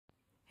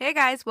Hey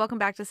guys, welcome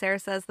back to Sarah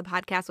Says, the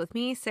podcast with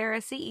me,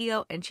 Sarah,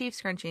 CEO and Chief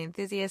Scrunchie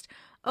Enthusiast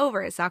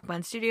over at Sock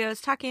Bun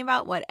Studios, talking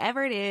about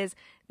whatever it is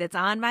that's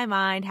on my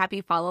mind.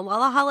 Happy Fa La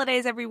La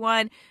holidays,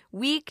 everyone.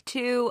 Week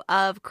 2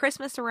 of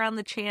Christmas Around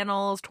the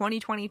Channels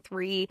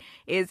 2023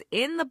 is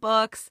in the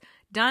books,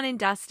 done and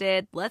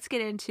dusted. Let's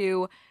get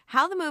into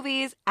how the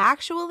movies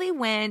actually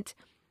went.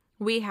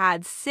 We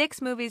had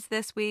 6 movies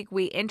this week.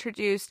 We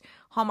introduced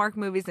Hallmark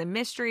Movies and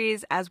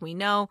Mysteries. As we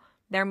know,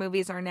 their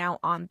movies are now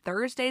on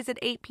Thursdays at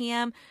 8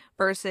 p.m.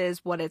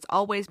 versus what it's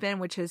always been,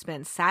 which has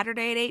been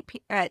Saturday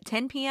at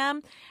 10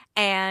 p.m.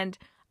 And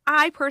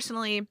I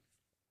personally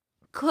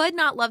could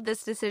not love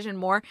this decision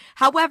more.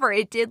 However,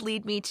 it did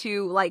lead me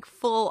to like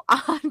full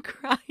on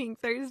crying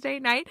Thursday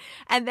night.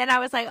 And then I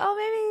was like,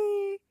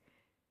 oh,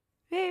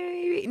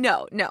 maybe.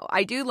 No,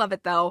 I do love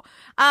it though.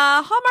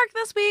 Hallmark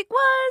this week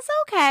was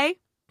okay.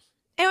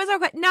 It was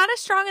okay. Not as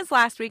strong as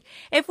last week.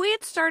 If we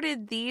had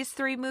started these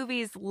 3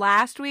 movies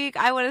last week,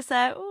 I would have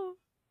said, "Ooh,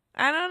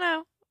 I don't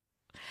know."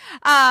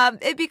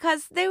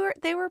 Because they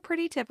were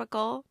pretty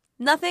typical.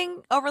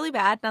 Nothing overly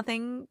bad,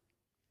 nothing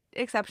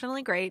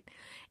exceptionally great.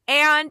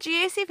 And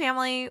GAC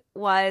Family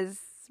was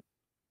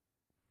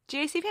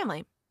GAC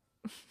Family.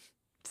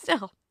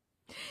 Still.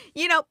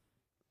 You know,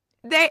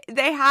 they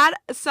had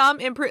some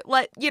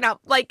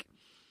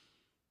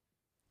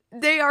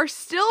they are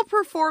still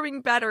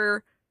performing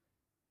better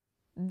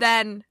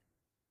than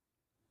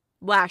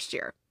last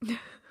year.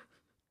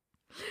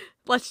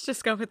 Let's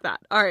just go with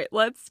that. All right,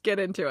 let's get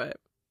into it.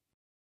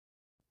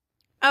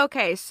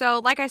 Okay, so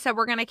like I said,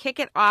 we're going to kick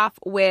it off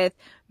with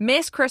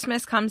Miss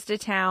Christmas Comes to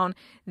Town.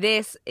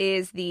 This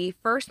is the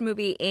first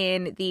movie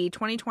in the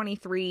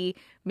 2023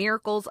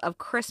 Miracles of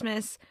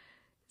Christmas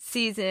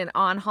season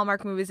on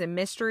Hallmark Movies and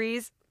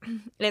Mysteries.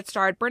 It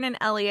starred Brennan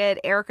Elliott,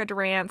 Erica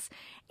Durance,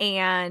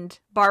 and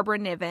Barbara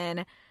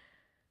Niven.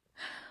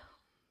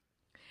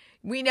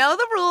 We know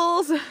the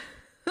rules.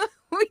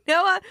 we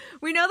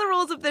know the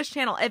rules of this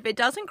channel. If it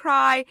doesn't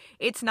cry,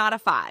 it's not a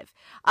 5.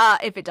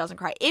 If it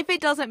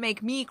doesn't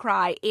make me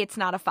cry, it's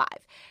not a 5.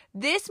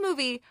 This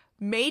movie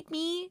made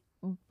me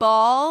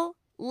bawl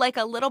like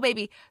a little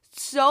baby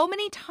so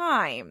many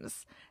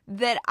times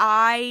that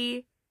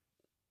I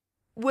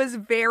was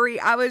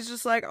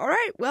just like, all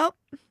right, well,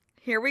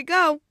 here we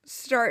go.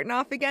 Starting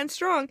off again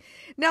strong.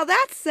 Now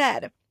that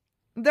said,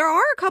 there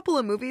are a couple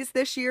of movies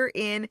this year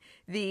in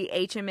the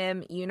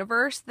HMM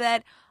universe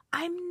that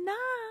I'm not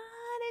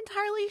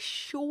entirely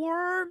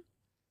sure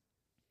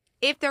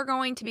if they're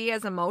going to be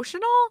as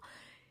emotional.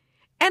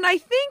 And I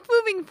think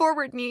moving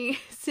forward,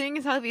 seeing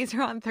as how these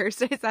are on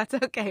Thursdays, that's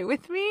okay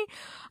with me.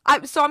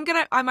 So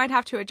I might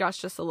have to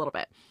adjust just a little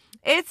bit.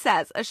 It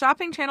says, a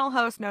shopping channel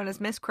host known as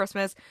Miss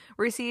Christmas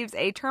receives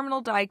a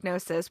terminal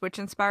diagnosis, which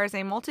inspires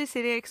a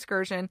multi-city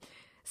excursion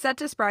set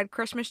to spread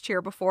Christmas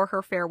cheer before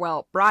her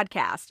farewell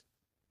broadcast.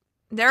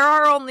 There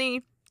are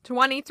only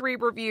 23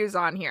 reviews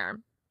on here.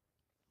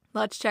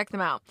 Let's check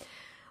them out.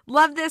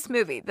 Love this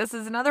movie. This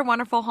is another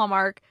wonderful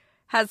Hallmark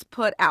has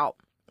put out.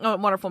 Oh,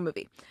 wonderful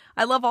movie.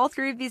 I love all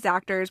 3 of these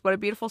actors. What a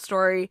beautiful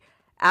story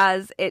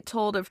as it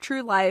told of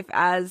true life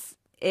as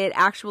it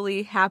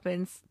actually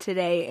happens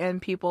today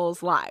in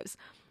people's lives.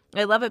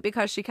 I love it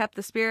because she kept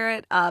the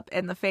spirit up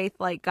and the faith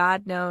like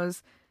God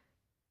knows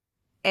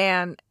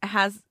and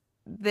has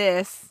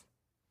this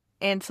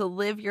and to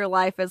live your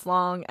life as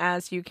long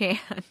as you can.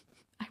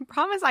 I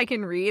promise I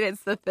can read.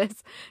 It's that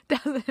this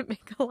doesn't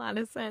make a lot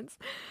of sense.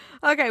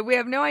 Okay, we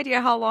have no idea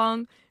how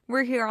long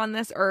we're here on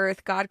this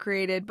earth. God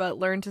created, but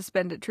learn to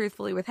spend it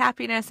truthfully with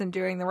happiness and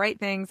doing the right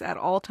things at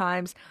all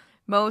times.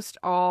 Most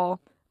all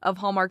of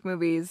Hallmark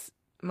movies.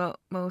 Oh,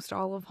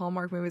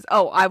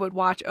 I would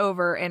watch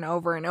over and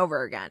over and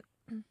over again.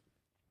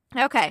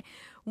 Okay,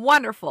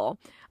 wonderful.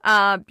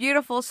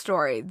 Beautiful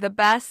story. The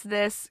best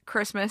this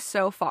Christmas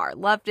so far.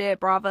 Loved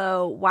it.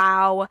 Bravo.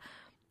 Wow.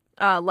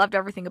 Loved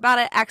everything about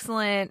it.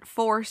 Excellent.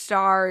 4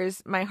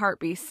 stars. My heart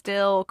be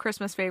still.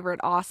 Christmas favorite.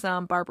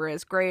 Awesome. Barbara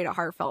is great. A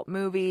heartfelt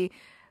movie.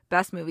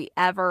 Best movie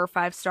ever.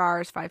 5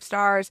 stars. 5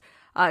 stars.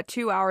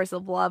 2 hours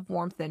of love,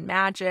 warmth, and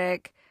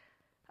magic.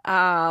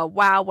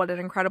 Wow. What an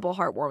incredible,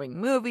 heartwarming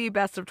movie.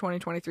 Best of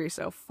 2023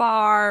 so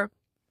far.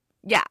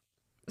 Yeah.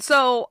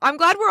 So I'm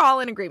glad we're all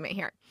in agreement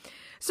here.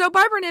 So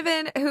Barbara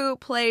Niven, who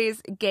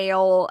plays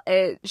Gail,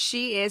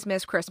 she is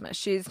Miss Christmas.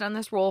 She's done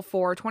this role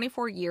for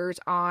 24 years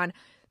on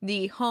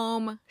the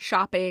Home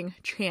Shopping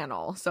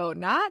Channel. So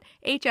not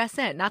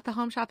HSN, not the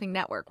Home Shopping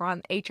Network. We're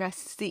on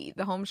HSC,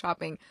 the Home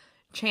Shopping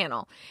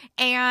Channel.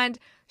 And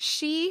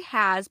she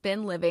has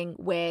been living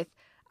with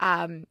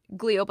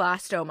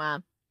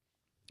glioblastoma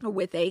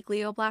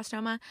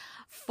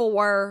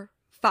for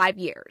 5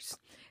 years,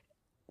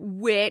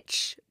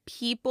 which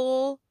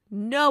people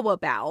know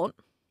about.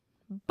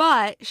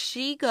 But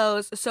she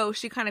kind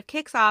of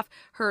kicks off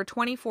her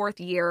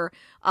 24th year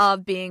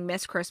of being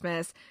Miss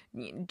Christmas,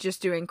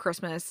 just doing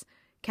Christmas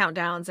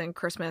countdowns and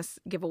Christmas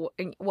giveaway.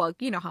 Well,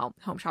 you know how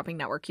Home Shopping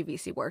Network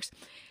QVC works.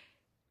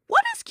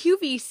 What does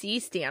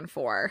QVC stand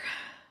for?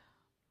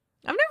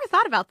 I've never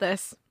thought about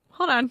this.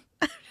 Hold on.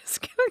 I'm just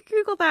going to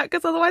Google that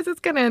because otherwise it's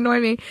going to annoy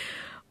me.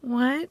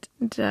 What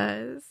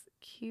does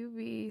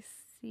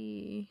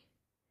QVC...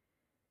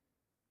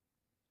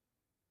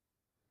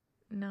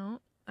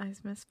 No, I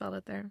misspelled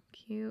it there.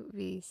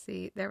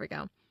 QVC. There we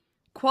go.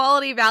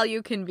 Quality,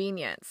 value,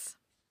 convenience.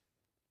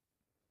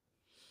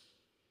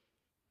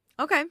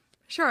 Okay,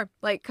 sure.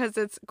 Like, because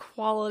it's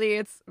quality,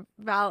 it's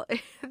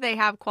they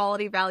have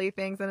quality, value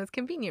things, and it's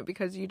convenient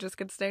because you just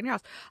get to stay in your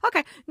house.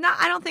 Okay, no,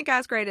 I don't think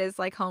as great as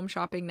like Home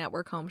Shopping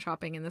Network, Home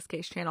Shopping in this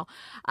case channel.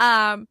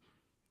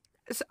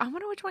 So I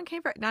wonder which one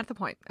came first. Not the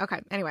point.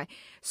 Okay, anyway.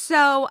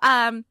 So,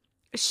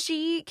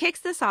 she kicks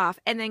this off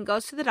and then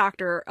goes to the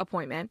doctor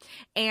appointment,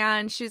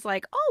 and she's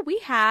like, oh, we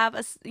have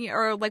we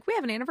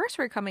have an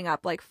anniversary coming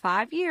up, like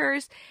 5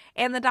 years.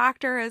 And the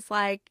doctor is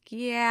like,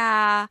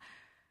 yeah,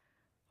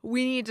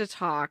 we need to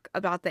talk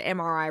about the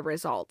MRI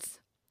results.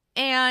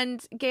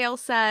 And Gail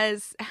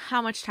says,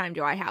 how much time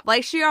do I have?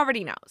 Like, she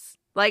already knows.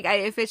 Like,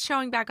 if it's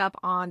showing back up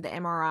on the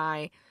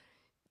MRI,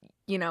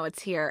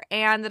 it's here.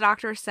 And the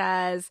doctor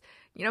says,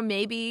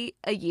 maybe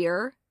a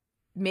year,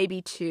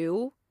 maybe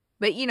 2.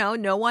 But,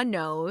 no one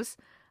knows.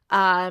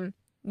 I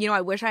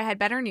wish I had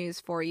better news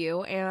for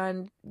you.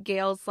 And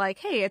Gail's like,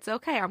 hey, it's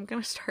okay. I'm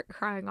going to start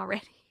crying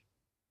already.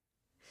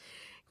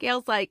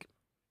 Gail's like,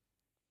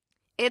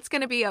 it's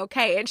going to be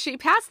okay. And she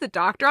pats the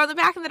doctor on the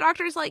back, and the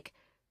doctor's like,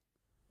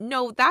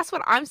 no, that's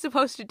what I'm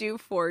supposed to do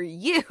for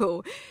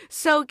you.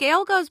 So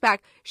Gail goes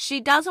back. She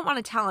doesn't want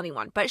to tell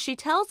anyone, but she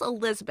tells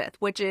Elizabeth,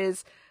 which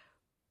is,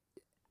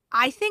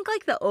 I think,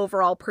 like the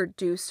overall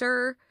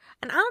producer.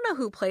 And I don't know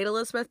who played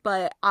Elizabeth,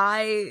 but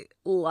I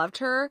loved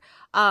her.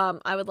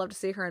 I would love to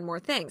see her in more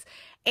things.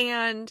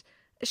 And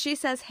she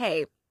says,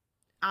 hey,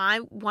 I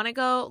want to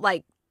go,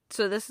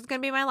 so this is going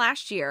to be my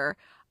last year.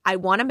 I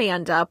want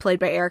Amanda, played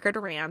by Erica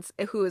Durance,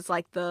 who is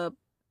like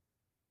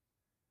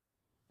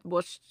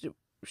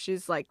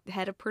she's like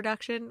head of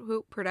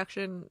production,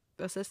 production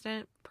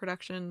assistant,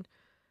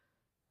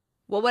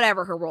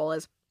 whatever her role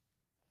is.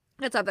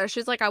 It's up there.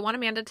 She's like, I want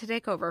Amanda to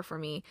take over for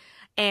me,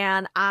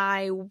 and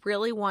I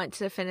really want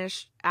to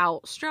finish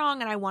out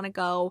strong, and I want to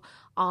go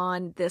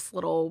on this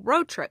little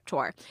road trip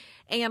tour.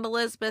 And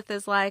Elizabeth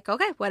is like,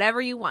 okay,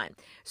 whatever you want.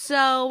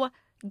 So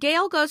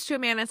Gail goes to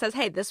Amanda and says,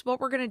 hey, this is what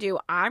we're going to do.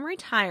 I'm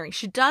retiring.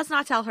 She does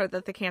not tell her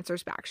that the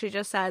cancer's back. She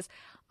just says,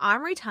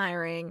 I'm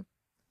retiring.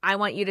 I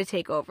want you to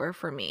take over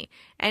for me.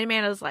 And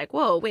Amanda's like,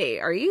 whoa, wait,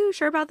 are you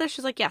sure about this?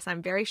 She's like, yes,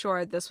 I'm very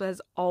sure. This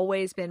has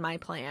always been my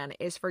plan,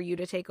 is for you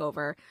to take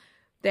over.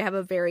 They have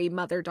a very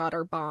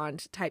mother-daughter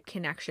bond type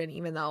connection,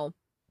 even though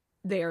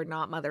they are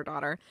not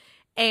mother-daughter.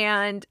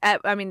 And,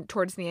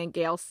 towards the end,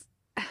 Gail's...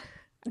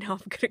 No, I'm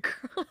gonna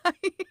cry.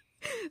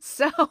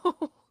 So...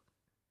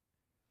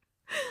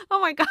 Oh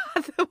my God,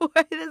 the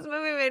way this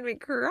movie made me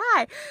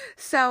cry.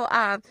 So,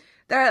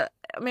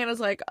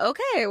 Amanda's like,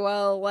 okay,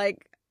 well,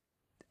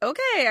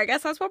 okay, I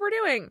guess that's what we're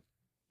doing.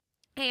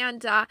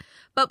 And,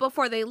 but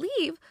before they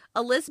leave,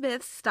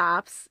 Elizabeth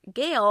stops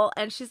Gail,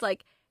 and she's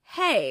like,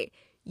 hey...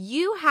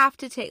 You have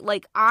to take,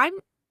 I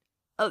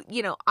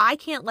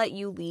can't let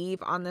you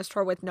leave on this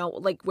tour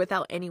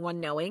without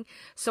anyone knowing.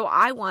 So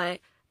I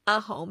want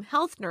a home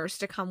health nurse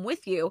to come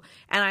with you.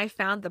 And I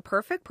found the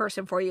perfect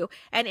person for you.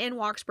 And in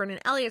walks Brennan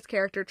Elliott's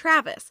character,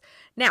 Travis.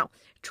 Now,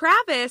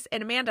 Travis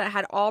and Amanda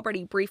had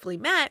already briefly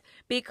met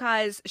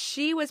because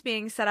she was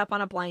being set up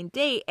on a blind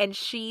date, and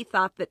she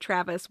thought that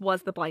Travis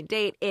was the blind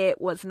date. It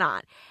was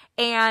not.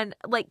 And,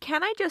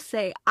 can I just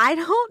say, I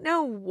don't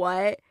know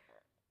what...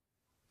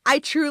 I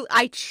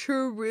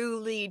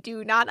truly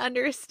do not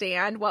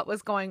understand what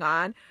was going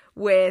on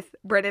with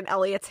Brennan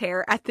Elliott's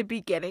hair at the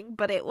beginning,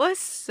 but it was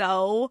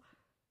so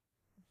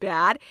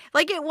bad.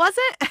 It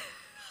wasn't,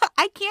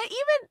 I can't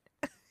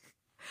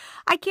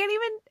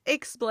even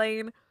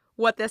explain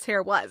what this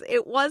hair was.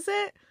 It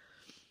wasn't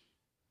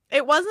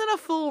a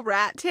full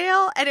rat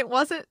tail, and it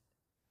wasn't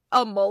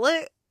a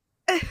mullet,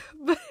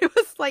 but it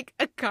was like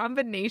a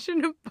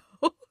combination of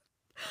both.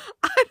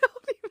 I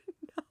don't even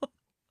know.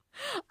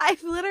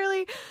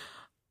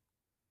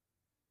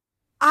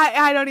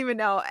 I don't even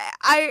know.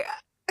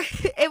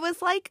 It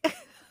was like,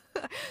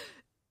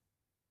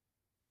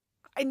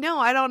 I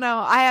don't know.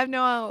 I have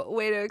no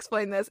way to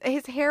explain this.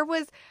 His hair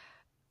was,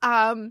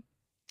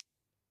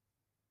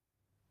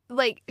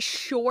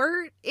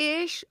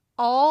 short-ish,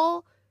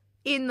 all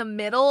in the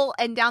middle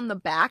and down the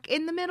back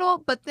in the middle,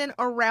 but then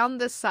around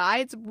the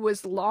sides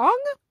was long.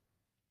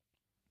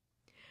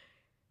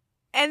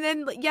 And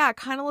then, yeah,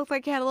 kind of looked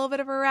like he had a little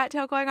bit of a rat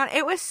tail going on.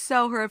 It was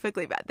so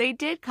horrifically bad. They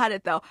did cut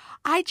it, though.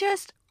 I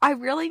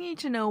really need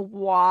to know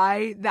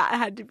why that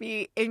had to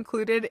be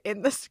included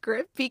in the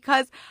script,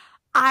 because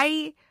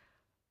I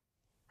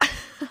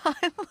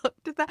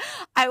looked at that.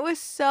 I was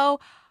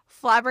so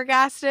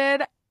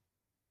flabbergasted.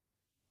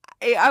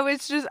 I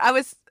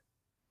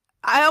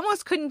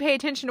almost couldn't pay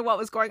attention to what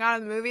was going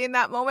on in the movie in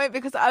that moment,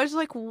 because I was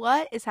like,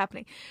 what is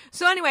happening?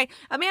 So anyway,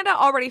 Amanda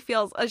already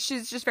feels,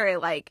 she's just very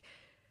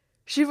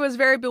she was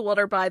very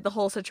bewildered by the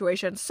whole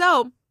situation.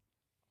 So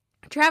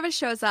Travis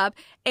shows up,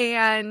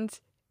 and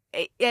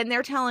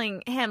they're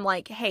telling him,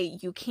 hey,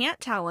 you can't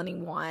tell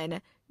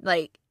anyone.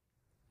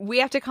 We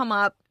have to come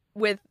up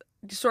with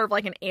sort of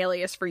like an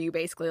alias for you,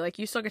 basically. Like,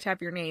 you still get to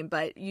have your name,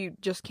 but you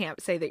just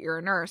can't say that you're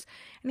a nurse.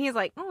 And he's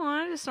like, oh,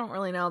 I just don't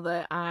really know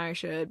that I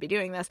should be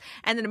doing this.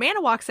 And then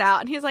Amanda walks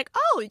out and he's like,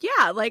 oh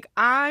yeah, like,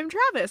 I'm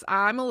Travis,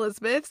 I'm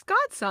Elizabeth's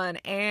godson,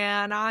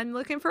 and I'm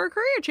looking for a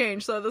career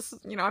change, so this,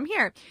 I'm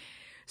here.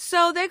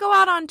 So they go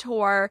out on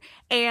tour,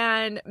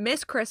 and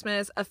Miss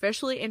Christmas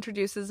officially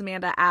introduces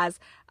Amanda as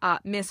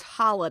Miss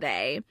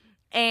Holiday.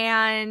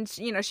 And,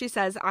 she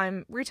says,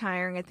 I'm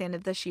retiring at the end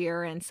of this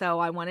year, and so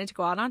I wanted to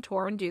go out on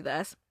tour and do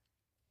this.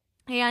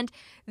 And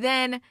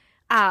then,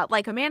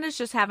 Amanda's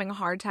just having a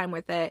hard time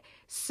with it,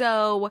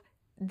 so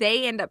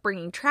they end up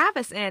bringing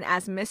Travis in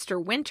as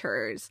Mr.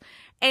 Winters,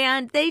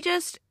 and they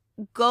just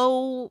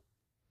go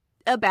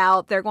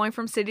about, they're going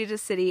from city to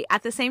city.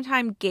 At the same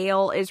time,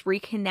 Gail is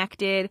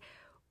reconnected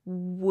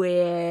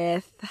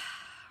with,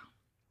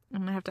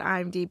 I'm gonna have to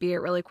IMDb it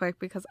really quick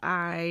because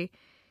I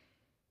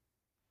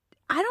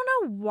don't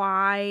know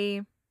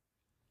why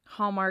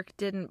Hallmark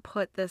didn't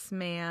put this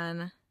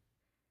man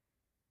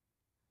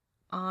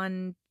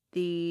on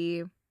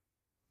the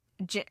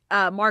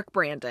Mark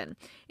Brandon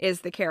is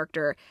the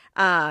character.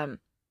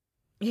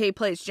 He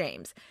plays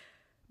James.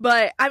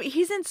 But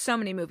he's in so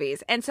many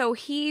movies. And so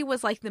he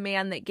was like the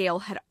man that Gail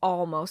had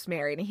almost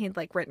married. And he'd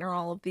like written her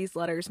all of these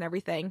letters and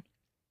everything.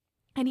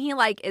 And he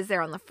like is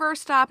there on the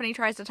first stop, and he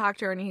tries to talk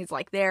to her, and he's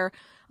like there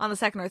on the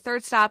second or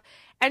third stop.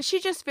 And she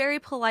just very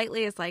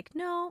politely is like,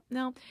 no.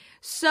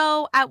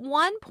 So at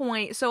one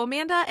point, so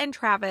Amanda and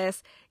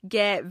Travis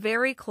get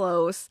very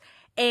close,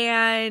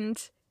 and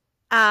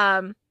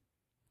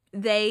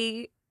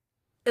they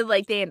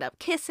end up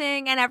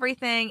kissing and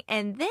everything.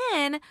 And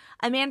then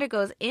Amanda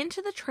goes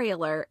into the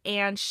trailer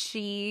and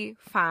she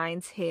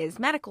finds his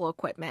medical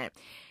equipment.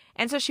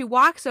 And so she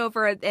walks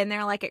over, and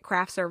they're like at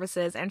craft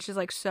services, and she's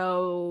like,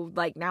 so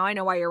like, now I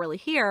know why you're really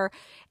here.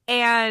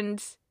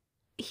 And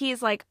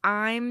he's like,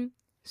 I'm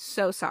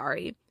so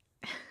sorry.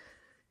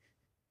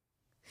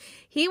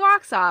 He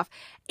walks off,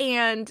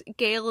 and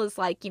Gail is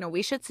like,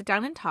 we should sit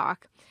down and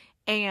talk.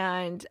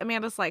 And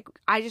Amanda's like,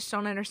 I just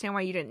don't understand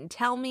why you didn't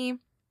tell me,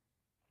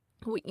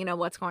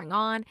 what's going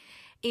on.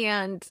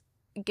 And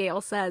Gail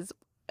says,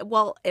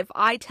 well, if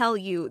I tell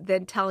you,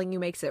 then telling you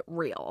makes it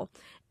real.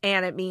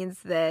 And it means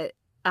that,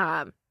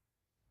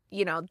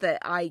 that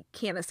I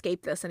can't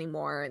escape this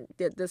anymore, and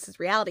this is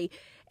reality.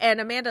 And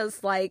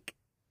Amanda's like,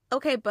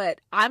 okay, but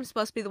I'm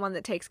supposed to be the one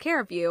that takes care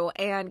of you.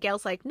 And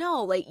Gail's like,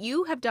 no, like,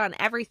 you have done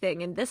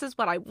everything, and this is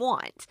what I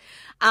want.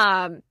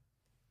 And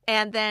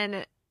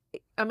then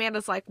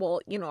Amanda's like,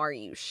 well, are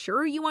you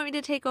sure you want me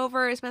to take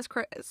over as Miss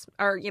Chris,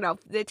 or,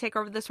 they take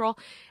over this role?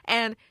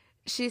 And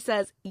she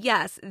says,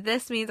 yes,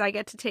 this means I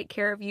get to take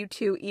care of you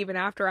too, even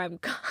after I'm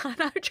gone.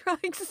 I'm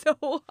trying so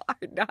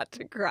hard not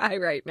to cry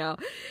right now.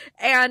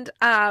 And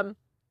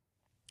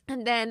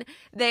then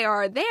they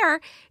are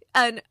there,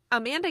 and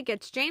Amanda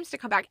gets James to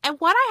come back. And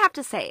what I have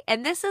to say,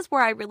 and this is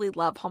where I really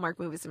love Hallmark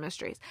Movies and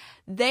Mysteries,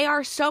 they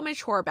are so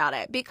mature about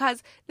it,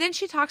 because then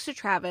she talks to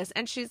Travis,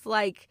 and she's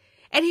like,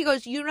 and he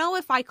goes,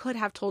 if I could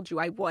have told you,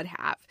 I would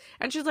have.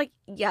 And she's like,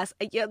 yes,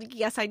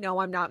 I know,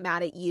 I'm not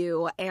mad at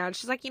you. And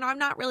she's like, I'm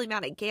not really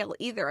mad at Gail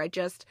either.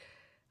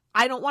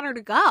 I don't want her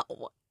to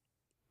go.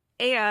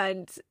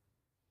 And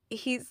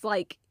he's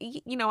like,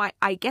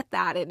 I get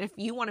that. And if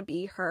you want to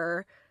be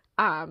her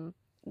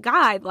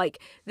guide, like,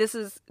 this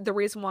is the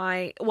reason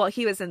why, well,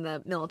 he was in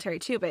the military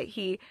too, but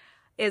he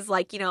is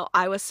like,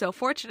 I was so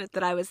fortunate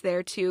that I was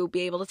there to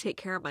be able to take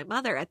care of my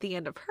mother at the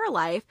end of her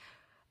life.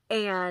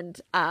 And,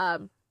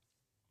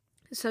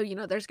 so,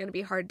 there's going to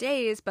be hard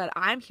days, but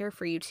I'm here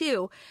for you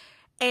too.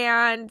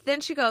 And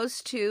then she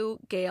goes to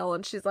Gail,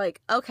 and she's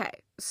like, okay,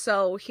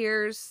 so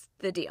here's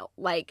the deal.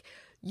 Like,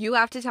 you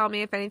have to tell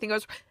me if anything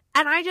goes.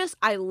 And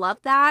I love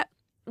that,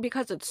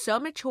 because it's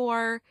so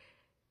mature.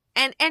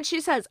 And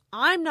she says,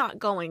 I'm not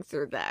going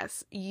through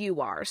this.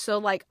 You are. So,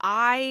 like,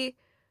 I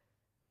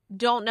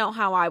don't know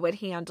how I would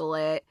handle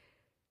it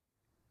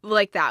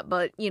like that.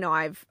 But,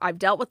 I've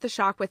dealt with the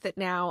shock with it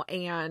now,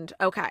 and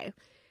okay.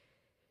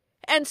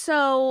 And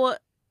so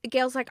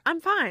Gail's like,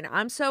 I'm fine.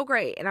 I'm so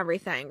great and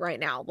everything right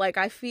now. Like,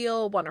 I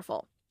feel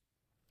wonderful.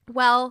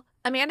 Well,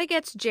 Amanda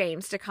gets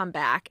James to come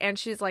back, and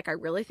she's like, I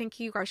really think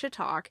you guys should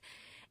talk.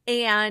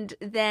 And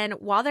then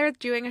while they're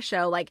doing a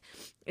show, like,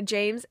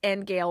 James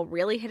and Gail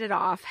really hit it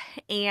off,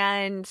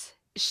 and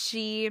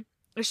she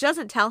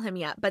doesn't tell him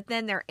yet, but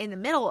then they're in the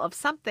middle of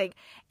something,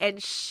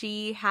 and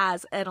she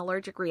has an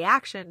allergic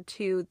reaction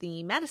to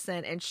the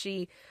medicine, and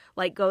she,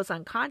 like, goes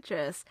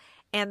unconscious.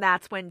 And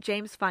that's when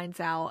James finds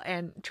out,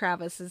 and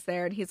Travis is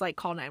there, and he's like,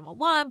 call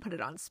 911, put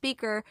it on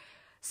speaker.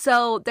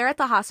 So they're at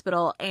the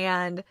hospital,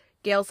 and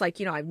Gail's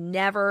like, I've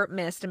never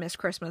missed a Miss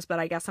Christmas, but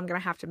I guess I'm going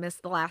to have to miss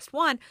the last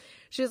one.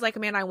 She's like,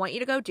 Amanda, I want you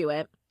to go do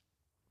it.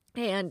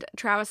 And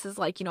Travis is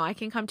like, I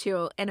can come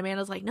too. And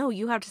Amanda's like, no,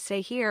 you have to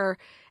stay here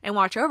and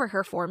watch over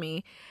her for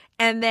me.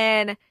 And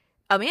then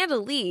Amanda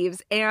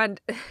leaves, and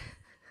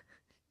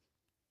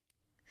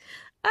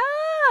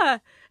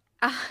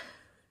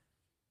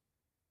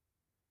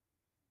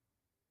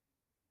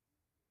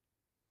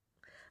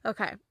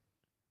okay.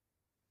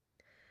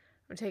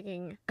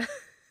 I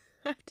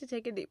have to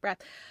take a deep breath.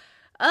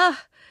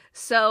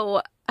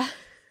 So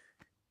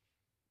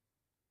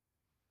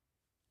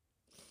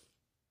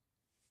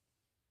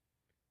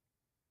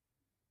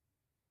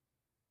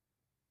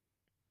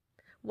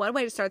one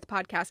way to start the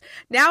podcast.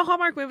 Now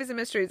Hallmark Movies and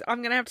Mysteries. I'm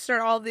going to have to start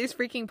all of these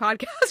freaking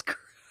podcasts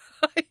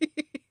crying.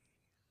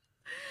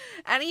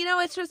 And you know,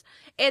 it's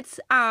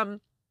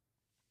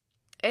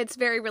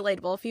very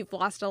relatable if you've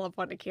lost a loved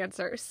one to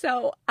cancer.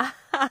 So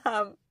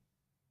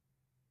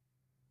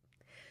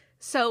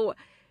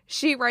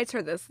she writes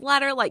her this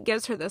letter, like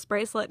gives her this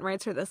bracelet and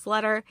writes her this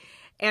letter.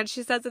 And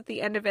she says at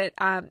the end of it,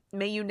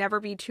 may you never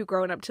be too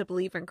grown up to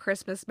believe in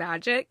Christmas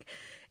magic.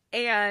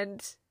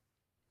 And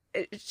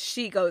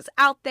she goes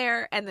out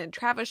there, and then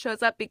Travis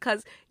shows up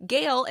because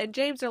Gail and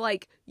James are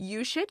like,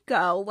 you should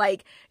go.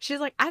 Like, she's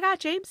like, I got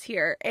James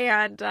here.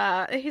 And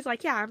he's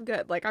like, yeah, I'm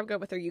good. Like, I'm good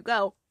with her. You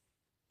go.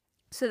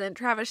 So then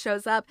Travis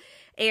shows up,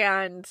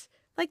 and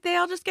like they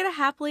all just get a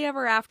happily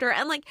ever after.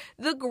 And like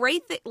the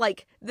great thing,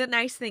 like the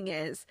nice thing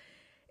is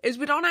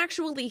we don't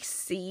actually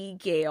see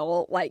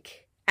Gail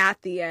like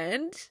at the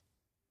end,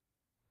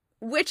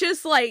 which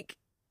is like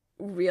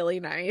really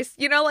nice,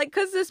 you know, like,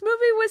 because this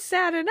movie was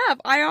sad enough.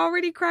 I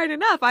already cried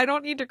enough. I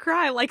don't need to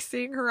cry like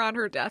seeing her on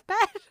her deathbed,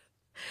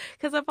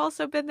 because I've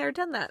also been there,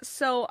 done that.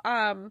 So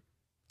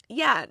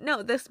yeah,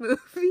 no, this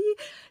movie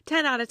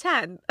 10 out of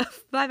 10,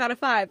 5 out of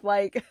 5,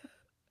 like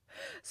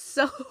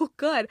so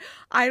good.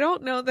 I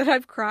don't know that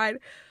I've cried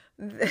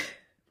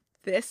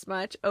this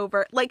much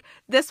over, like,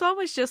 this one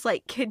was just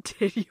like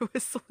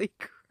continuously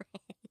crying.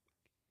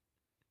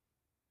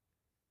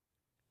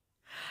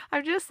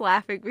 I'm just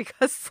laughing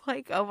because,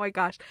 like, oh my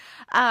gosh.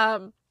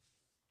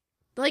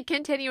 Like,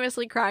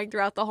 continuously crying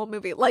throughout the whole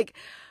movie. Like,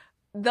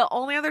 the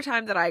only other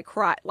time that I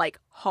cried, like,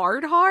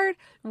 hard,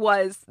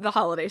 was the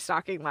holiday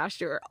stocking last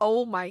year.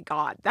 Oh my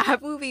god.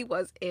 That movie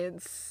was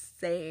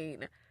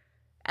insane.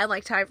 And,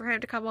 like, Time for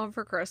Him to Come Home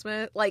for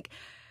Christmas. Like,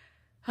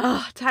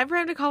 Time for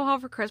Him to Come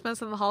Home for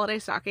Christmas and the holiday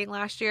stocking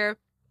last year.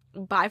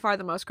 By far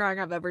the most crying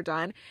I've ever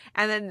done.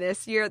 And then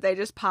this year, they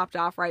just popped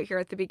off right here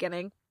at the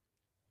beginning.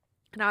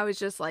 And I was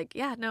just like,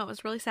 yeah, no, it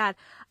was really sad.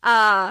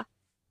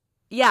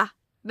 Yeah,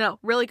 no,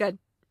 really good.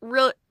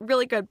 Really,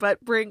 really good,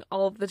 but bring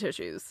all of the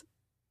tissues.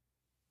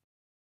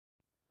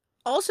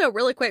 Also,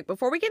 really quick,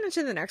 before we get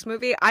into the next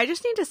movie, I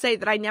just need to say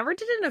that I never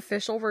did an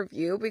official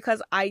review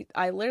because I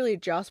literally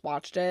just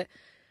watched it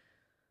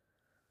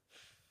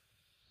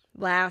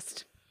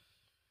last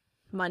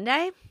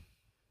Monday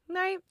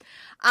night.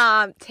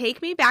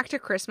 Take Me Back to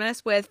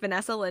Christmas with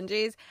Vanessa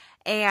Lindges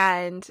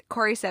and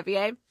Corey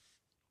Sevier.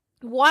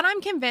 One,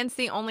 I'm convinced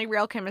the only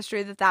real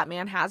chemistry that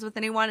man has with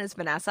anyone is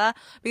Vanessa,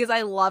 because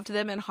I loved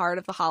them in Heart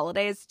of the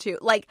Holidays too.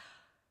 Like,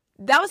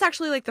 that was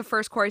actually like the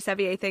first Corey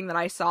Sevier thing that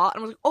I saw, and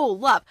I was like, oh,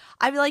 love.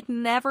 I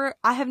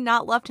have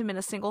not loved him in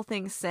a single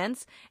thing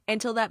since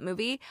until that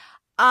movie.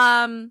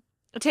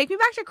 Take Me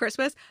Back to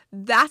Christmas,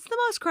 that's the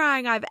most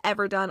crying I've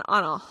ever done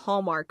on a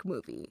Hallmark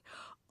movie.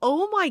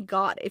 Oh my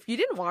god, if you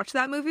didn't watch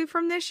that movie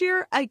from this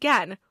year,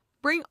 again,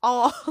 bring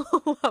all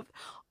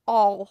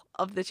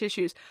of the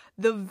tissues.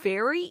 The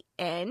very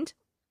end,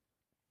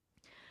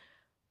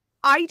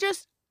 I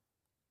don't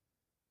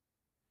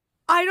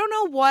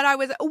know what I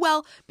was,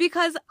 well,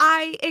 because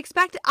I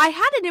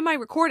had it in my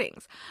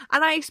recordings,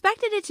 and I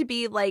expected it to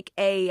be like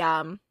a,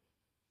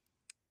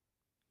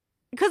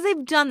 because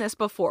they've done this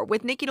before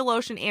with Nikki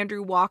DeLoach and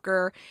Andrew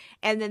Walker,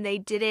 and then they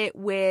did it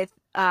with,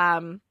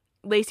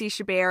 Lacey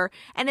Chabert,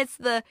 and it's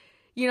the,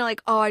 you know,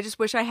 like, oh, I just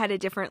wish I had a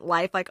different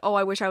life, like, oh,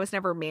 I wish I was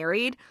never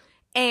married,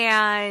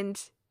 and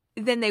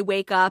then they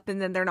wake up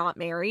and then they're not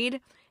married.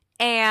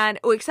 And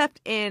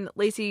except in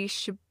Lacey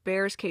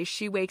Chabert's case,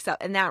 she wakes up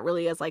and that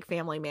really is like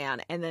Family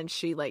Man, and then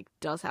she like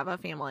does have a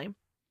family.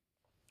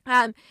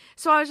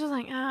 So I was just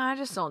like, I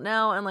just don't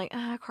know. And like,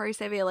 Corey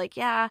Sevier, like,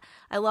 yeah,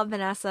 I love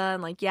Vanessa,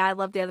 and like, yeah, I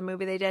love the other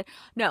movie they did.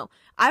 No,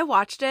 I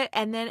watched it,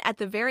 and then at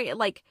the very,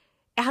 like,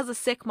 it has a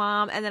sick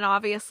mom, and then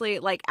obviously,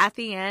 like, at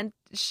the end,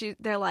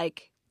 they're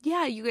like,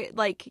 yeah,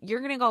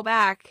 you're gonna go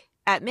back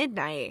at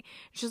midnight.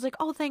 She's like,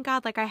 oh, thank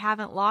God, like, I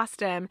haven't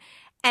lost him.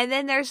 And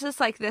then there's just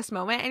like this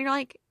moment, and you're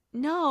like,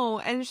 no.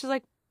 And she's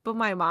like, but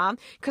my mom,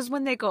 because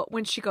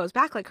when she goes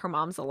back, like, her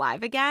mom's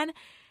alive again.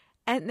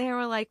 And they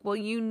were like, well,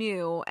 you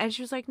knew. And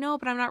she was like, no,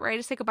 but I'm not ready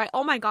to say goodbye.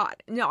 Oh my God.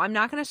 No, I'm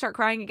not going to start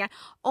crying again.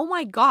 Oh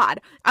my God.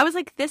 I was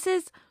like, that's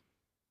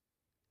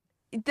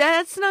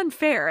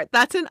unfair.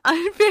 That's an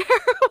unfair.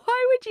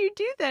 Why would you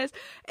do this?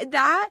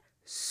 That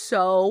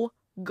so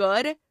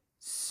good.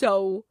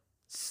 So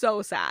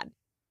sad.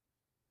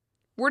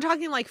 We're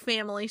talking like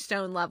Family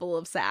Stone level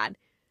of sad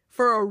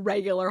for a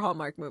regular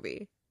Hallmark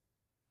movie.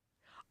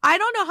 I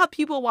don't know how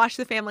people watch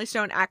The Family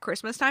Stone at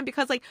Christmas time,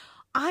 because like,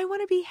 I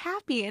want to be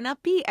happy and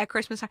upbeat at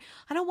Christmas time.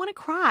 I don't want to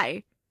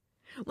cry.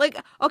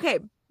 Like, okay,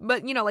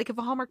 but you know, like if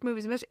a Hallmark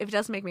movie if it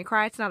doesn't make me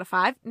cry, it's not a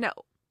 5. No.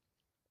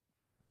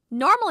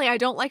 Normally, I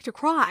don't like to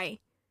cry.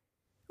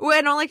 Well,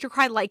 I don't like to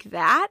cry like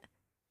that,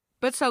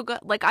 but so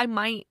good. Like, I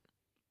might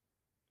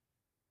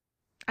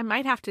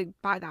have to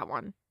buy that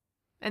one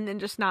and then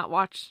just not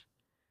watch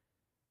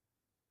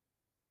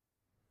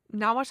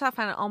not watch that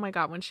final. Oh my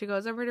God, when she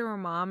goes over to her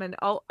mom and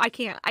I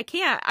can't. I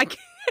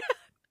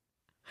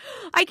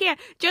can't.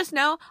 Just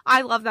know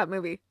I love that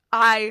movie.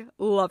 I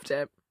loved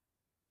it.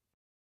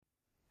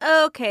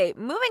 Okay,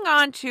 moving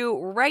on to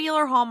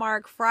regular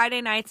Hallmark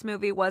Friday night's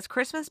movie was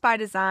Christmas by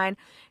Design,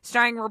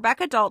 starring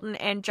Rebecca Dalton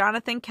and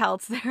Jonathan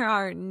Keltz. There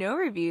are no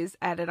reviews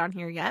added on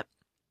here yet.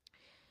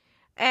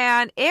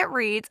 And it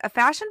reads, a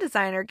fashion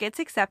designer gets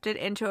accepted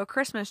into a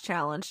Christmas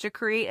challenge to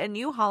create a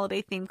new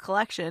holiday-themed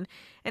collection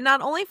and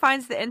not only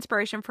finds the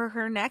inspiration for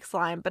her next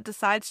line, but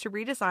decides to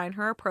redesign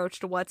her approach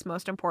to what's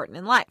most important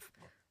in life.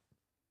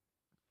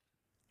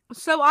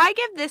 So I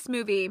give this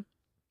movie...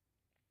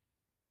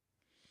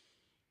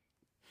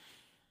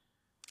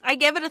 I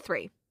give it a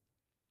 3.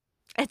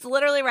 It's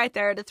literally right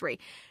there at a 3.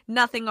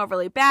 Nothing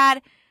overly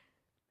bad.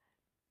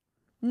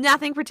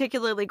 Nothing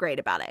particularly great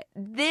about it.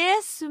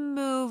 This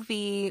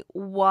movie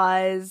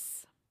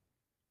was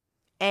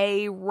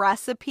a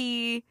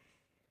recipe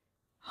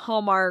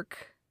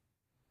Hallmark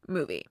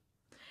movie.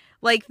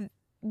 Like,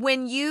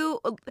 when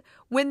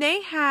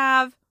they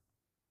have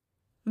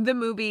the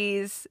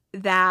movies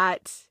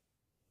that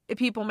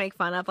people make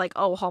fun of, like,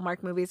 oh,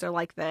 Hallmark movies are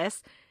like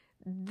this.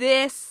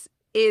 This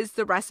is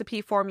the recipe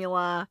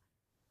formula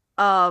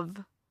of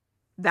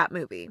that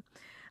movie.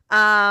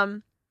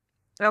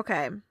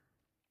 Okay.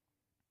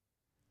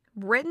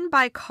 Written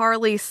by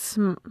Carly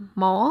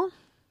Small.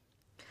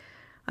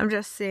 I'm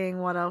just seeing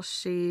what else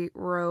she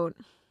wrote.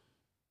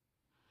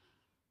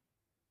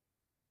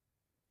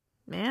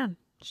 Man,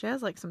 she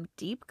has like some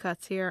deep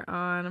cuts here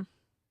on...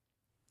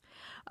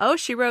 Oh,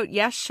 she wrote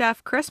Yes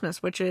Chef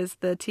Christmas, which is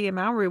the Tia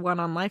Mowry one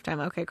on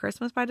Lifetime. Okay,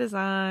 Christmas by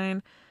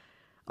Design.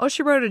 Oh,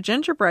 she wrote A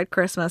Gingerbread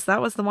Christmas.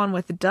 That was the one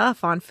with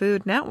Duff on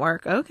Food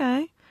Network.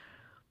 Okay.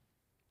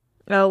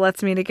 Oh,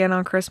 Let's Meet Again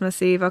on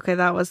Christmas Eve. Okay,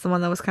 that was the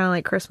one that was kind of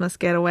like Christmas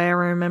Getaway. I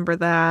remember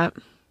that.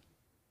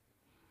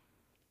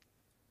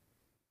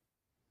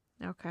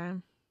 Okay.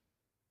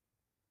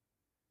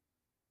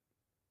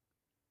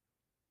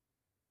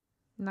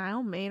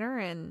 Niall Mater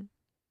and...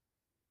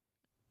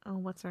 Oh,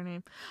 what's her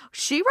name?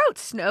 She wrote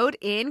Snowed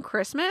in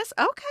Christmas?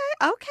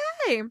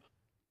 Okay.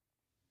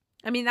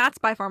 I mean, that's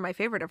by far my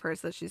favorite of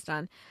hers that she's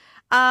done.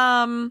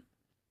 Oh,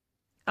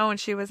 and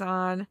she was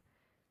on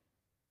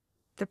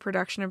the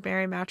production of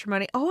Merry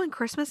Matrimony. Oh, and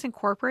Christmas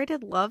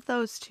Incorporated. Love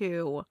those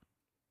two.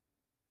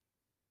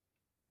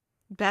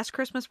 Best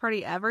Christmas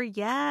Party Ever.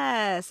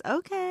 Yes.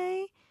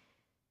 Okay.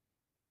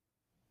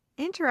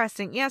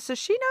 Interesting. Yeah, so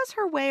she knows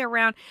her way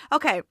around.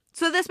 Okay,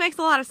 so this makes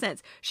a lot of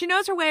sense. She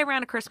knows her way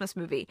around a Christmas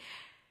movie.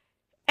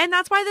 And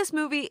that's why this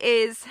movie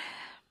is...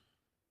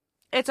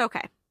 It's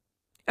okay.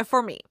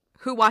 For me,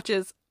 who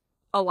watches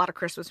a lot of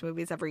Christmas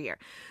movies every year.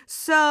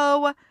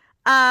 So,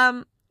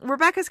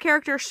 Rebecca's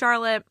character,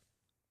 Charlotte,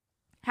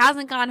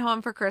 hasn't gone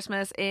home for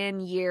Christmas in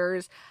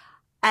years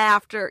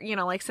after,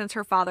 like since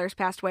her father's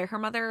passed away. Her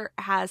mother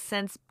has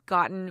since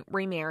gotten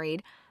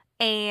remarried.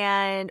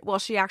 And, well,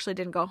 she actually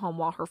didn't go home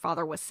while her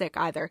father was sick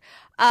either.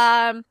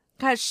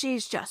 Because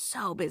she's just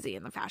so busy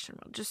in the fashion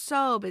world. Just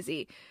so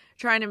busy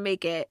trying to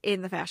make it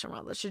in the fashion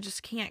world that she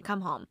just can't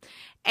come home.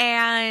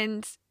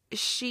 And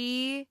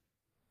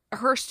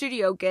her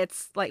studio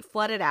gets like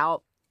flooded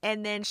out,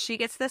 and then she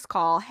gets this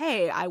call,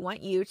 hey, I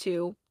want you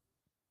to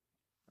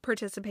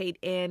participate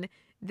in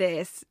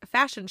this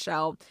fashion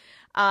show,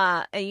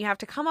 and you have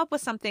to come up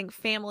with something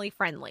family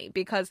friendly,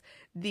 because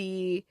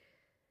the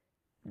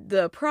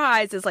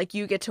prize is like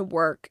you get to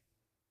work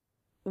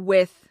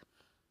with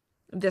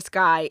this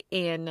guy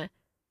in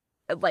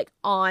like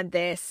on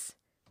this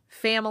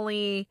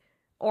family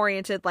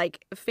oriented,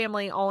 like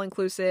family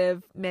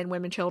all-inclusive men,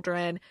 women,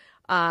 children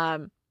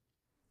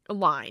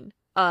line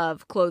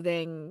of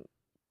clothing,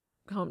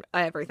 home,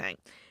 everything.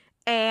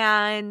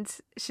 And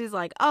she's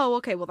like, oh,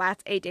 okay, well,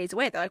 that's 8 days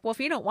away. They're like, well, if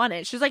you don't want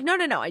it. She's like, no,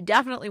 I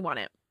definitely want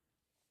it.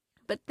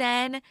 But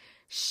then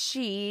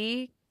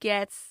she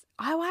gets,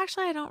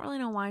 actually, I don't really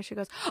know why she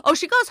goes. Oh,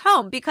 she goes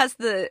home because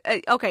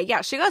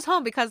she goes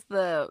home because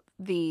the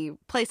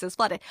place is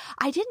flooded.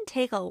 I didn't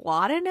take a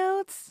lot of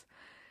notes.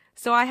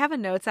 So I have a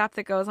notes app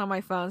that goes on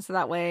my phone, so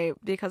that way,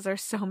 because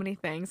there's so many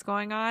things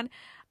going on.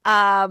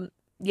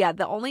 Yeah,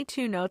 the only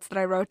 2 notes that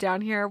I wrote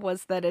down here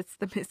was that it's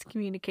the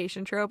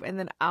miscommunication trope, and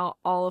then all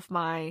of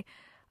my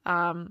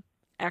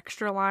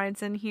extra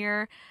lines in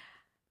here.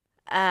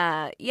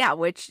 Yeah,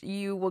 which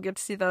you will get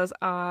to see those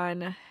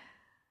on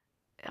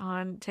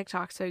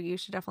TikTok, so you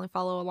should definitely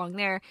follow along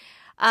there.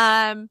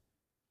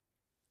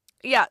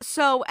 Yeah,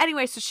 so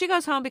anyway, so she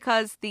goes home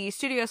because the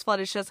studio's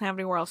flooded. She doesn't have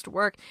anywhere else to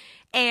work.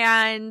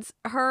 And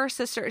her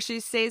sister, she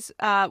stays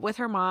with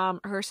her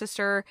mom, her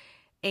sister,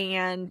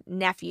 and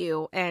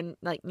nephew, and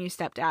like new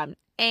stepdad.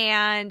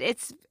 And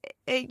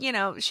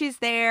she's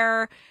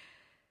there.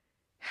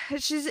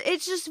 It's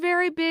just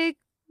very big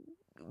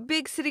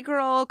city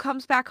girl,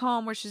 comes back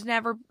home where she's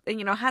never,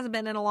 hasn't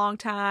been in a long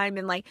time.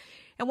 And like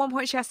at one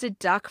point she has to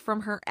duck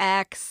from her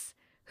ex,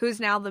 who's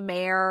now the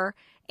mayor.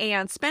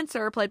 And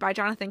Spencer, played by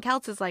Jonathan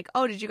Keltz, is like,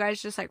 oh, did you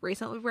guys just like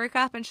recently break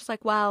up? And she's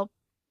like, well,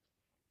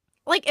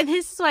 Like, and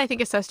this is what I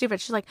think is so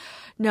stupid. She's like,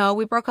 no,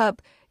 we broke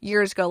up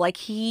years ago. Like,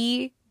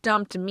 he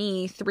dumped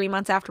me 3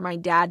 months after my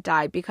dad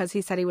died because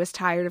he said he was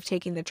tired of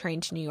taking the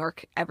train to New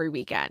York every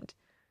weekend.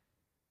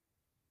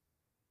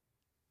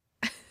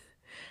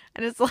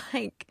 And it's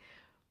like,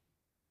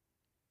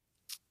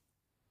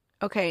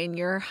 okay, and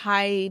you're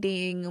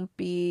hiding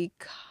because,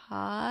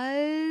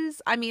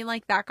 I mean,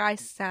 like, that guy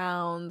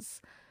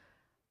sounds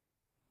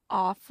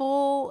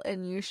awful,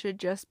 and you should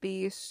just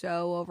be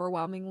so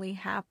overwhelmingly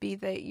happy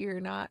that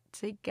you're not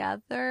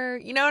together.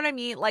 You know what I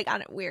mean? Like,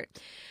 on it weird.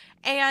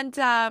 And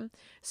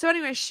so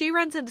anyway, she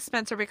runs into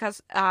Spencer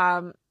because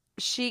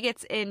she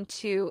gets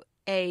into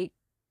a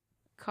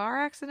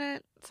car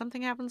accident.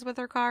 Something happens with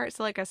her car.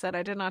 So like I said,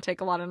 I did not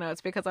take a lot of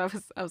notes because I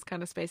was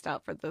kind of spaced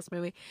out for this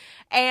movie.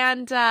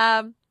 And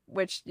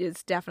which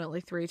is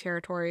definitely 3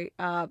 territory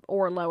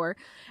or lower.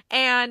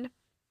 And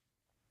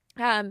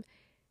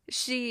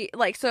she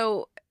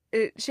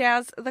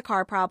has the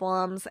car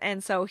problems,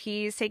 and so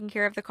he's taking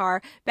care of the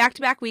car.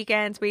 Back-to-back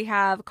weekends, we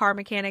have car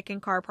mechanic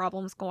and car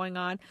problems going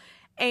on.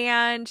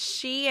 And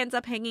she ends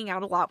up hanging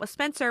out a lot with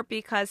Spencer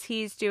because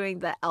he's doing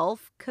the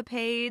elf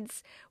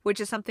capades,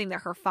 which is something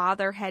that her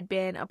father had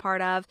been a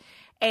part of.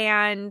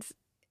 And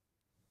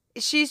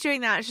she's doing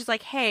that. And she's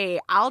like, hey,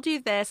 I'll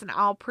do this and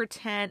I'll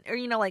pretend, or,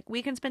 like,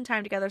 we can spend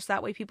time together so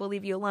that way people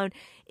leave you alone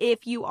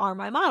if you are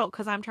my model,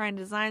 because I'm trying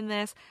to design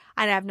this.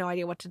 I have no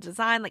idea what to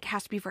design. Like, it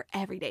has to be for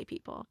everyday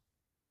people.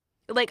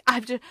 Like,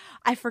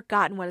 I've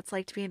forgotten what it's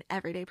like to be an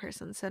everyday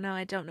person. So now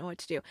I don't know what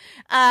to do.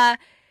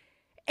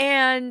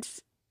 And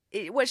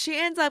what she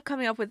ends up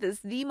coming up with is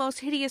the most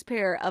hideous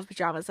pair of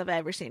pajamas I've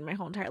ever seen in my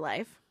whole entire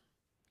life.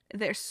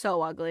 They're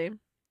so ugly.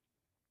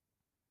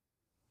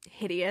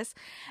 Hideous.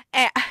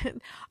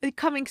 And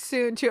coming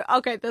soon to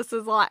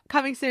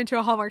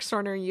a Hallmark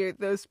store near you,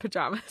 those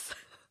pajamas.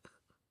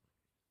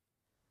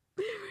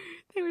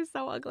 They were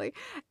so ugly.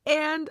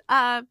 And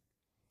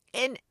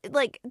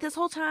like, this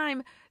whole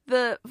time,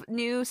 the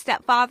new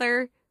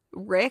stepfather,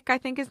 Rick, I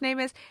think his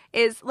name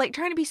is like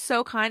trying to be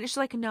so kind. She's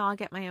like, no, I'll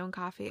get my own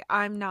coffee.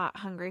 I'm not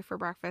hungry for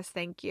breakfast.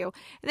 Thank you.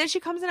 And then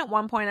she comes in at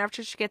one point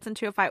after she gets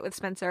into a fight with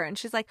Spencer, and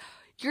she's like,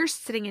 you're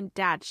sitting in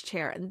Dad's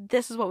chair, and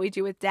this is what we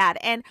do with Dad.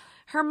 And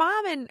her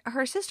mom and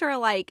her sister are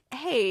like,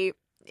 hey,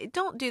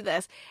 don't do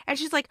this. And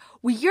she's like,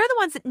 well, you're the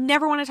ones that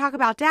never want to talk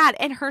about Dad.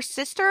 And her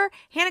sister,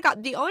 Hannah,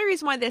 got the only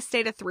reason why this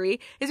stayed a 3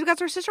 is because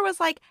her sister was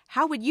like,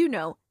 how would you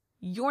know?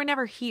 You're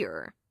never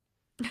here.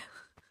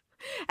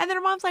 And then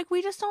her mom's like,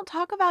 we just don't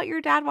talk about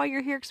your dad while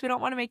you're here because we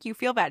don't want to make you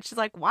feel bad. She's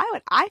like, why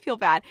would I feel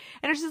bad?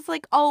 And it's just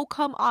like, oh,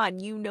 come on.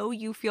 You know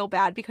you feel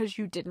bad because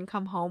you didn't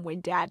come home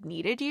when Dad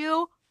needed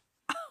you.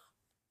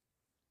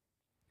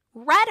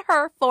 Read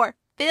her for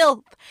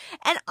filth.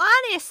 And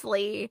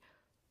honestly,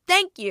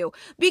 thank you.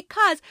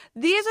 Because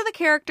these are the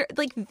characters,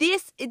 like,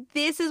 this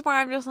is where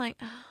I'm just like,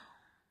 oh.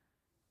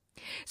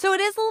 So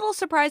it is a little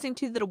surprising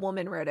too that a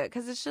woman wrote it,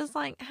 because it's just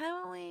like,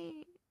 how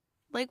we,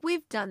 like,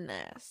 we've done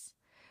this.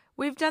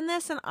 We've done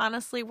this, and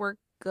honestly, we're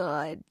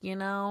good,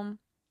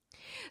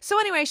 So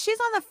anyway, she's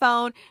on the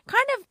phone,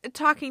 kind of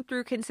talking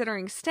through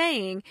considering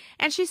staying,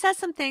 and she says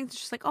some things.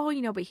 She's like, oh,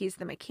 but he's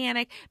the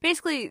mechanic.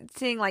 Basically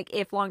seeing, like,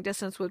 if long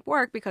distance would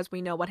work, because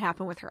we know what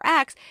happened with her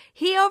ex.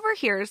 He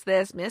overhears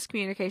this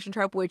miscommunication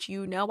trope, which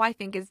I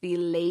think is the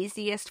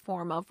laziest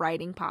form of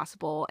writing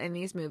possible in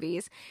these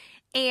movies.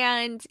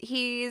 And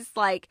he's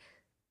like,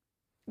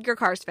 your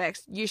car's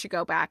fixed. You should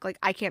go back. Like,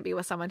 I can't be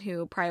with someone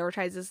who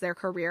prioritizes their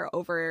career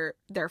over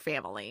their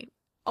family.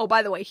 Oh,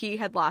 by the way, he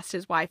had lost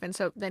his wife, and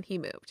so then he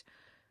moved.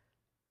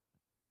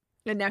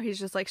 And now he's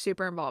just, like,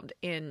 super involved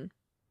in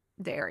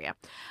the area.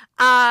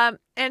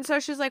 And so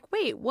she's like,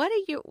 wait, what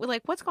are you,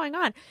 like, what's going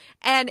on?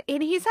 And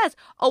he says,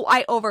 oh,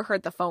 I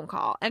overheard the phone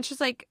call. And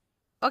she's like,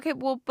 okay,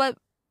 well, but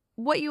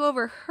what you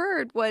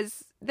overheard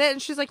was, then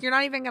she's like, you're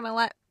not even going to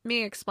let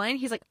me explain?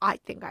 He's like, I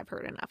think I've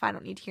heard enough. I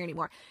don't need to hear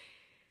anymore.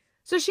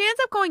 So she ends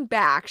up going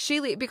back.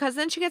 Because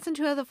then she gets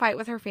into the fight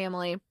with her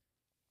family.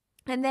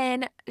 And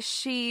then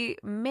she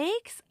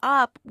makes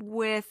up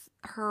with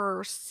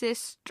her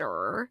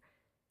sister.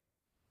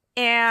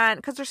 And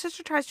because her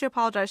sister tries to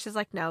apologize, she's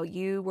like, no,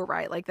 you were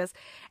right, like this.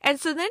 And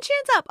so then she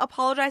ends up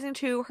apologizing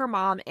to her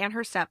mom and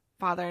her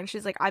stepfather. And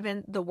she's like, I've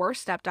been the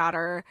worst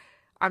stepdaughter.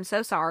 I'm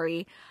so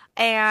sorry.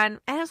 And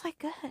I was like,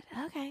 good.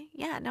 Okay.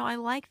 Yeah, no, I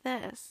like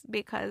this.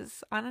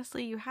 Because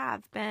honestly, you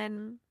have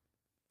been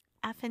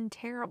effing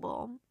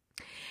terrible.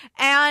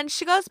 And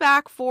she goes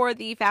back for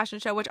the fashion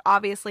show, which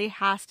obviously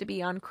has to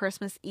be on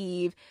Christmas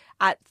Eve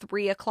at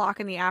 3:00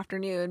 in the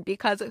afternoon,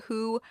 because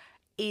who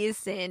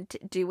isn't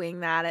doing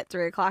that at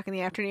 3:00 in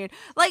the afternoon?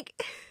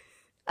 Like,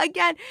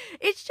 again,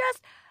 it's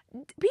just,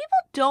 people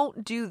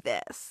don't do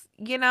this,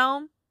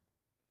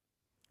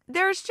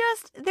 There's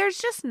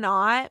just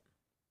not.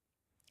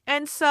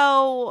 And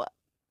so,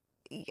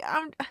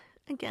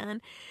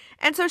 again,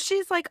 And so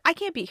she's like, I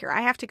can't be here.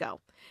 I have to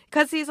go.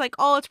 Because he's like,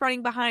 oh, it's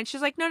running behind.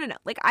 She's like, no.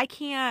 Like, I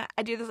can't.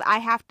 I do this. I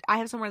have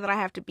somewhere that I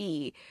have to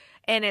be.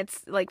 And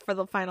it's like for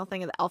the final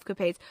thing of the elf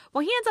capades.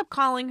 Well, he ends up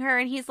calling her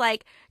and he's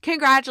like,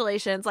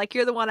 congratulations. Like,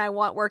 you're the one I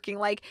want working.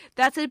 Like,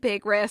 that's a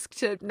big risk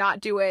to not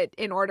do it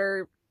in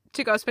order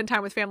to go spend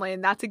time with family.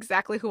 And that's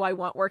exactly who I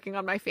want working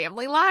on my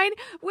family line,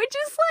 which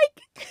is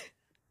like,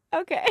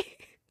 okay.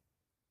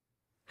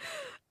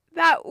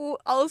 That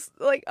also,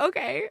 like,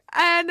 okay.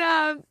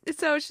 And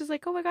so she's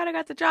like, oh my god, I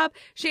got the job.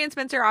 She and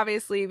Spencer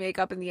obviously make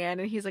up in the end,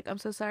 and he's like, I'm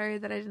so sorry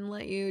that I didn't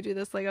let you do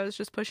this. Like, I was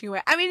just pushing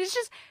away. I mean, it's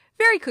just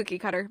very cookie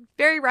cutter,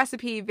 very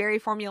recipe, very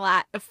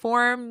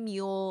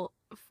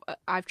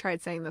I've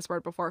tried saying this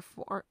word before.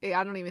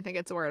 I don't even think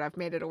it's a word. I've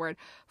made it a word.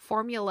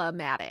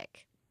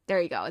 Formulamatic. There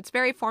you go. It's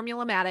very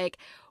formulamatic,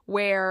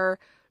 where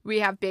we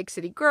have big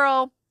city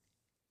girl,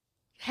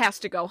 has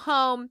to go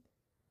home,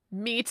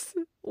 meets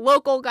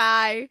local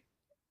guy,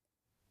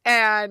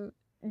 and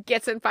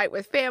gets in fight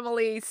with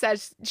family,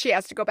 says she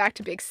has to go back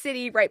to big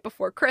city right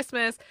before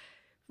Christmas,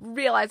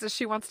 realizes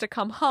she wants to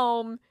come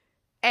home,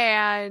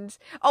 and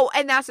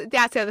that's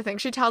the other thing.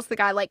 She tells the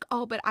guy, like,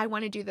 oh, but I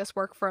want to do this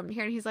work from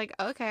here. And he's like,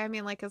 okay, I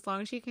mean, like, as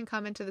long as you can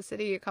come into the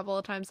city a couple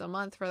of times a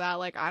month for that,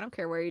 like, I don't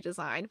care where you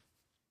design.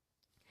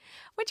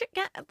 Which,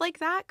 again, like,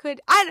 that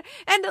could,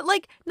 and,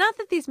 like, not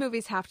that these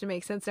movies have to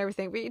make sense and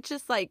everything, but it's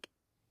just, like,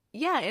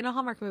 yeah, in a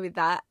Hallmark movie,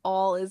 that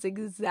all is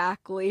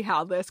exactly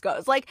how this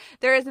goes. Like,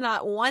 there is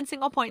not one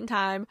single point in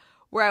time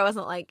where I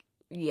wasn't like,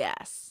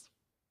 yes,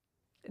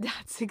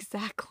 that's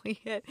exactly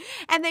it.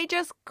 And they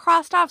just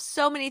crossed off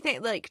so many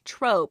things, like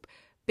trope,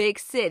 big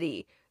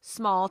city,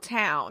 small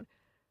town,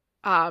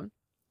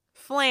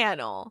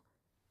 flannel,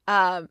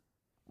 I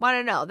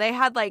don't know. They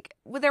had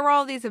there were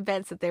all these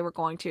events that they were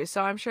going to,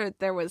 so I'm sure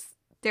there was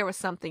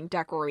something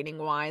decorating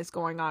wise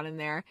going on in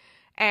there.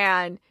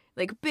 And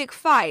like, big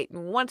fight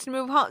and wants to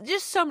move home.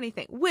 Just so many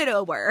things.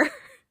 Widower.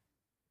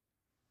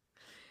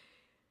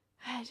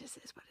 It just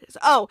is what it is.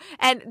 Oh,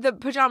 and the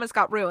pajamas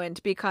got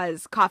ruined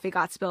because coffee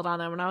got spilled on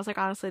them. And I was like,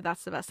 honestly,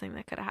 that's the best thing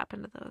that could have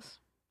happened to those.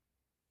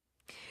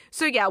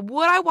 So yeah,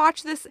 would I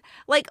watch this?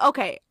 Like,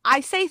 okay,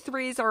 I say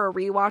 3s are a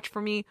rewatch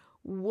for me.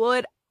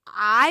 Would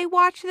I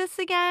watch this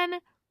again?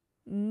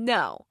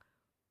 No.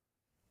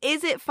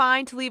 Is it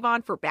fine to leave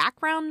on for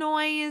background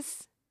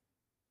noise?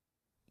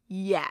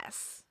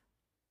 Yes.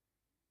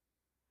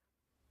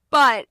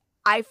 But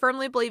I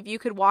firmly believe you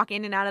could walk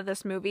in and out of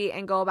this movie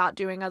and go about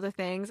doing other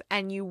things,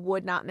 and you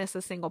would not miss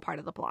a single part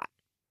of the plot.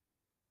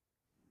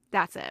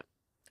 That's it,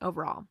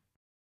 overall.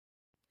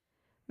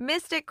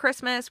 Mystic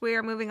Christmas, we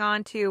are moving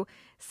on to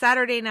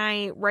Saturday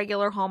night,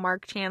 regular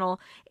Hallmark Channel.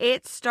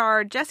 It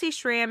starred Jesse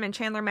Schramm and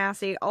Chandler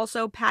Massey,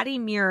 also Patty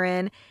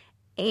Murin,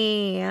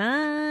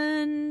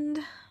 and...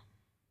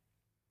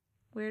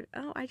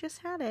 I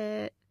just had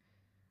it.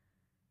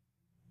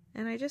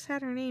 And I just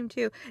had her name,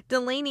 too.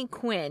 Delaney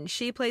Quinn.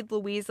 She played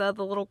Louisa,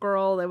 the little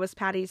girl that was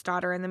Patty's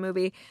daughter in the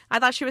movie. I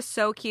thought she was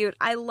so cute.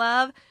 I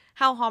love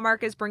how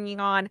Hallmark is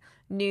bringing on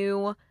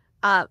new,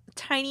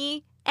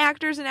 tiny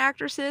actors and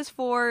actresses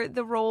for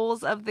the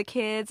roles of the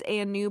kids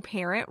and new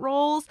parent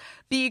roles.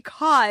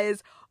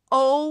 Because,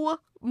 oh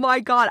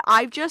my god,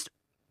 I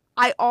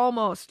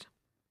almost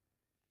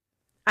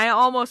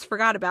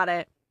forgot about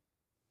it.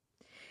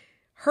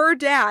 Her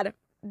dad,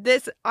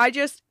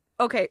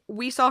 okay,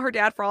 we saw her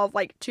dad for all of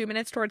 2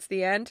 minutes towards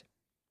the end.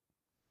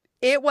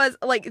 It was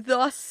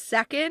the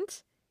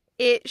second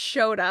it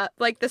showed up,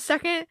 the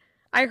second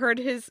I heard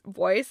his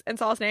voice and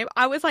saw his name,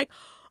 I was like,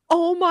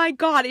 oh my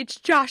god, it's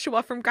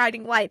Joshua from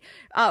Guiding Light.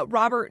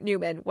 Robert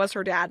Newman was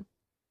her dad.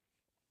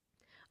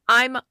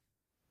 I'm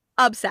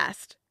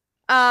obsessed.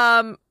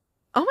 Oh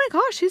my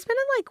gosh, he's been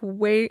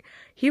in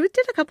he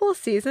did a couple of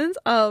seasons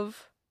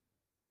of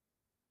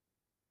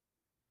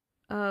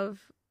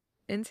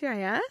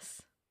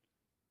NCIS?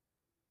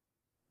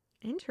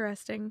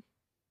 Interesting.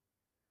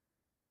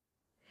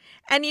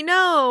 And he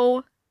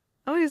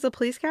was a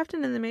police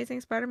captain in The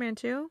Amazing Spider-Man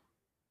 2.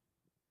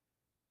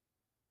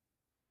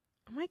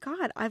 Oh my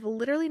god, I've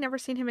literally never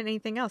seen him in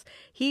anything else.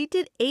 He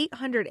did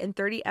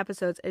 830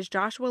 episodes as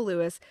Joshua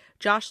Lewis,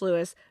 Josh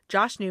Lewis,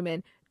 Josh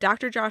Newman,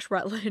 Dr. Josh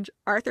Rutledge,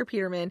 Arthur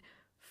Peterman,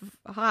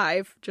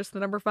 5, just the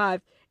number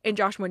 5, and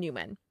Joshua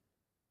Newman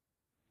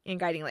in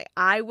Guiding Light.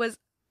 I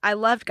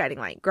loved Guiding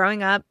Light.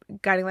 Growing up,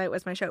 Guiding Light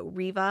was my show.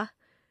 Reva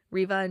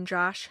and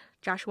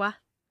Joshua.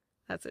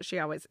 That's it.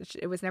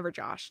 It was never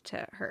Josh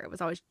to her. It was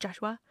always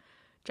Joshua.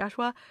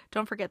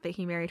 Don't forget that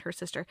he married her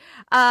sister.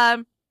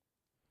 And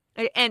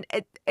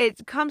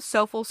it comes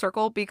so full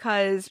circle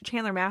because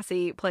Chandler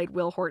Massey played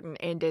Will Horton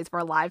in Days of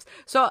Our Lives.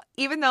 So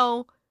even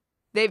though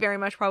they very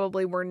much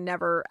probably were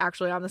never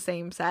actually on the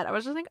same set, I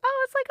was just like,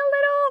 oh, it's like a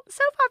little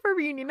soap opera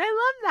reunion.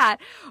 I love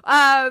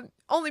that.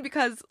 Only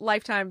because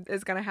Lifetime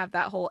is going to have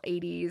that whole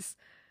 80s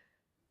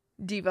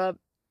diva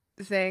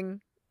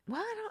thing.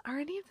 Well, are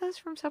any of those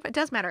from soap? It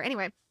does matter.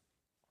 Anyway,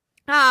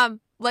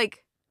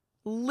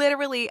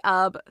 literally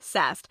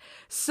obsessed.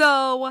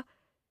 So,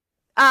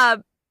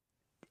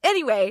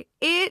 anyway,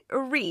 it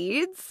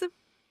reads,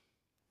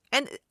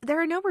 and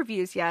there are no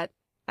reviews yet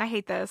I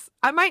hate this.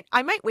 I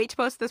might wait to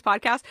post this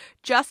podcast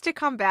just to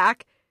come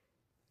back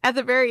at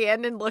the very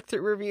end and look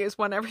through reviews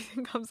when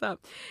everything comes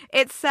up.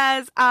 It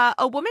says,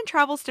 a woman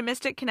travels to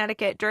Mystic,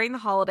 Connecticut during the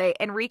holiday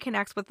and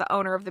reconnects with the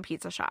owner of the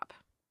pizza shop.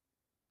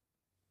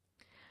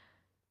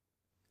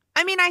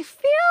 I mean, I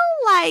feel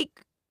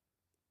like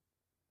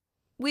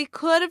we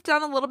could have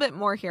done a little bit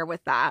more here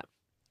with that.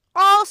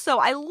 Also,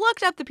 I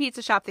looked up the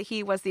pizza shop that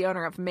he was the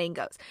owner of,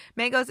 Mango's.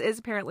 Mango's is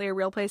apparently a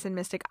real place in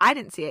Mystic. I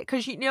didn't see it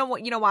because you know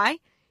what? You know why?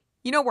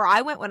 You know where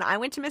I went when I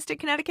went to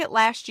Mystic, Connecticut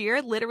last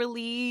year?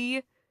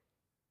 Literally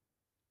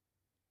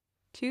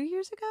 2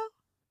 years ago?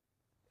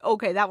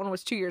 Okay, that one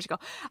was 2 years ago.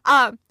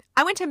 I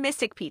went to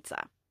Mystic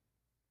Pizza.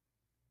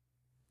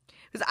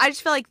 Because I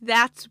just feel like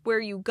that's where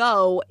you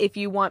go if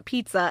you want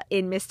pizza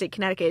in Mystic,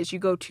 Connecticut, is you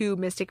go to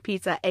Mystic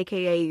Pizza,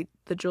 aka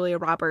the Julia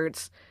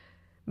Roberts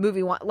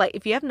movie one. Like,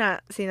 if you have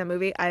not seen that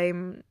movie, I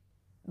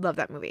love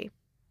that movie.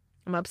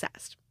 I'm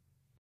obsessed.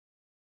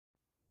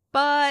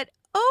 But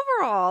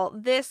overall,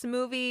 this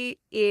movie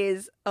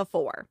is a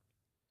 4.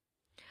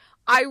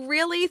 I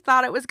really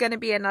thought it was going to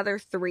be another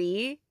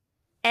 3.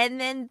 And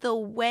then the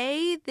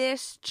way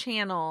this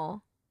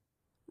channel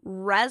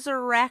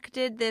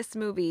resurrected this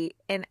movie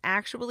and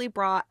actually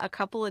brought a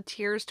couple of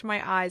tears to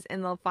my eyes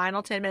in the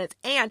final 10 minutes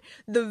and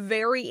the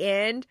very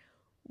end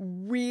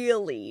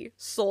really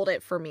sold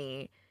it for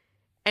me.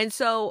 And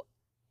so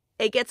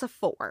it gets a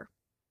 4.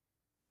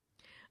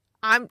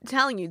 I'm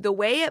telling you, the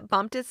way it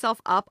bumped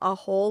itself up a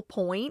whole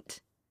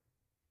point,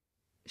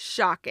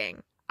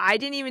 shocking. I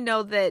didn't even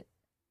know that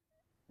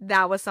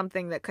was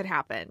something that could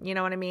happen. You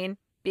know what I mean?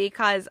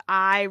 Because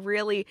I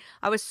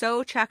was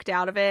so checked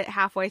out of it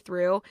halfway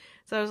through.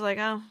 So I was like,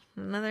 oh,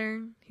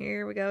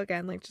 here we go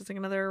again. Like, just like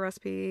another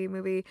recipe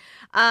movie.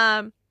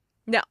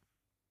 No.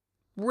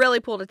 Really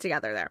pulled it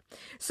together there.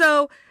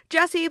 So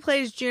Jessie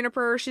plays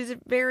Juniper. She's a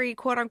very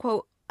quote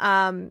unquote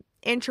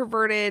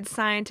introverted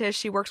scientist.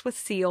 She works with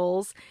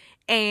seals,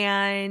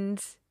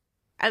 and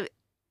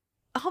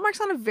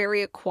Hallmark's on a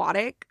very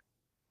aquatic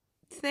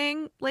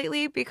thing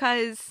lately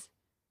because,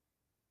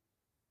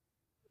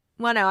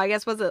 well, no, I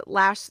guess was it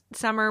last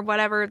summer,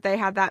 whatever, they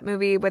had that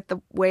movie with the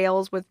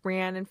whales with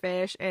Brienne and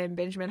Fish and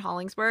Benjamin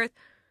Hollingsworth.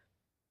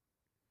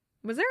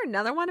 Was there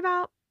another one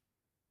about?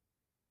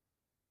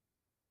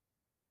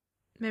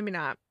 Maybe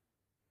not.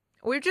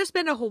 We've just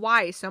been to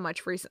Hawaii so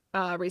much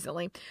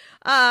recently.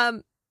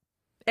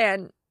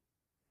 And,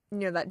 you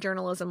know, that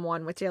journalism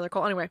one with Taylor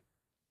Cole. Anyway.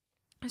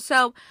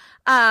 So,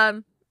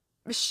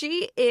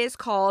 she is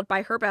called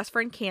by her best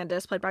friend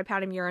Candace, played by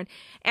Patty Murin.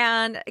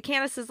 And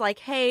Candace is like,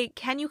 hey,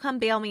 can you come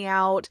bail me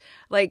out?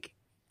 Like,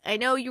 I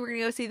know you were going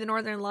to go see the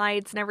Northern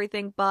Lights and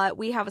everything, but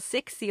we have a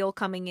sick seal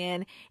coming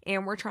in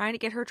and we're trying to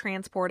get her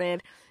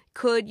transported.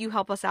 Could you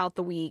help us out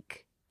the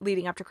week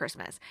leading up to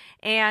Christmas?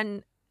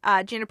 And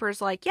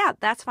Juniper's like, yeah,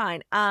 that's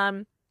fine.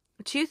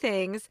 2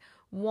 things.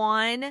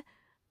 1,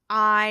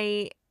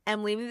 I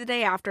am leaving the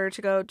day after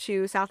to go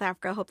to South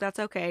Africa. Hope that's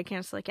okay.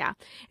 Candace's like, yeah.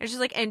 And she's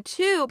like, and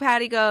 2,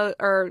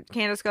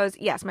 Candace goes,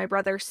 yes, my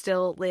brother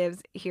still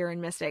lives here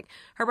in Mystic.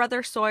 Her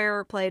brother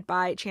Sawyer, played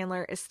by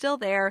Chandler, is still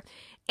there.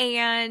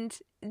 And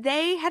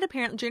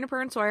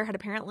Juniper and Sawyer had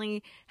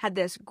apparently had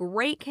this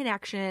great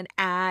connection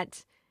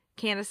at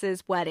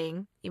Candace's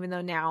wedding, even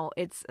though now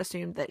it's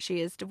assumed that she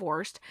is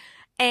divorced.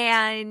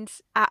 And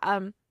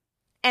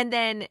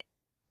then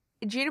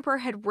Juniper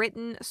had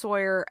written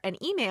Sawyer an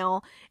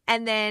email,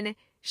 and then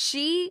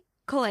she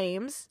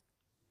claims,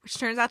 which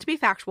turns out to be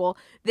factual,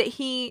 that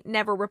he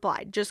never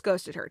replied, just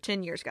ghosted her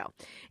 10 years ago.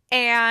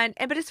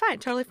 But it's fine,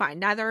 totally fine.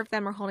 Neither of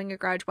them are holding a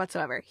grudge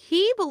whatsoever.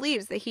 He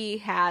believes that he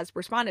has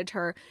responded to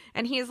her,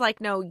 and he's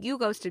like, no, you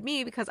ghosted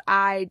me because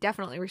I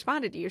definitely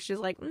responded to you. She's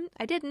like,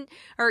 I didn't,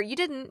 or you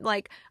didn't.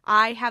 Like,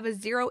 I have a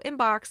 0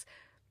 inbox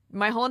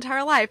my whole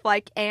entire life,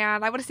 like,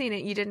 and I would have seen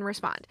it. You didn't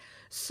respond.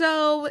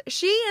 So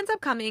she ends up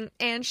coming,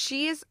 and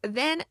she is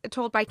then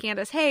told by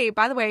Candace, hey,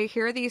 by the way,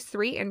 here are these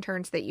 3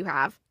 interns that you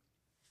have.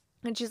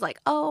 And she's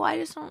like, oh, I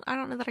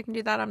don't know that I can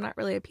do that. I'm not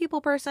really a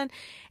people person.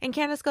 And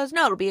Candace goes,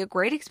 no, it'll be a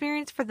great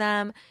experience for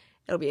them.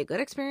 It'll be a good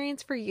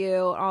experience for you,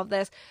 all of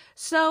this.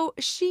 So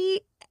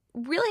she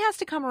really has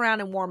to come around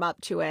and warm up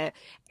to it.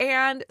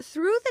 And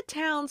through the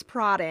town's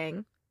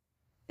prodding,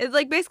 it's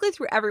like basically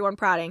through everyone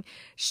prodding,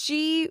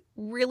 she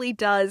really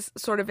does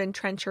sort of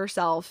entrench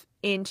herself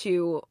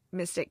into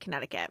Mystic,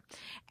 Connecticut.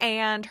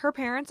 And her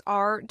parents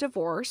are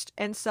divorced,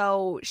 and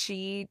so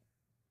she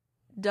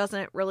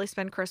doesn't really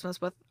spend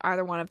Christmas with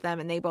either one of them,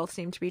 and they both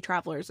seem to be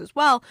travelers as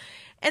well.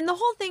 And the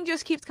whole thing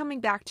just keeps coming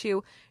back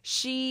to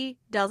she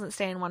doesn't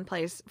stay in one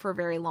place for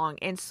very long,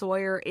 and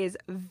Sawyer is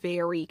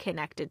very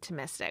connected to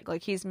Mystic.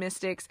 Like, he's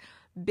Mystic's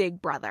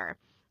big brother.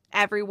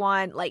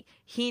 Everyone, like,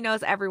 he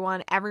knows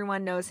everyone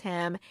knows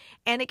him.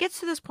 And it gets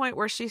to this point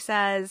where she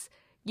says,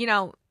 you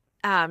know,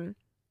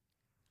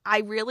 I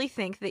really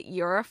think that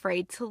you're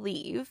afraid to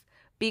leave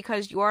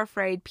because you're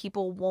afraid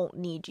people won't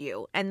need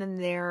you, and then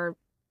they're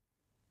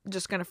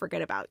just gonna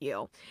forget about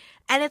you.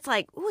 And it's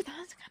like, ooh,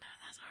 that's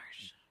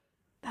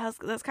harsh.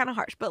 That's kind of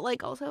harsh, but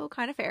like also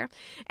kind of fair.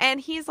 And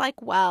he's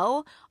like,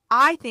 well,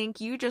 I think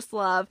you just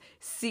love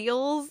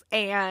seals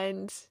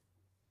and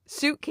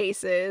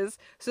suitcases,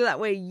 so that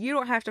way you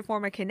don't have to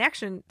form a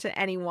connection to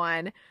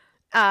anyone,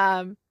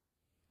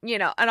 you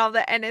know, and all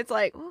that. And it's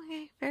like,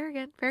 okay, very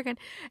good, very good.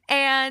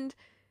 And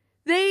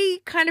they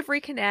kind of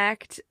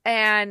reconnect,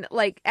 and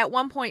like at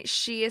one point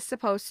she is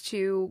supposed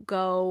to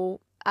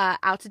go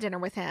out to dinner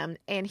with him,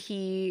 and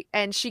she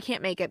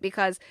can't make it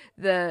because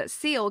the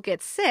seal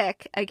gets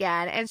sick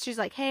again, and she's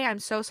like, hey, I'm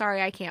so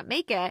sorry I can't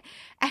make it,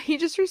 and he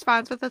just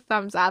responds with a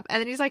thumbs up,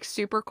 and then he's like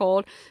super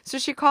cold. So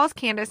she calls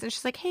Candace, and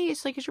she's like, hey,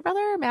 she's like, is your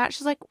brother Matt?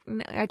 She's like,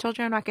 I told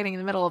you I'm not getting in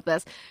the middle of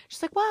this.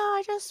 She's like, well,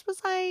 I just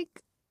was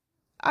like,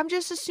 I'm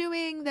just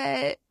assuming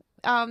that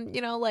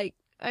you know, like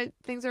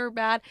things are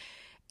bad.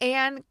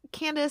 And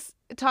Candace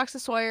talks to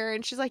Sawyer,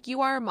 and she's like,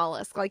 you are a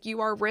mollusk, like you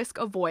are risk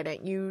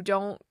avoidant, you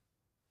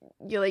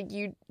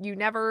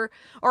never,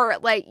 or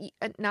like,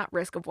 not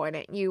risk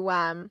avoidant, you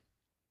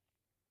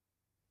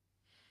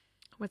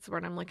what's the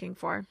word I'm looking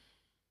for,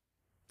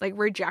 like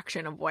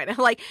rejection avoidant.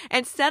 Like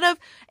instead of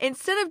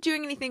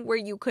doing anything where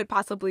you could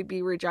possibly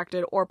be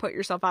rejected or put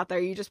yourself out there,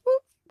 you just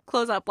whoop,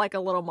 close up like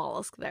a little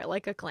mollusk there,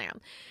 like a clam.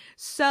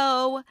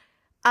 So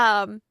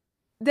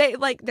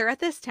they're at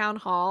this town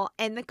hall,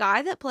 and the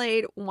guy that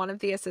played one of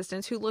the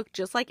assistants, who looked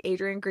just like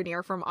Adrian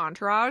Grenier from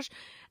Entourage,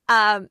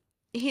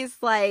 he's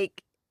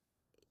like,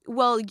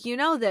 well, you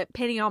know that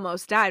Penny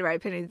almost died, right?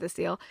 Penny the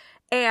seal.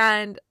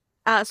 And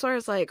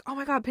Sawyer's like, oh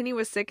my God, Penny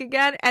was sick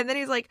again. And then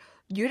he's like,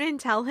 you didn't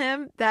tell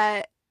him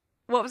that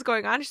what was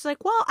going on? She's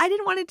like, well, I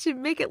didn't want it to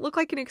make it look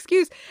like an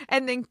excuse.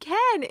 And then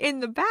Ken in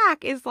the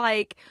back is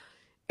like,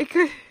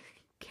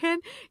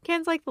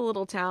 Ken's like the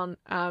little town,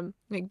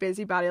 like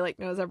busybody, like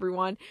knows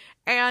everyone.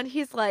 And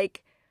he's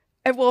like,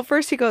 well,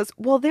 first he goes,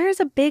 well, there's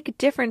a big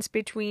difference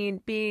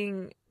between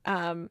being,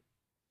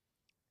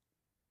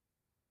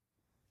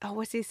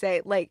 what's he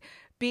say? Like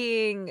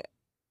being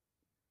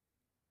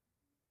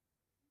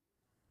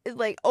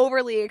like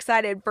overly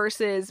excited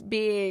versus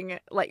being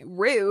like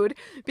rude,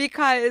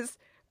 because,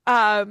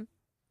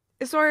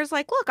 Sawyer's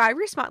like, look, I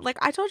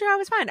told you I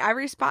was fine.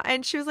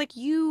 And she was like,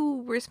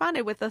 you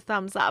responded with a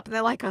thumbs up. And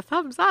they're like, a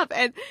thumbs up.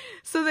 And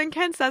so then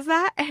Ken says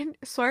that, and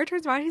Sawyer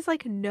turns around, he's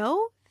like,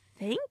 no,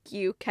 thank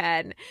you,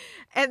 Ken.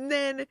 And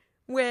then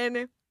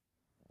when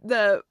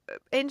the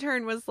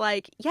intern was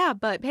like, yeah,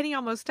 but Penny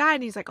almost died,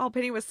 and he's like, oh,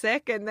 Penny was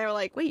sick. And they're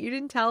like, wait, you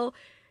didn't tell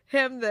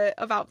him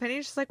about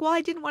Penny? She's like, well,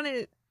 I didn't want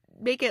to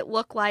make it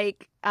look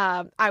like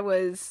I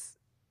was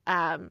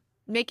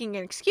making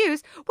an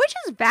excuse, which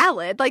is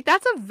valid. Like,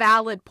 that's a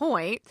valid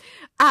point.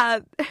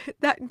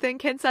 Then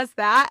Ken says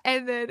that,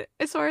 and then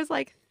Sawyer's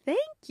like, thank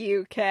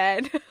you,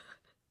 Ken.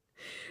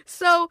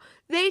 So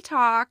they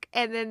talk,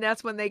 and then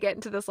that's when they get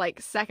into this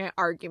like second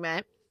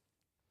argument.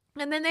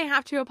 And then they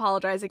have to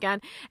apologize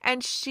again.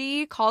 And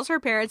she calls her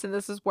parents, and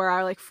this is where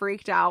I like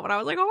freaked out when I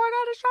was like, oh my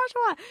God, it's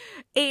Joshua.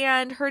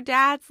 And her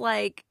dad's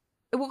like,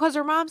 well, because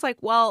her mom's like,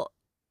 well,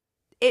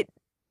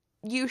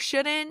 you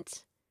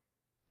shouldn't,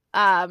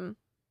 man,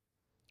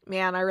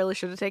 I really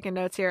should have taken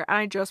notes here.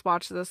 I just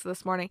watched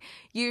this morning.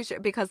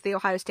 Because the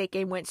Ohio State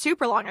game went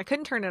super long. I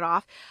couldn't turn it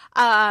off.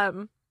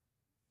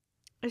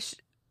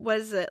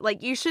 Was it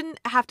like, you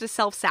shouldn't have to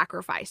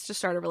self-sacrifice to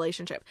start a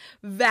relationship.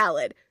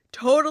 Valid.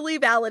 Totally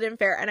valid and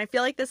fair. And I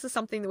feel like this is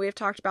something that we've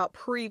talked about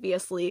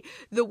previously.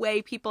 The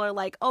way people are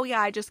like, oh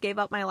yeah, I just gave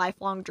up my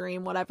lifelong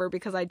dream, whatever,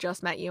 because I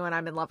just met you and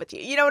I'm in love with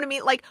you. You know what I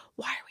mean? Like,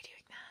 why are we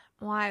doing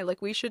that? Why?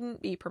 Like, we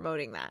shouldn't be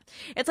promoting that.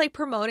 It's like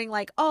promoting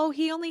like, oh,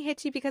 he only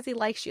hits you because he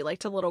likes you, like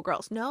to little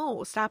girls.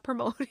 No, stop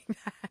promoting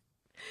that.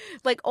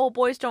 Like, oh,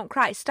 boys don't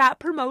cry. Stop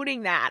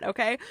promoting that,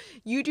 okay?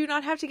 You do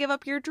not have to give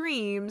up your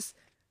dreams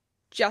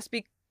just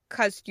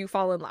because you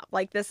fall in love.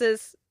 Like, this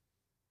is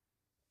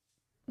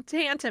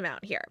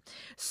tantamount here.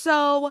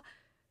 So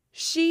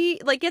she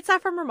like gets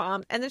that from her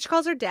mom, and then she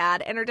calls her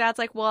dad, and her dad's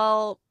like,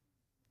 well,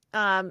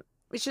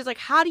 she's like,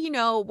 how do you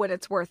know when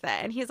it's worth it?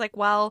 And he's like,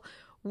 well,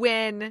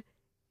 when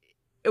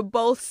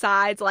both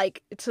sides,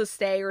 like to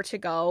stay or to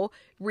go,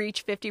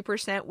 reach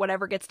 50%,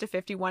 whatever gets to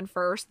 51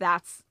 first,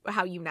 that's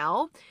how you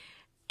know.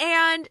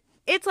 And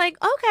it's like,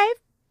 okay,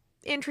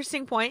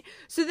 interesting point.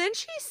 So then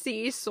she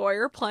sees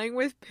Sawyer playing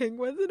with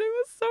penguins, and it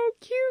was so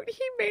cute.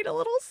 He made a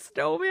little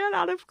snowman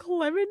out of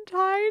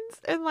clementines,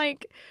 and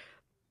like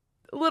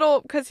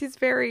little, because he's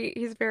very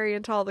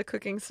into all the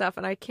cooking stuff,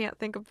 and I can't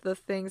think of the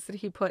things that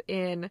he put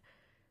in,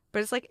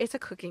 but it's like, it's a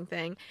cooking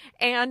thing.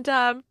 And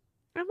I'm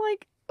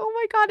like, oh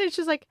my God. And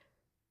she's like,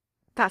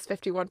 that's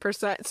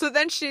 51%. So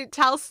then she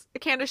tells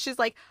Candace, she's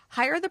like,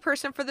 hire the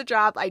person for the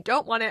job. I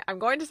don't want it. I'm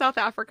going to South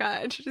Africa.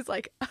 And she's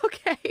like,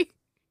 okay.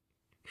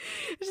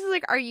 She's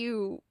like, are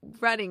you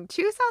running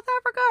to South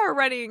Africa or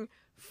running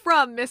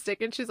from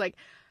Mystic? And she's like,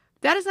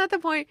 that is not the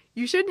point.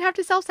 You shouldn't have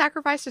to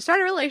self-sacrifice to start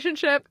a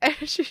relationship. And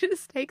she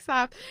just takes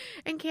off.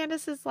 And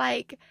Candace is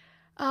like,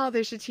 oh,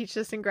 they should teach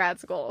this in grad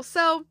school.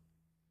 So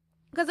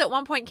Because at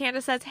one point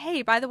Candace says,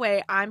 hey, by the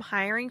way, I'm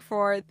hiring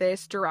for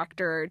this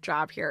director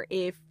job here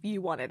if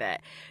you wanted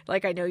it.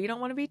 Like, I know you don't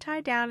want to be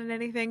tied down in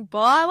anything,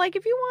 but like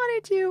if you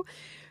wanted to.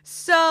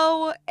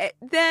 So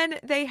then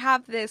they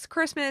have this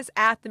Christmas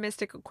at the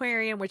Mystic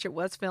Aquarium, which it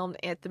was filmed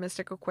at the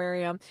Mystic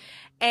Aquarium.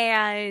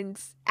 And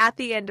at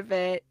the end of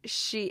it,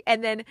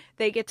 and then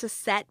they get to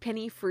set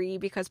Penny free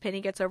because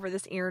Penny gets over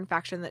this ear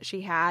infection that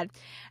she had.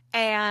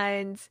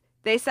 And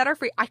they set her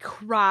free. I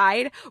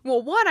cried.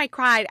 Well, I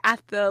cried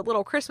at the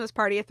little Christmas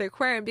party at the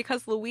aquarium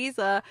because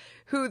Louisa,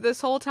 who this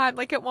whole time,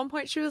 like at one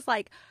point she was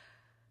like,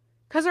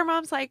 because her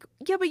mom's like,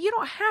 yeah, but you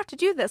don't have to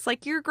do this.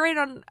 Like, you're great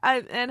on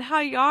and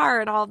how you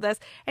are and all of this.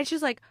 And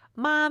she's like,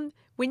 Mom,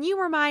 when you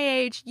were my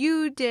age,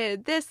 you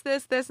did this,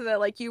 and that.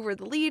 Like, you were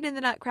the lead in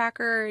the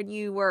Nutcracker and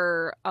you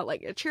were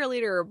like a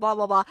cheerleader or blah,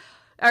 blah, blah.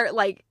 Or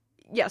like,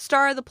 yeah,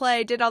 star of the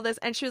play, did all this.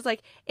 And she was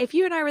like, if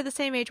you and I were the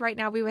same age right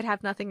now, we would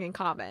have nothing in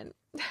common.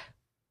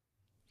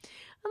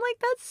 I'm like,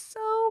 that's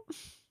so...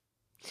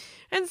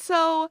 And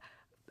so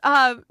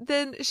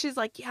then she's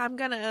like, yeah, I'm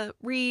going to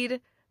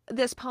read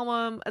this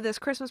poem, this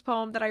Christmas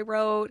poem that I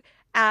wrote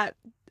at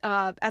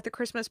the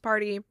Christmas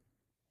party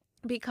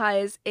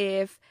because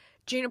if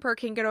Juniper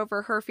can get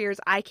over her fears,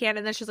 I can.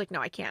 And then she's like,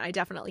 no, I can't. I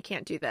definitely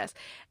can't do this.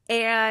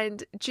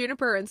 And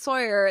Juniper and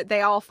Sawyer,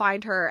 they all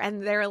find her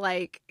and they're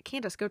like,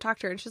 Candace, go talk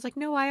to her. And she's like,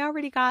 no,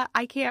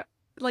 I can't,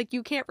 like,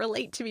 you can't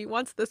relate to me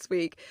once this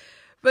week.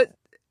 But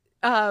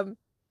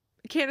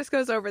Candace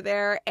goes over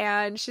there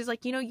and she's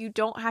like, you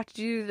don't have to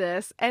do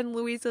this. And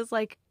Louisa's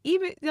like,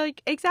 even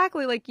like,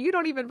 exactly, like, you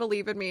don't even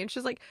believe in me. And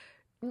she's like,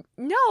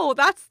 no,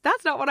 that's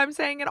not what I'm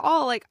saying at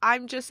all. Like,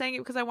 I'm just saying it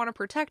because I want to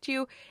protect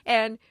you.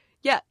 And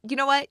yeah, you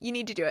know what? You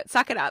need to do it.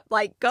 Suck it up.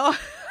 Like, go,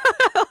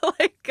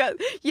 like, go.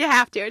 You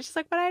have to. And she's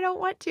like, but I don't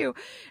want to.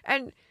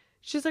 And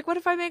she's like, what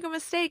if I make a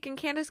mistake? And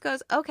Candace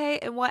goes, okay.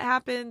 And what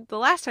happened the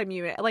last time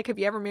have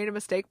you ever made a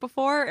mistake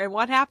before? And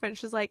what happened?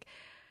 She's like,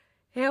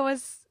 it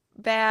was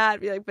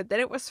bad, but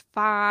then it was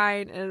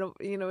fine and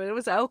it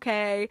was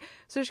okay.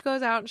 So she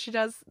goes out and she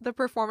does the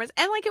performance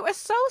and like it was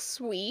so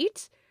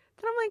sweet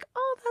that I'm like,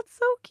 oh, that's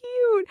so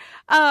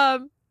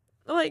cute.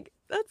 Like,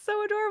 that's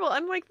so adorable.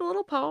 And like the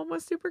little poem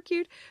was super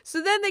cute.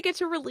 So then they get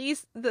to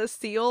release the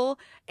seal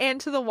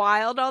into the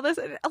wild, all this,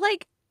 and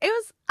like it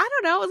was, I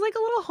don't know, it was like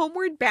a little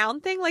Homeward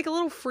Bound thing, like a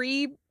little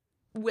Free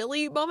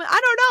Willy moment. I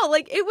don't know.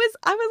 Like I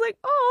was like,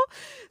 oh.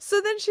 So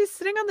then she's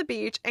sitting on the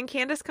beach and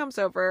Candace comes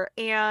over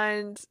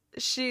and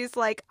she's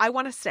like, I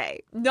want to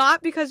stay.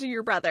 Not because of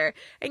your brother.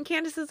 And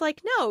Candace is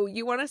like, no,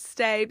 you want to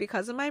stay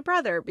because of my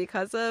brother,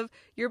 because of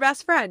your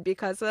best friend,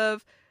 because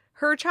of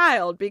her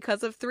child,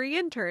 because of 3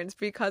 interns,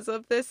 because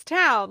of this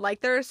town.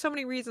 Like, there are so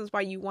many reasons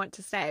why you want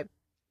to stay.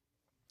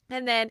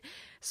 And then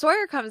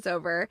Sawyer comes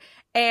over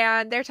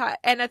and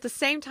and at the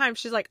same time,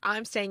 she's like,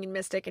 I'm staying in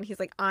Mystic. And he's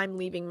like, I'm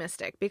leaving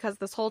Mystic, because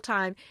this whole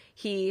time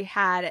he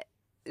had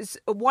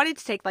wanted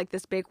to take like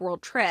this big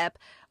world trip,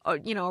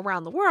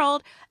 around the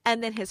world.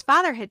 And then his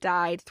father had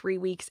died 3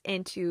 weeks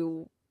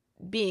into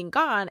being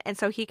gone. And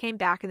so he came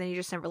back and then he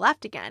just never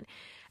left again.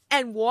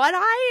 And what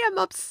I am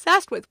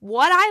obsessed with,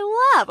 what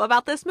I love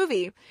about this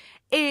movie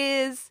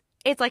is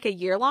it's like a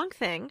year-long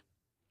thing.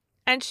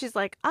 And she's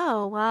like,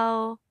 oh,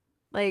 well,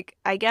 like,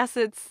 I guess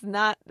it's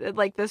not,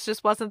 like, this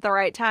just wasn't the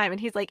right time. And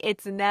he's like,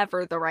 it's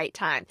never the right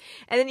time.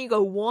 And then you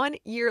go 1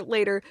 year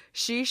later,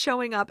 she's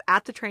showing up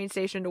at the train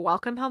station to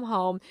welcome him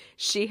home.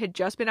 She had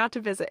just been out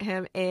to visit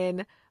him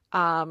in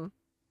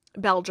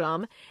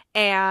Belgium.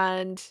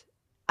 And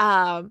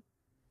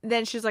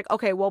then she's like,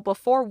 okay, well,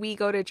 before we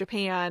go to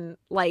Japan,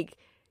 like,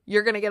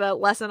 you're going to get a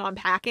lesson on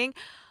packing.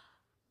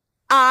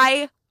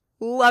 I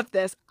love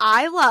this.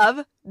 I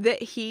love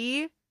that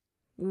he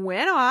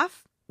went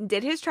off,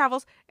 did his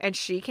travels, and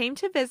she came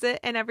to visit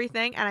and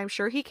everything. And I'm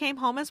sure he came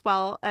home as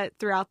well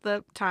throughout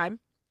the time.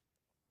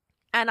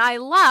 And I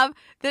love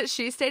that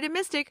she stayed in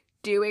Mystic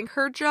doing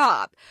her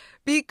job,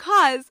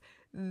 because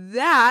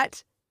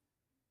that,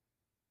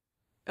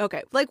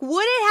 okay, like,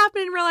 would it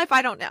happen in real life?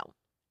 I don't know.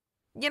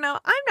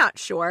 I'm not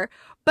sure,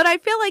 but I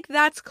feel like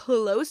that's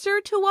closer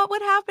to what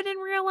would happen in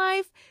real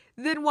life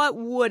than what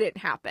wouldn't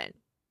happen.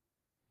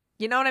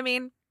 You know what I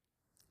mean?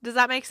 Does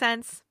that make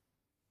sense?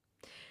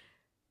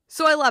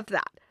 So I loved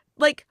that.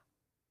 Like,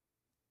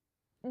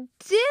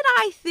 did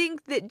I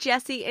think that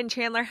Jesse and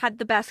Chandler had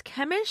the best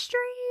chemistry?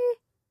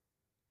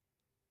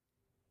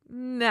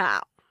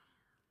 No.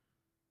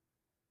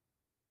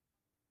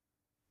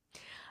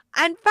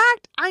 In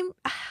fact,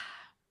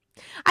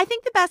 I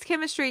think the best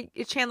chemistry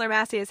Chandler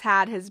Massey has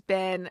had has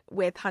been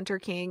with Hunter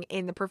King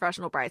in The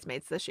Professional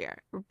Bridesmaids this year.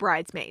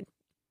 Bridesmaid.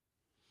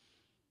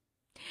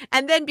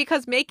 And then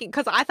because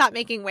I thought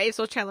Making Waves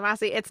was Chandler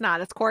Massey, it's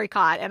not. It's Corey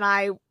Cott. And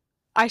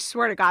I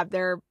swear to God,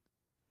 they're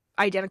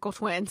identical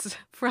twins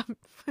from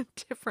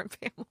different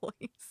families.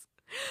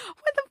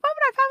 When the moment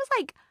I was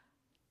like,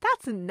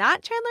 that's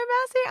not Chandler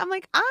Massey. I'm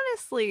like,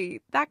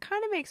 honestly, that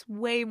kind of makes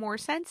way more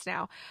sense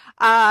now.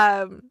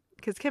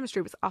 Because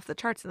chemistry was off the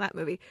charts in that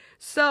movie.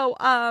 So,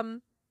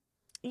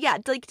 yeah,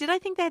 like, did I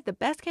think they had the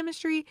best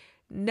chemistry?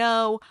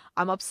 No.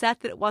 I'm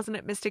upset that it wasn't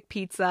at Mystic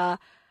Pizza.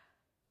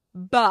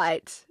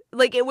 but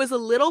like it was a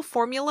little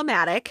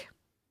formulamatic.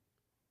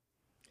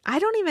 I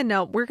don't even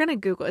know. We're going to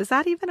Google. Is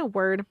that even a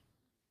word?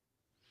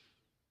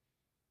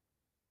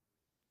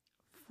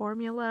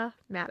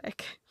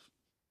 Formulamatic.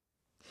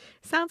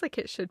 Sounds like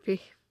it should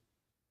be.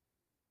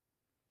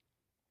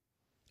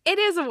 It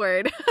is a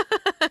word.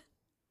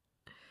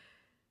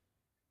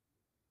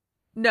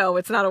 No,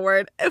 it's not a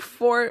word.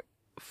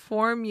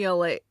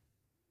 Formulate.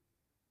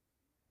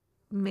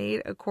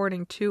 Made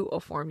according to a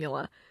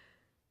formula.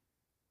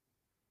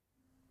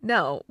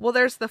 No. Well,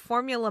 there's the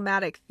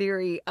formulamatic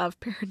theory of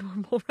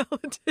paranormal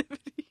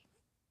relativity.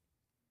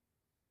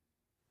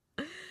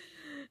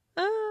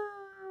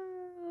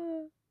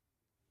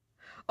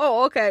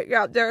 Oh, okay.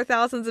 Yeah, there are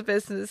thousands of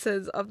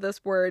instances of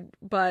this word,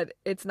 but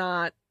it's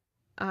not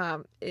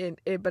but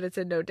it's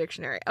in no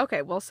dictionary.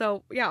 Okay, well,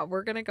 so yeah,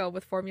 we're gonna go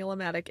with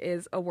formulamatic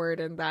is a word,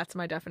 and that's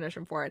my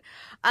definition for it.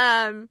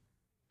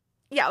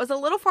 Yeah, it was a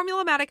little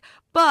formulamatic,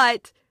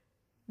 but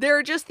there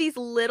are just these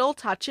little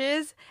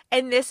touches,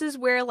 and this is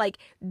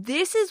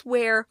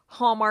where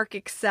Hallmark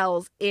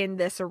excels in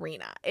this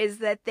arena, is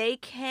that they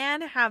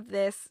can have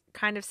this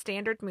kind of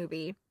standard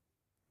movie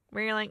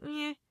where you're like,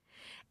 eh,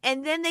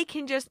 and then they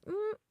can just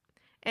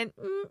and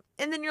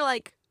then you're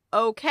like,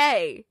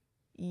 okay,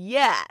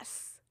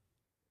 yes,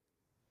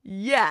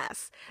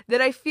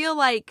 that I feel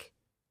like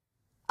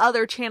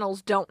other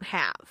channels don't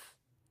have.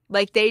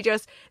 Like they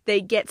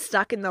get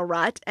stuck in the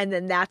rut, and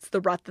then that's the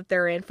rut that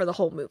they're in for the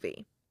whole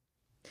movie.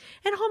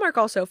 And Hallmark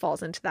also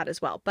falls into that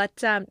as well.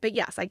 But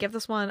yes, I give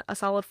this one a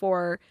solid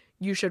 4.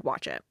 You should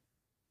watch it.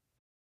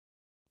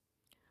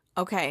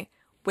 Okay,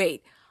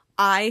 wait.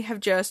 I have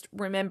just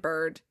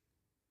remembered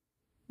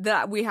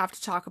that we have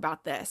to talk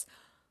about this.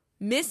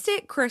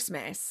 Mystic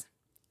Christmas,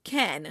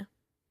 Ken,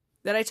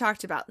 that I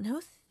talked about.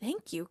 No,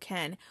 thank you,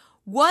 Ken.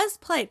 Was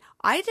played.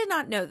 I did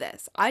not know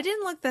this. I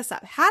didn't look this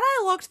up. Had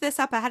I looked this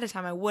up ahead of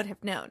time, I would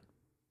have known.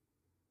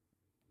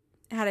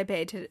 Had I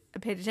paid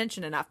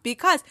attention enough,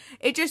 because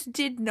it just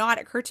did not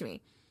occur to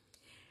me.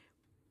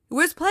 It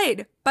was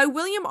played by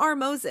William R.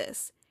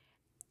 Moses,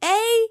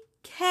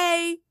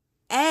 a.k.a.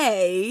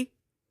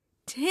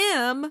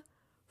 Tim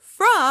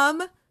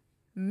from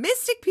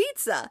Mystic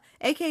Pizza,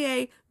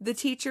 a.k.a. the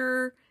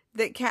teacher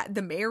that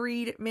the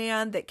married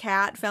man that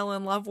Kat fell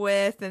in love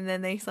with, and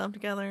then they slept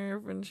together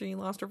when she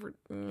lost her,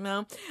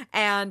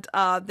 and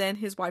then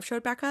his wife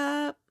showed back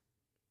up.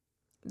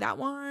 That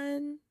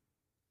one.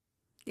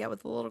 Yeah,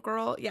 with the little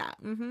girl. Yeah.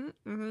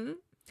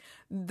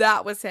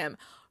 That was him.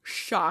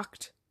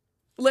 Shocked.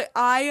 Like,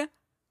 I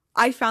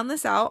found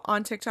this out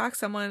on TikTok.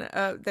 Someone,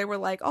 they were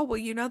like, oh, well,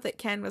 you know that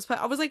Ken was,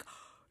 I was like,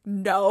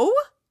 no?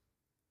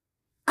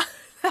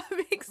 That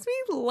makes me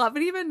love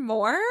it even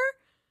more.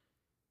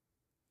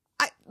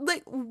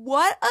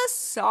 What a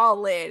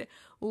solid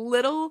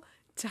little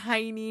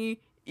tiny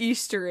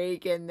Easter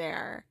egg in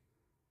there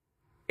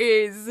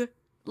is,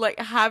 like,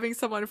 having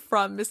someone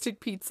from Mystic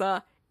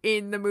Pizza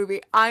in the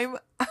movie. I'm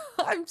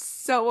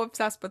so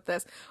obsessed with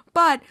this.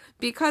 But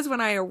because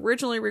when I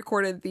originally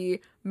recorded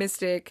the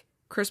Mystic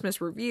Christmas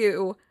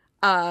review,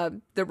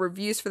 the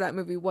reviews for that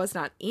movie was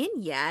not in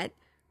yet.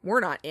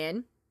 We're not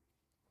in.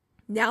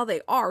 Now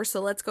they are, so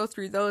let's go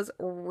through those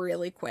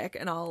really quick,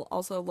 and I'll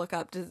also look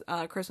up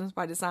Christmas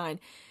by Design.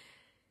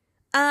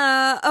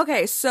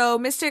 Okay, so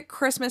Mystic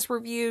Christmas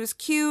reviews,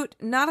 cute,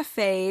 not a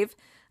fave.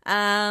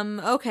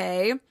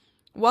 Okay.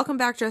 Welcome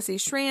back, Jesse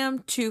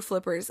Schramm, 2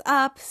 flippers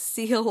up,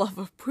 seal of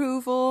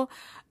approval.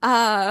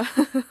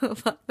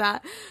 Love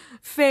that.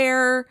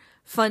 Fair,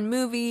 fun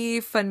movie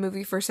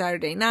for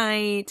Saturday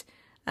night.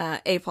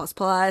 A++,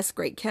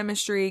 great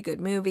chemistry, good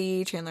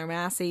movie. Chandler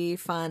Massey,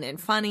 fun and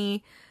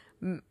funny.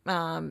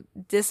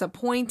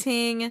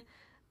 Disappointing.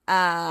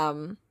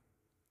 Not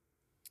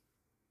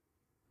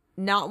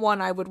one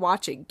I would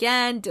watch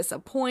again.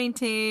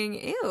 Disappointing.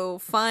 Ew.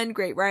 Fun,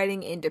 great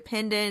writing,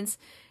 independence.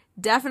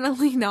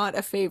 Definitely not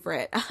a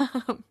favorite.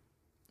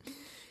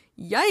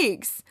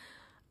 Yikes.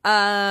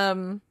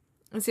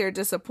 Let's see here.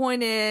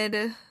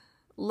 Disappointed.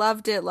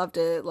 Loved this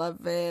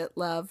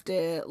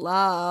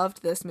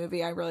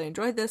movie. I really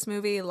enjoyed this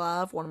movie.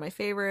 Love, one of my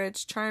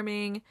favorites.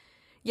 Charming.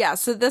 Yeah,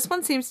 so this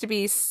one seems to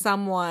be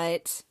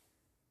somewhat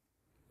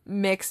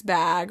mixed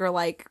bag, or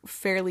like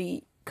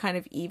fairly kind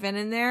of even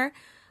in there.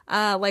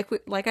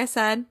 Like I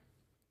said,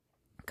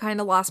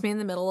 kind of lost me in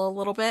the middle a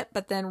little bit,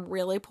 but then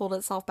really pulled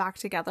itself back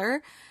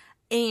together.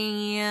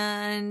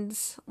 And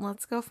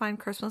let's go find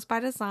Christmas by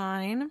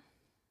Design.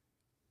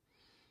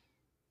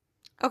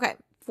 Okay,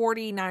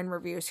 49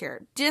 reviews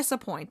here.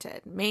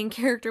 Disappointed. Main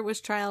character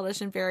was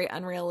childish and very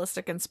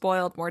unrealistic and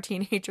spoiled, more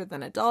teenager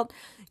than adult.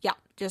 Yeah,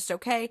 just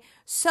okay.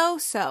 So.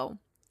 SEW.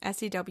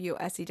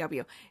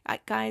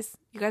 Guys,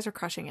 you guys are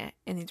crushing it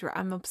in these.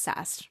 I'm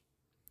obsessed.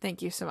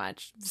 Thank you so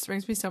much. This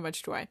brings me so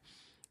much joy.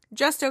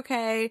 Just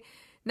okay.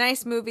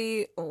 Nice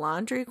movie.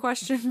 Laundry ?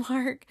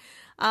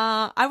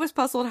 I was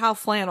puzzled how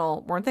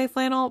weren't they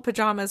flannel?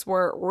 Pajamas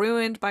were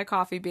ruined by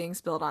coffee being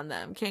spilled on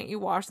them. Can't you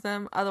wash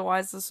them?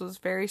 Otherwise, this was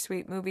a very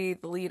sweet movie.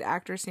 The lead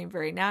actor seemed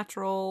very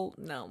natural.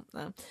 No.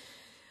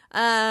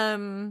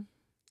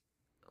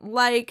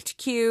 liked,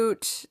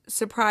 cute,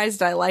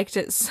 surprised I liked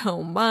it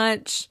so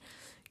much.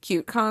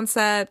 Cute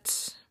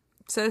concept,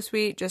 so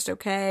sweet, just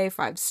okay,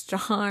 5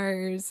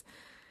 stars.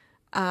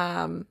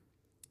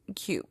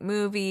 Cute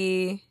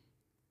movie,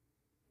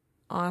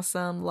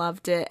 awesome,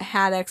 loved it.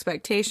 Had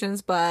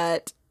expectations,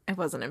 but I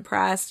wasn't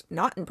impressed.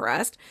 Not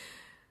impressed.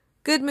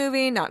 Good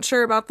movie, not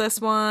sure about this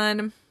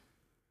one.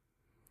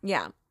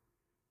 Yeah.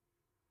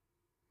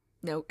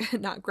 No,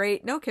 not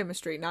great. No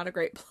chemistry, not a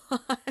great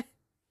plot.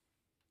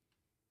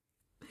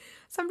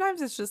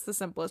 Sometimes it's just the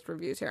simplest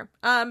reviews here.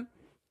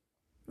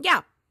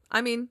 Yeah.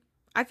 I mean,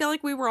 I feel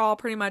like we were all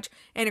pretty much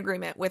in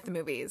agreement with the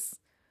movies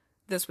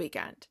this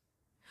weekend.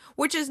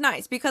 Which is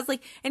nice because,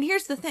 like, and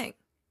here's the thing.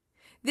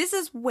 This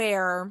is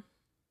where,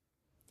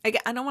 I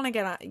don't want to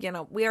get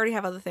on, we already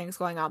have other things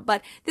going on,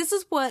 but this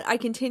is what I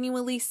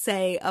continually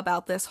say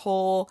about this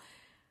whole,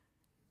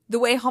 the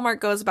way Hallmark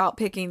goes about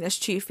picking this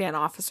chief fan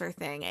officer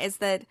thing is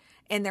that,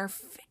 and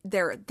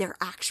their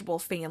actual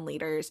fan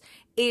leaders,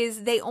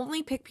 is they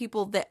only pick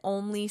people that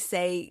only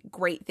say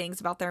great things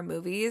about their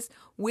movies,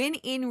 when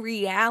in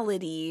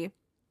reality,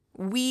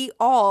 we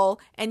all,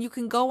 and you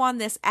can go on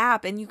this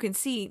app and you can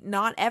see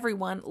not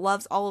everyone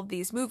loves all of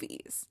these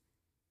movies.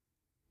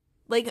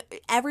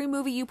 Like, every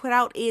movie you put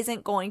out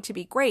isn't going to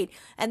be great.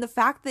 And the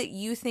fact that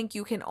you think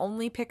you can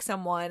only pick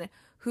someone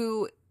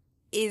who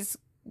is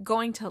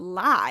going to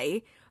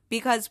lie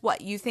because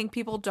what, you think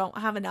people don't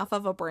have enough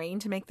of a brain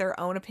to make their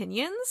own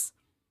opinions?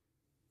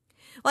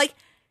 Like,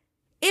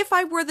 if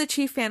I were the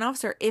chief fan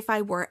officer, if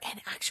I were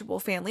an actual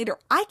fan leader,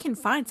 I can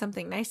find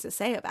something nice to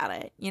say about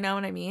it. You know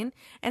what I mean?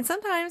 And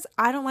sometimes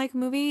I don't like a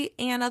movie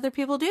and other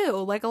people do,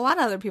 like a lot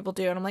of other people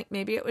do. And I'm like,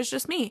 maybe it was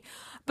just me.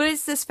 But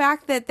it's this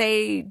fact that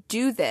they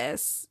do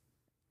this,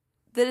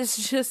 that is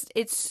just,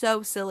 it's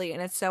so silly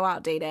and it's so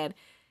outdated.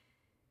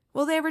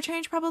 Will they ever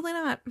change? Probably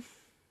not.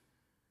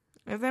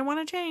 If they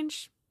want to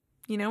change,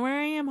 you know where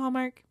I am,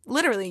 Hallmark.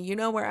 Literally, you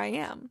know where I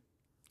am.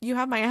 You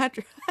have my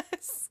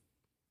address.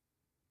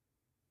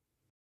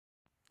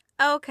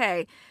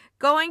 Okay,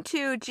 going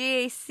to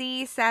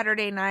GAC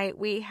Saturday night,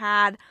 we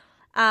had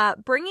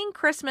Bringing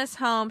Christmas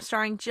Home,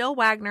 starring Jill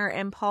Wagner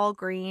and Paul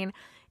Greene.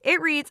 It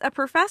reads, a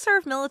professor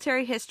of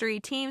military history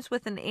teams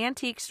with an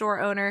antique store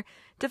owner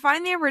to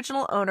find the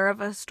original owner of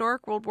a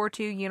historic World War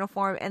II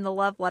uniform and the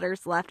love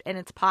letters left in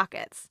its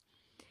pockets.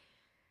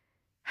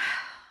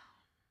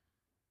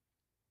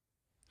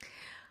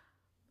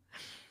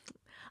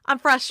 I'm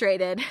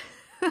frustrated.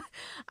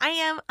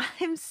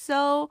 I'm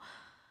so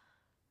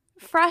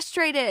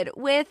frustrated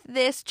with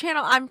this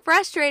channel. I'm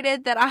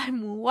frustrated that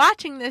I'm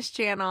watching this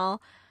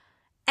channel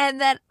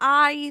and that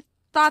I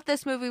thought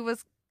this movie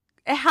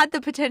it had the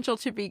potential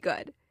to be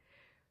good.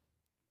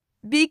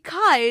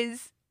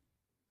 Because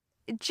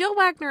Jill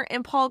Wagner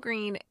and Paul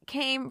Greene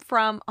came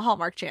from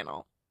Hallmark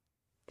Channel.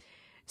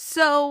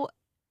 So,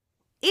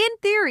 in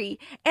theory,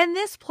 and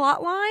this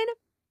plot line,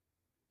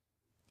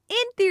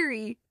 in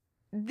theory,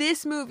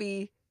 this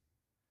movie,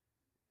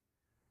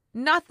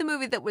 not the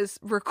movie that was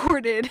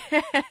recorded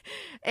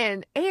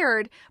and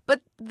aired,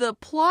 but the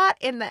plot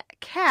and the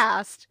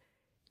cast,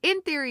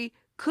 in theory,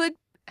 could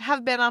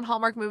have been on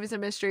Hallmark Movies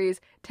and Mysteries.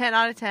 10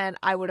 out of 10,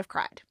 I would have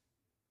cried.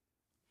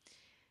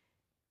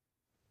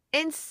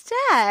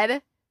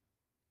 Instead,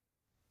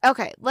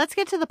 okay, let's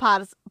get to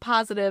the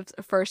positives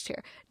first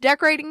here.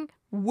 Decorating,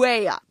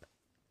 way up.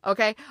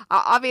 Okay?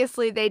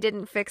 Obviously, they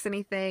didn't fix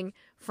anything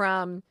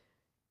from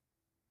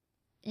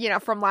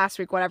last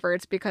week, whatever.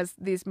 It's because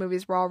these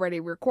movies were already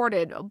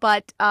recorded.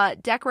 But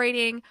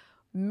decorating,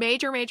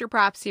 major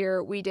props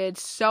here. We did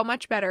so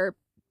much better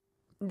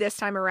this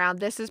time around.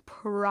 This is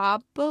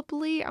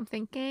probably, I'm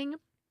thinking,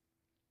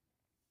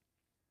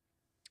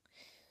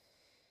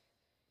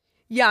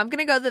 yeah, I'm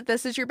gonna go that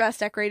this is your best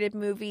decorated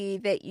movie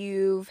that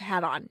you've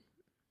had on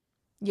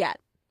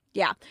yet.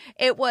 Yeah,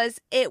 it was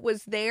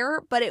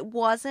there, but it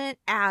wasn't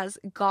as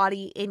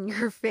gaudy in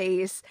your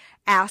face,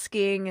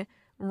 asking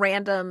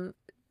random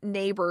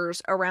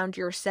neighbors around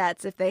your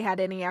sets if they had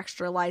any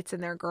extra lights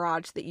in their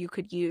garage that you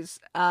could use.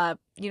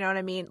 You know what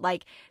I mean?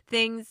 Like,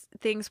 things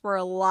were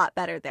a lot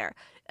better there.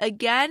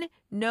 Again,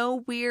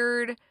 no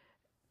weird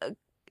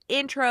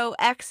intro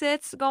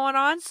exits going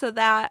on, so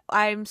that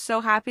I'm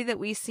so happy that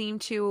we seem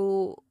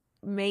to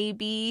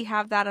maybe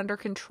have that under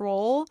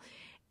control.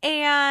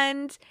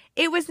 And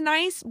it was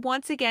nice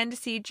once again to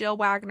see Jill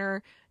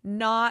Wagner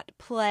not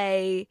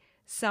play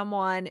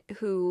someone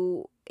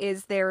who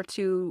is there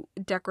to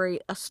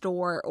decorate a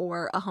store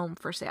or a home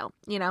for sale,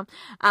 you know?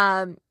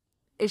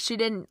 She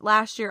didn't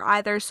last year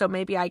either, so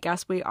maybe I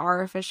guess we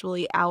are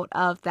officially out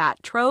of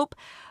that trope.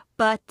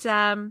 But,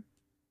 yeah.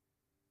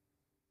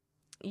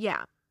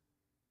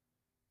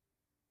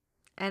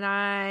 And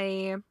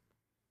I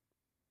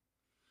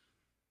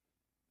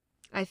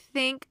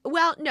think,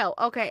 well, no,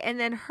 okay. And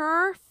then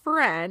her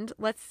friend,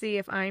 let's see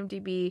if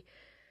IMDb,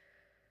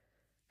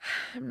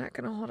 I'm not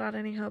going to hold out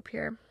any hope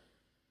here.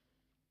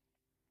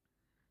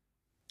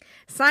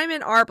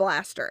 Simon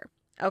Arblaster,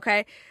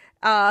 okay,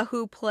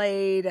 who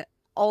played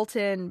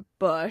Alton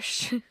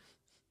Bush.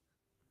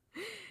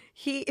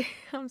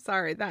 I'm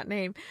sorry, that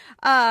name.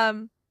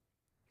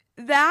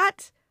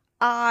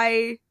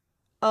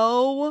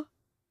 Oh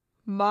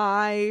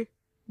my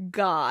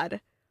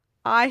God.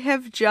 I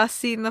have just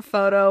seen the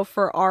photo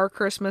for our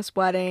Christmas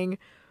wedding,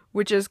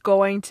 which is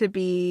going to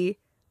be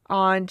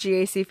on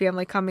GAC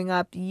Family coming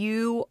up.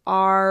 You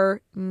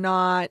are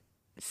not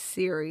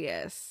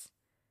serious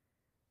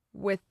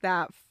with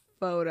that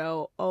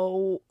photo.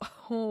 Oh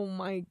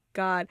my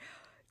God.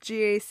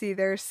 GAC,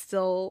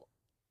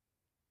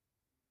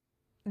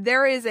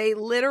 there is a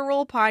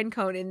literal pine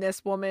cone in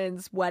this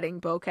woman's wedding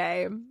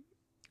bouquet.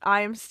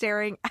 I am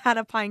staring at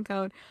a pine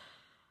cone.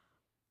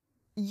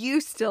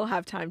 You still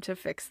have time to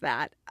fix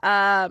that.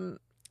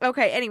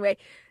 Okay, anyway,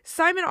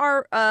 Simon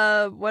R.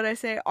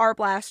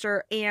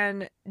 Blaster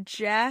and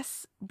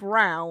Jess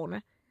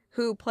Brown,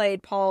 who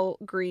played Paul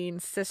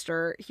Greene's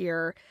sister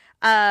here,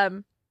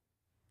 I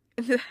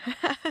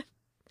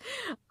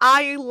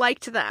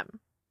liked them.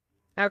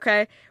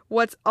 Okay,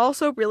 what's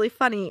also really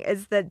funny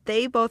is that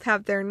they both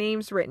have their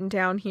names written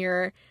down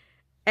here,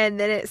 and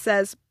then it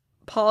says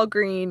Paul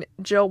Greene,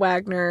 Jill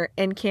Wagner,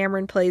 and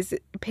Cameron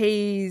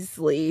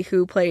Paisley,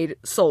 who played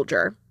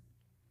Soldier.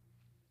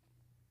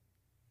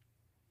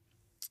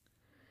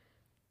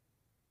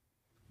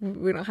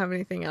 We don't have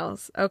anything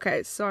else.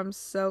 Okay, so I'm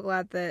so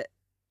glad that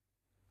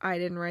I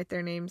didn't write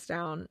their names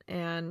down,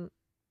 and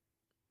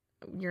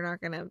you're not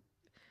gonna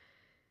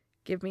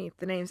give me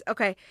the names.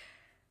 Okay,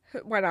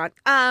 why not?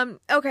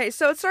 Okay,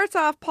 so it starts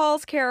off,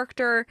 Paul's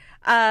character,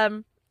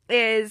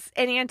 is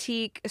an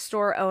antique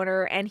store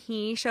owner, and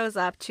he shows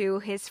up to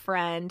his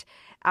friend,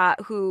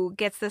 who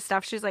gets this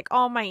stuff. She's like,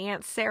 oh, my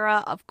Aunt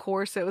Sarah. Of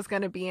course it was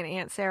going to be an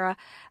Aunt Sarah.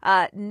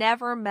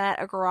 Never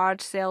met a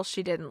garage sale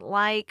she didn't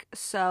like.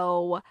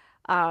 So,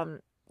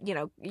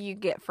 you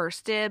get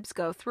first dibs,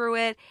 go through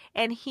it.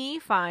 And he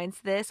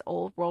finds this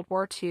old World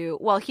War II.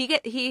 Well,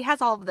 he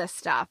has all of this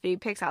stuff. He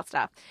picks out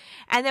stuff.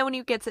 And then when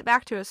he gets it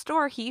back to his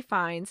store, he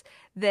finds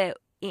that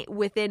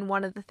within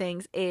one of the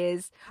things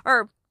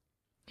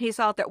he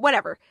saw it there,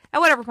 at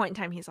whatever point in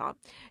time he saw it,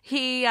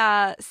 he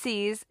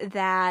sees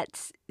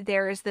that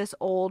there is this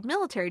old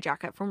military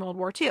jacket from World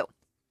War II.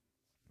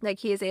 Like,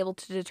 he is able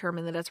to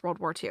determine that it's World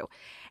War II.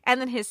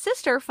 And then his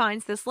sister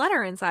finds this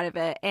letter inside of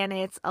it, and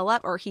it's a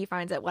love, or he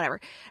finds it,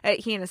 whatever.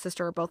 He and his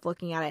sister are both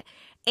looking at it,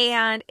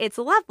 and it's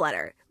a love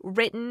letter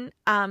written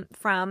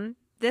from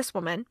this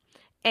woman,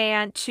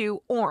 and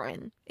to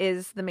Orrin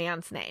is the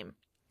man's name.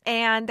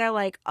 And they're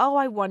like, oh,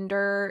 I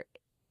wonder,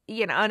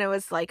 and it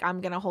was like, I'm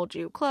going to hold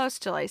you close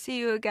till I see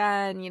you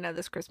again,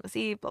 this Christmas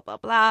Eve, blah, blah,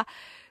 blah.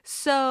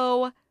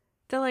 So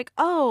they're like,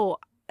 oh,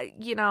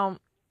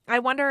 I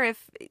wonder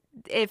if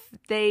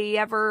they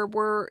ever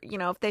were,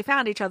 if they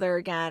found each other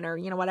again, or,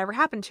 whatever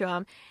happened to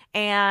them.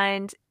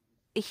 And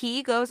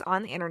he goes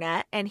on the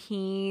internet and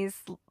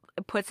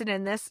puts it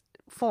in this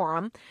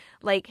forum,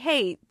 like,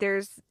 hey,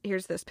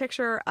 here's this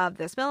picture of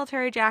this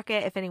military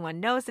jacket. If anyone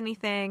knows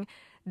anything,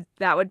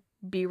 that would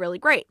be really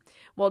great.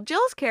 Well,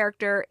 Jill's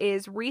character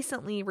is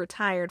recently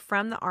retired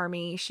from the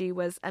Army. She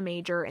was a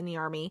major in the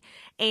Army,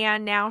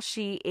 and now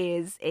she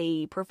is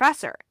a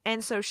professor.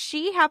 And so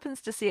she happens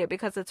to see it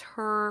because it's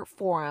her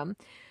forum,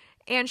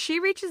 and she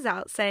reaches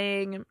out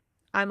saying,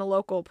 I'm a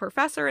local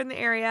professor in the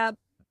area.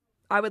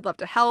 I would love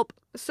to help.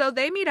 So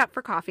they meet up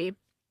for coffee.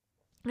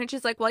 And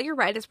she's like, well, you're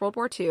right. It's World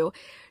War II.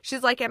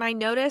 She's like, and I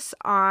notice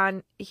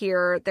on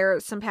here, there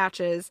are some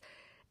patches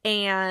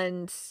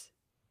and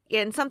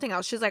something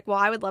else. She's like, well,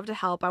 I would love to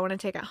help. I want to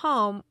take it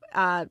home,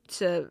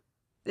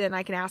 then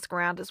I can ask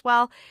around as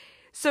well.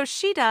 So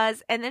she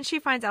does. And then she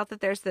finds out that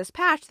there's this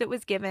patch that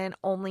was given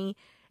only,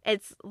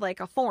 it's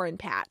like a foreign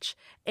patch.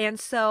 And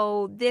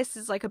so this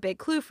is like a big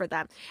clue for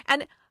them.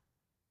 And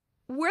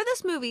where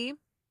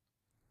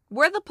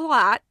the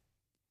plot,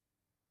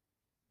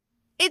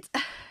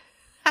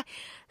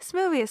 this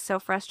movie is so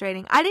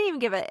frustrating. I didn't even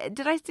give it,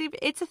 did I see,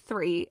 it's a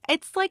 3.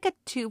 It's like a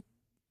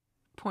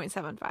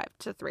 2.75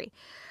 to 3.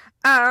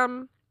 I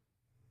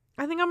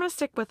think I'm going to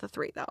stick with a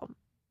 3 though,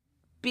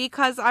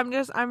 because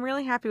I'm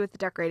really happy with the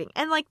decorating,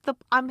 and like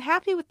I'm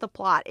happy with the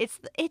plot. It's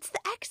the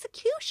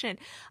execution.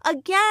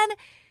 Again,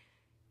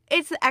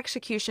 it's the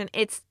execution.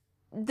 It's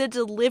the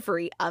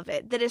delivery of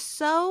it that is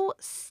so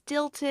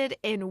stilted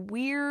and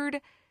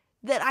weird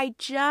that I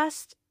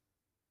just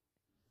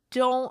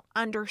don't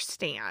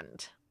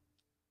understand.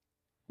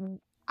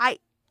 I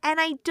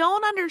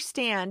don't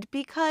understand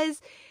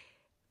because,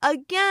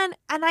 again,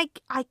 and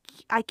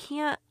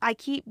I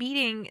keep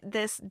beating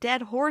this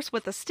dead horse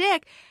with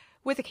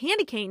a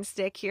candy cane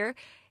stick here.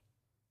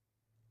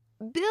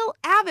 Bill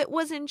Abbott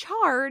was in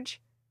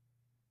charge.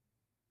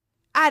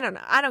 I don't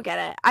know. I don't get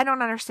it. I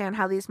don't understand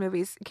how these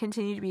movies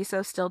continue to be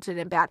so stilted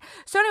and bad.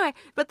 So anyway,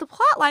 but the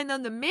plot line, though,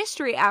 the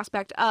mystery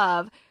aspect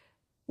of,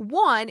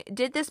 one,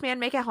 did this man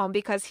make it home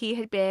because he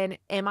had been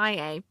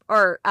MIA,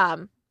 or,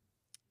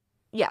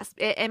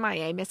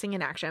 MIA, missing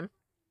in action.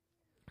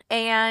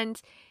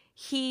 And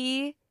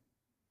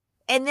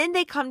then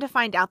they come to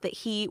find out that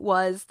he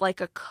was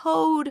like a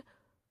code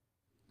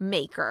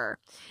maker,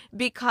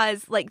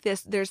 because like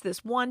there's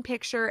this one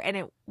picture,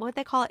 and what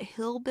they call it,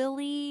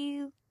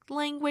 hillbilly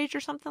language or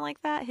something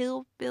like that.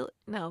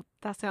 No,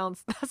 that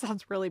sounds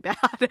really bad.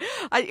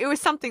 It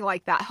was something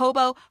like that.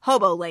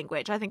 Hobo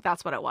language. I think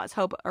that's what it was.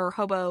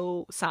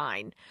 Hobo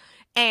sign.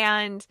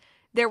 And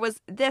there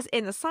was this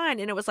in the sign,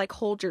 and it was like,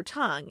 hold your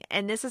tongue.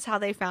 And this is how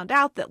they found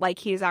out that like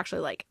he's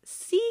actually like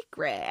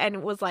secret, and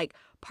it was like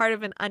part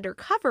of an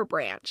undercover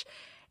branch.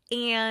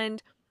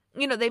 And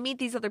you know, they meet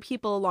these other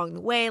people along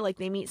the way. Like,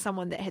 they meet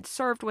someone that had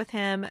served with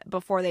him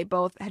before they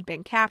both had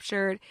been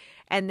captured.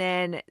 And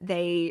then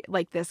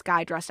this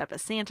guy dressed up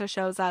as Santa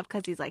shows up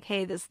because he's like,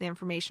 hey, this is the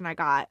information I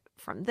got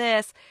from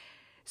this.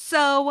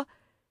 So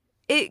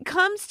it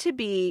comes to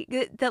be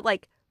that,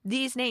 like,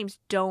 these names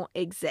don't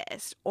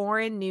exist.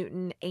 Orrin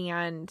Newton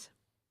and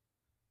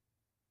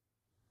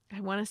I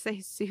want to say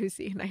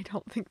Susie, and I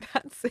don't think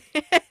that's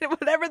it.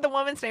 Whatever the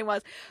woman's name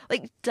was,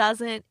 like,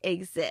 doesn't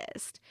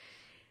exist.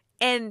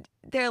 And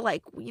they're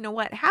like, you know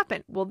what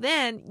happened? Well,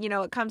 then, you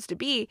know, it comes to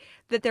be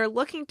that they're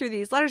looking through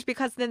these letters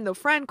because then the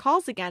friend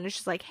calls again and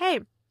she's like,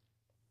 hey,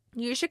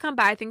 you should come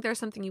by. I think there's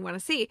something you want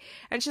to see.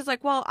 And she's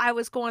like, well, I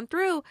was going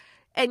through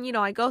and, you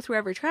know, I go through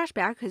every trash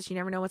bag because you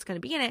never know what's going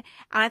to be in it.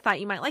 And I thought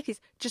you might like these.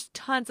 Just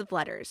tons of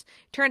letters.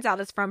 Turns out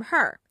it's from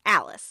her,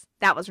 Alice.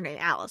 That was her name,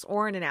 Alice.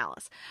 Orrin and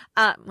Alice.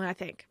 I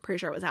think. Pretty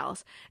sure it was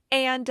Alice.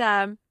 And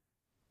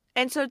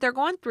so they're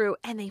going through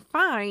and they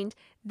find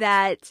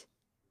that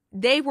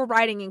they were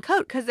writing in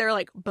code because they're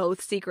like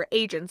both secret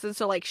agents. And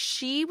so like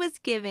she was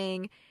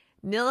giving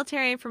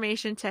military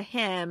information to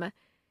him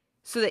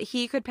so that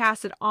he could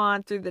pass it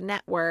on through the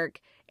network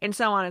and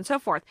so on and so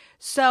forth.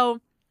 So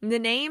the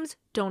names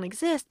don't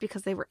exist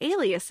because they were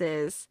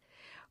aliases,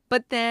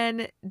 but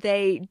then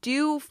they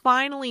do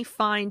finally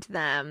find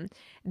them.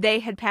 They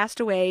had passed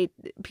away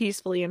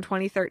peacefully in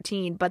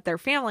 2013, but their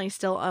family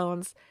still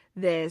owns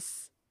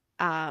this,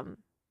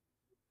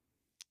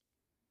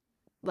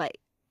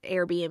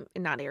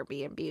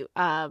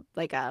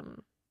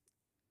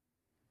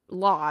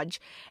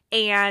 lodge.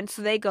 And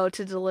so they go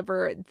to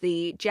deliver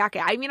the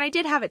jacket. I mean, I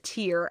did have a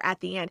tear at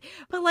the end,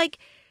 but like,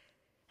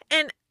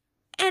 and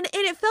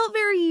it felt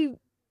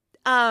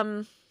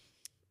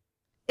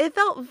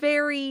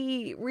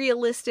very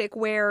realistic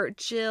where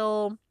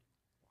Jill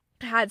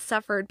had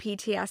suffered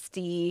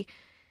PTSD,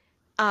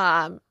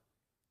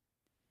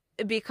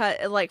 because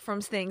like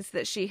from things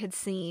that she had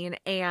seen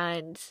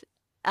and,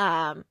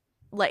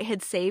 like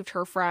had saved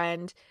her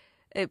friend,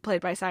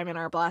 played by Simon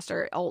R.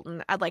 Blaster,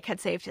 Olton, like had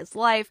saved his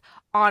life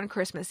on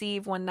Christmas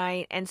Eve one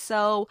night. And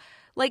so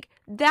like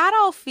that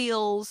all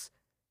feels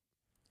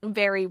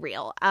very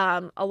real.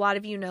 A lot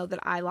of you know that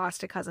I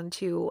lost a cousin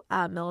to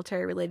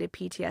military related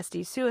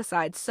PTSD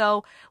suicide.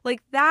 So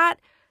like that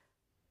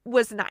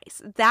was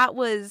nice. That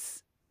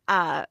was,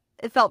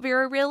 it felt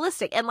very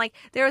realistic. And like,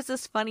 there was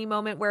this funny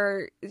moment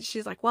where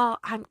she's like, well,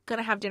 I'm going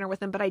to have dinner with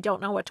him, but I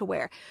don't know what to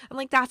wear. I'm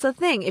like, that's the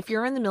thing. If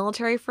you're in the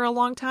military for a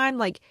long time,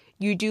 like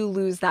you do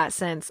lose that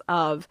sense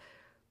of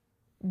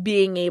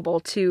being able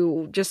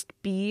to just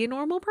be a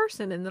normal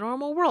person in the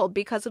normal world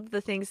because of the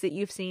things that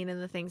you've seen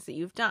and the things that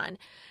you've done.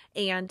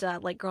 And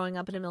like growing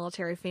up in a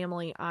military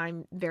family,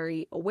 I'm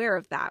very aware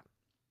of that.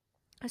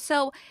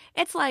 So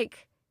it's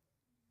like,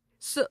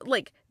 so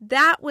like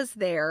that was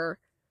there.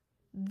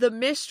 The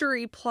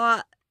mystery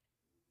plot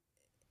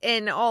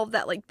and all of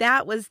that, like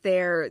that was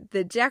there.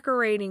 The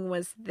decorating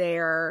was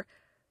there.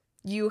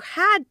 You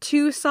had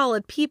two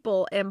solid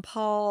people in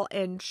Paul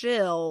and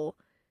Jill.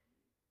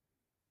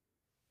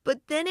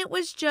 But then it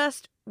was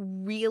just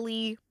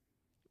really,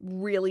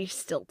 really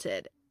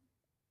stilted.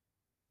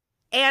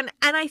 And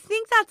I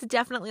think that's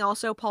definitely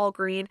also Paul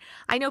Greene.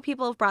 I know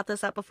people have brought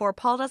this up before.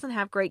 Paul doesn't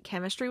have great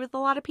chemistry with a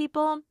lot of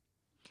people.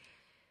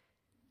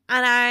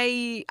 And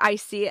I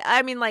see it.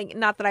 I mean, like,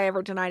 not that I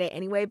ever denied it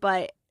anyway,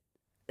 but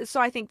so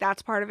I think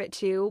that's part of it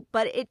too.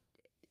 But it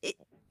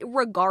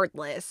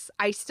regardless,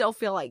 I still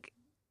feel like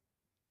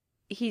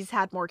he's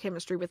had more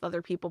chemistry with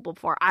other people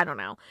before. I don't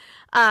know.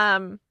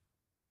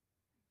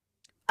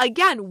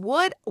 Again,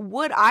 would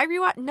I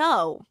rewatch?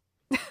 No.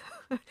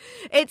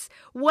 It's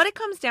what it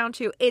comes down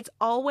to. It's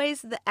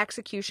always the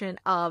execution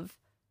of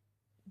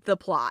the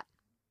plot.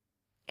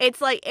 It's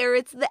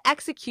the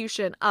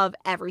execution of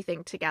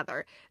everything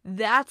together.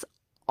 That's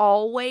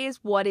always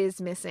what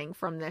is missing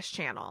from this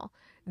channel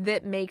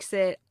that makes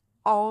it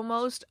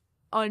almost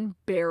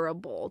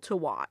unbearable to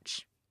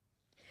watch.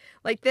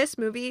 Like this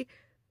movie,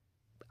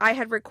 I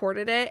had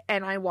recorded it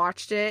and I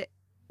watched it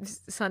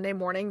Sunday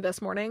morning,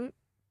 this morning,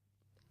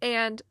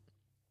 and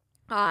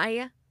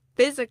I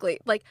physically,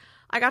 like,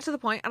 I got to the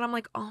point and I'm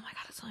like, oh my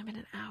God, it's only been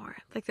an hour.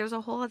 Like, there's a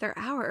whole other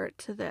hour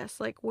to this.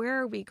 Like, where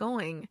are we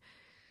going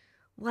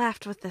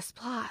left with this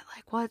plot?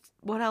 Like,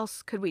 what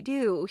else could we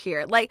do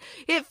here? Like,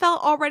 it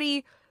felt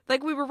already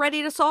like we were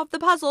ready to solve the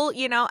puzzle,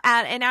 you know,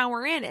 at an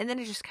hour in, and then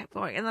it just kept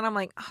going. And then I'm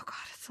like, oh God,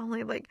 it's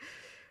only like,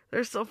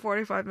 there's still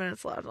 45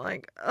 minutes left.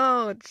 Like,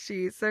 oh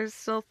geez, there's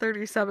still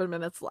 37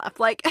 minutes left.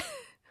 Like,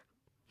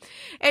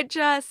 it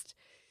just,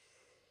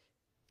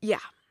 yeah.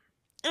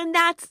 And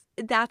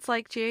that's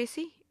like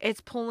GAC.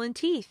 It's pulling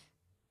teeth.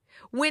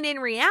 When in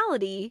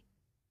reality,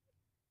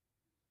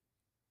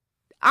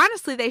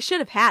 honestly, they should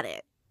have had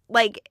it.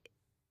 Like,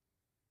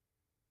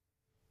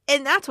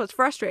 and that's what's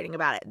frustrating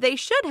about it. They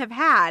should have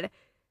had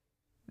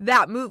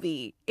that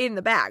movie in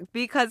the bag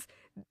because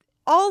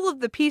all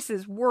of the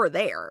pieces were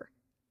there.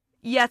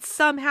 Yet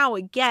somehow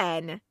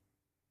again,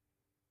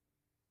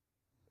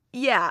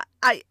 yeah,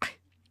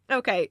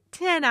 okay,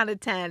 10 out of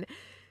 10.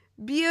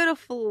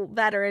 Beautiful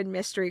veteran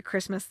mystery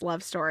Christmas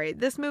love story.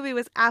 This movie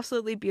was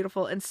absolutely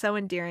beautiful and so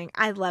endearing.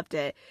 I loved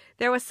it.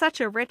 There was such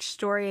a rich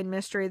story and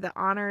mystery that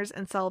honors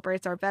and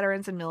celebrates our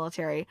veterans and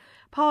military.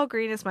 Paul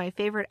Greene is my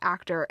favorite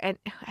actor, and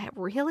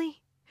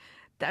really,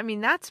 I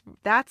mean that's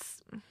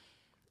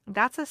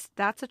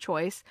a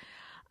choice.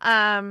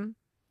 And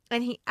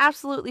he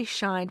absolutely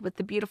shined with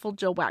the beautiful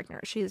Jill Wagner.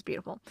 She is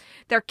beautiful.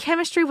 Their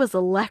chemistry was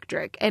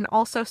electric and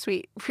also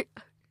sweet.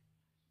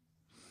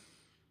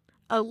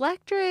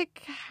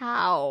 Electric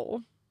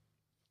how?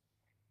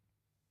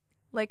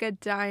 Like a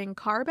dying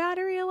car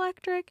battery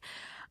electric?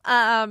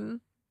 I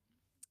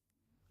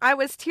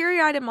was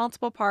teary-eyed in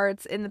multiple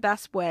parts in the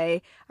best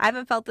way. I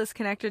haven't felt this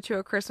connected to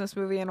a Christmas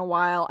movie in a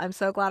while. I'm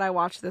so glad I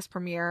watched this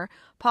premiere.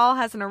 Paul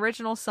has an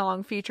original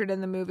song featured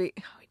in the movie.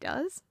 Oh, he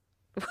does?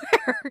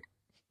 Where?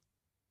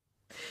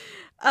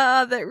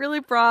 That really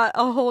brought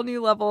a whole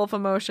new level of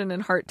emotion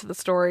and heart to the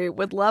story.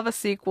 Would love a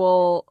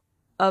sequel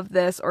of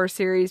this or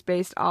series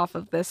based off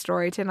of this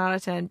story. 10 out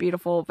of 10.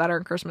 Beautiful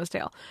veteran Christmas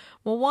tale.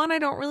 Well, one, I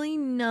don't really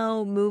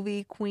know,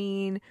 movie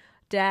queen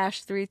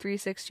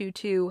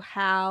 -33622,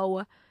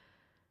 how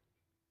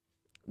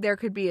there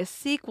could be a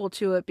sequel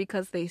to it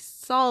because they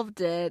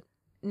solved it.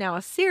 Now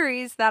a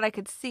series that I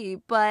could see,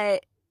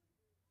 but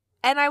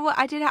and I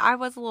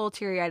was a little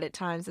teary-eyed at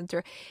times and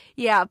through,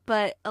 yeah,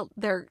 but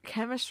their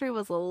chemistry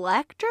was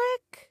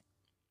electric.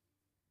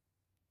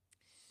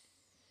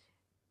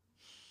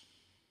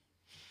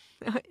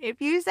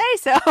 If you say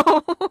so.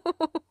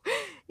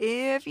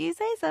 If you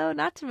say so,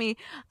 not to me.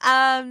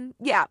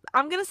 Yeah,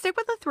 I'm gonna stick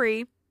with the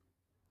 3,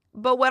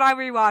 but would I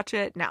rewatch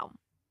it? No.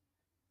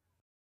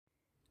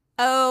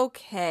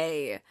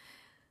 Okay.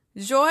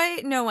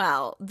 Joyeux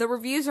Noel. The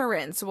reviews are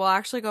in, so we'll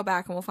actually go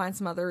back and we'll find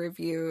some other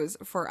reviews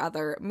for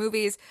other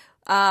movies.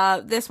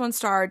 This one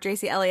starred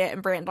J.C. Elliott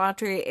and Brant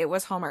Daughtry. It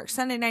was Hallmark's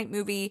Sunday night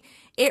movie.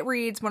 It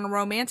reads, when a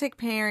romantic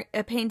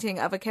painting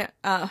of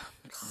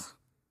let's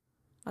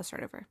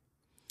start over.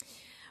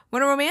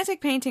 When a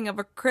romantic painting of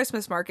a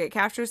Christmas market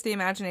captures the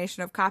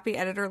imagination of copy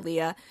editor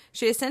Leah,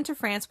 she is sent to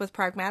France with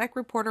pragmatic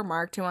reporter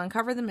Mark to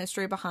uncover the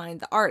mystery behind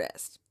the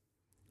artist.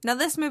 Now,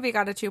 this movie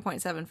got a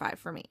 2.75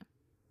 for me.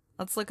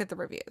 Let's look at the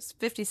reviews.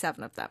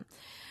 57 of them.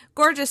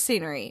 Gorgeous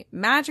scenery.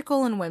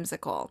 Magical and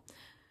whimsical.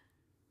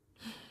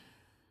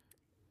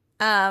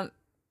 In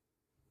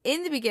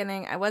the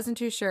beginning, I wasn't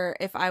too sure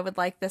if I would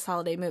like this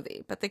holiday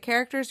movie, but the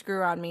characters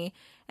grew on me,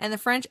 and the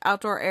French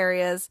outdoor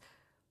areas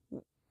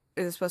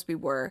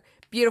were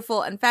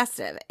beautiful and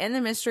festive, and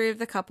the mystery of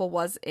the couple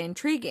was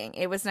intriguing.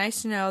 It was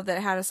nice to know that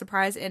it had a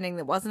surprise ending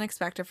that wasn't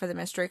expected for the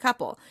mystery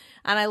couple,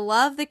 and I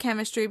love the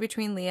chemistry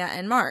between Leah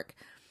and Mark.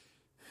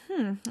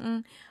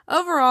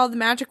 Overall, the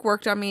magic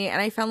worked on me, and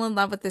I fell in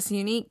love with this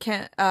unique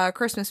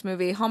Christmas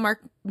movie.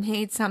 Hallmark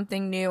made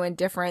something new and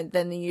different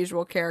than the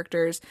usual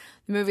characters.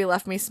 The movie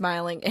left me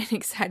smiling and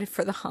excited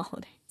for the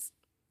holidays.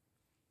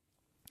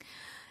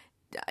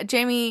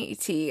 Jamie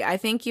T, I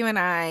think you and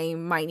I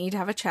might need to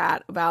have a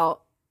chat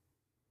about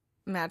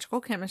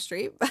magical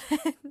chemistry, but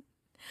it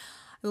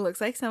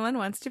looks like someone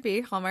wants to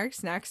be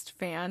Hallmark's next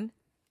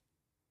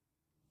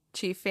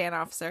chief fan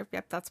officer.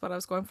 Yep, that's what I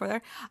was going for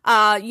there.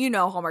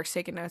 Hallmark's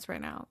taking notes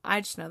right now.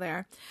 I just know they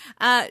are.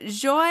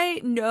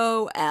 Joyeux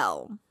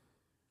Noel.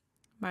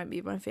 Might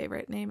be my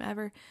favorite name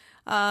ever.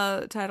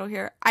 Title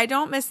here. I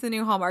don't miss the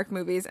new Hallmark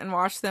movies and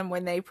watch them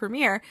when they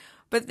premiere,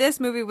 but this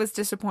movie was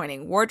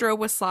disappointing. Wardrobe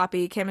was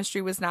sloppy,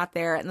 chemistry was not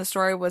there, and the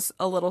story was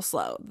a little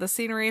slow. The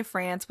scenery of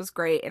France was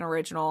great and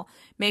original,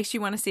 makes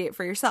you want to see it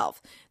for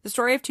yourself. The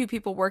story of two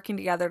people working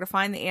together to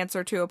find the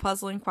answer to a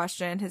puzzling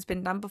question has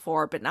been done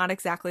before, but not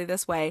exactly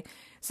this way,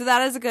 so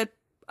that is a good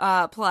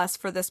plus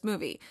for this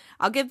movie.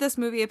 I'll give this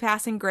movie a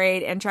passing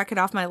grade and check it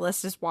off my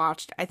list as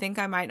watched. I think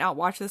I might not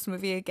watch this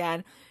movie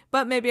again,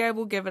 but maybe I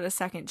will give it a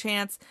second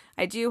chance.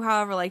 I do,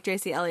 however, like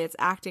J.C. Elliott's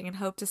acting and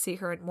hope to see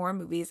her in more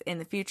movies in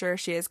the future.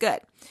 She is good.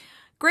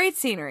 Great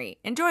scenery.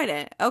 Enjoyed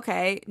it.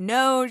 Okay.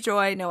 No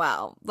Joyeux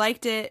Noel.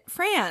 Liked it.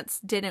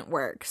 France didn't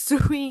work.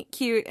 Sweet,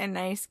 cute, and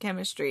nice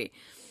chemistry.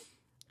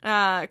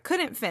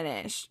 Couldn't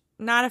finish.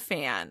 Not a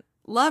fan.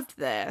 Loved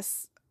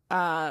this.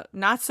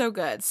 Not so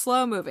good.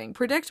 Slow moving.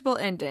 Predictable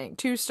ending.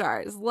 2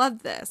 stars.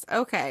 Loved this.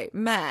 Okay.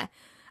 Meh.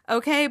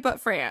 Okay, but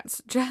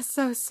France. Just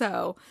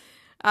so.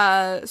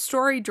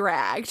 Story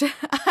dragged.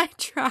 I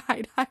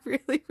tried. I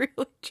really,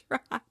 really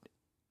tried.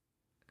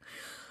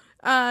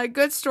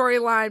 Good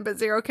storyline, but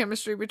zero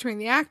chemistry between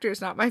the actors.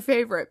 Not my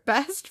favorite.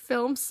 Best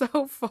film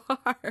so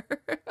far.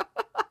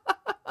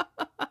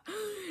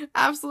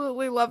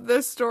 Absolutely love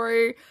this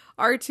story.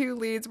 Our 2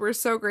 leads were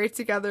so great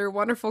together.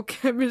 Wonderful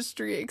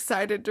chemistry.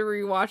 Excited to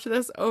rewatch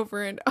this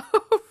over and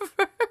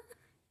over.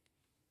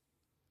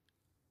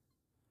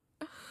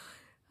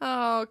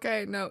 Oh,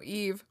 okay. No,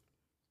 Eve.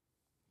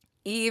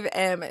 Eve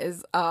M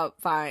is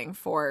vying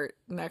for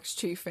next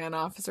chief fan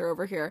officer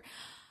over here.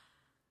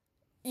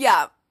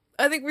 Yeah,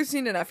 I think we've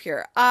seen enough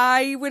here.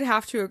 I would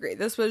have to agree.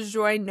 This was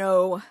Joyeux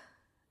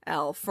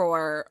Noel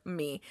for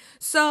me.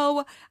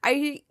 So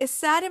I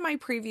said in my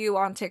preview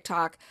on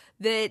TikTok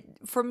that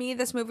for me,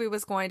 this movie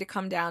was going to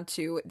come down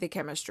to the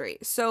chemistry.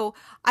 So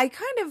I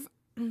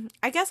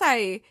guess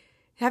I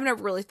haven't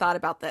ever really thought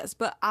about this,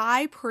 but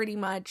I pretty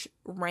much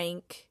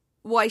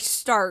I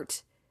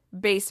start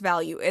base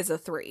value is a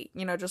 3,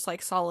 just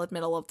like solid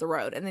middle of the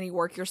road. And then you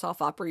work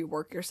yourself up or you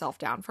work yourself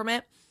down from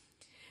it.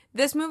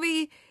 This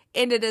movie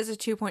ended as a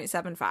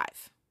 2.75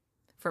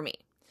 for me.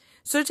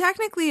 So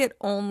technically it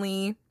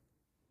only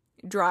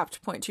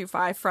dropped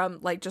 0.25 from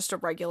like just a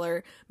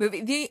regular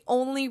movie. The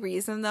only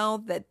reason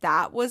though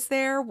that was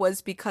there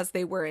was because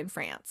they were in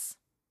France.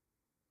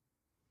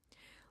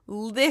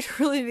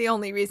 Literally the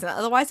only reason.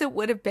 Otherwise it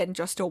would have been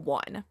just a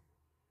 1.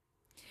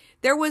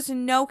 There was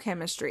no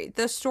chemistry.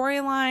 The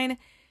storyline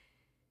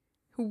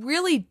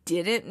really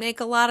didn't make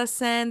a lot of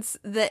sense.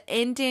 The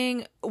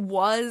ending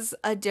was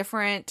a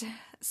different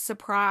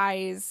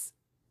surprise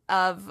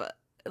of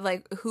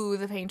like who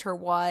the painter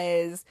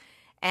was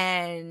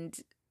and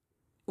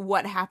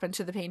what happened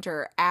to the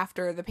painter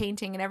after the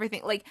painting and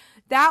everything. Like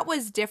that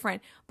was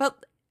different,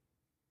 but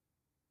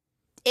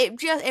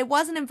it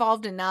wasn't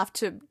involved enough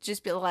to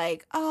just be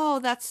like, oh,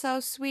 that's so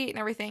sweet and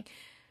everything.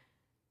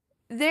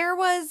 There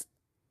was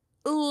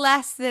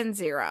less than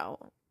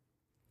 0.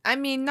 I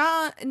mean,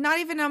 not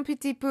even un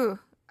petit peu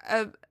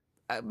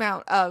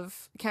amount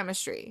of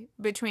chemistry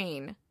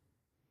between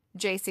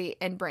JC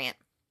and Brant.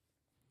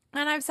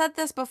 And I've said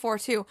this before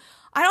too.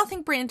 I don't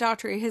think Brant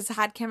Daughtry has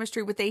had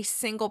chemistry with a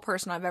single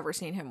person I've ever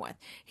seen him with.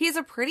 He has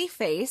a pretty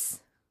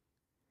face.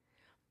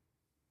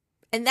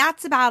 And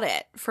that's about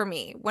it for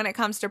me when it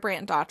comes to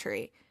Brant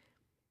Daughtry.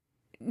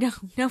 No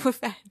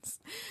offense.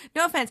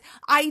 No offense.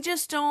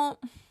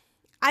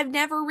 I've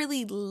never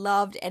really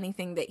loved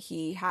anything that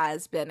he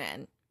has been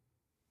in,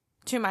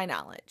 to my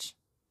knowledge.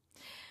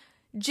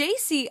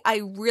 JC, I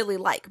really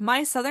like.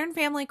 My Southern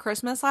Family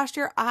Christmas last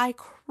year, I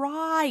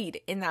cried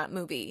in that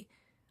movie.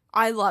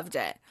 I loved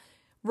it.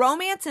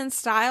 Romance in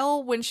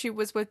Style, when she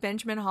was with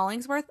Benjamin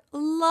Hollingsworth,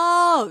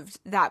 loved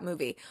that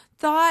movie.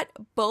 Thought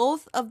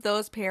both of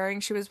those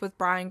pairings, she was with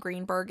Brian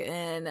Greenberg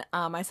in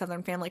My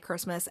Southern Family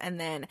Christmas and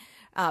then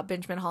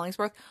Benjamin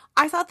Hollingsworth.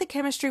 I thought the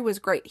chemistry was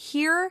great.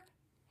 Here,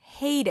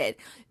 hated.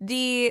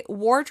 The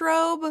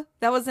wardrobe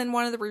that was in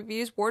one of the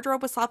reviews,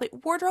 wardrobe was sloppy.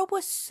 Wardrobe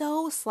was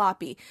so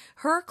sloppy.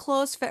 Her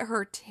clothes fit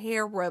her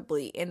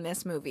terribly in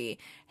this movie.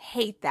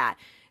 Hate that.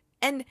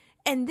 And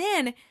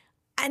then,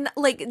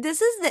 like,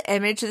 this is the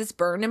image that's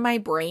burned in my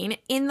brain.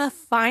 In the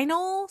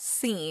final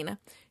scene,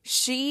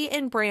 she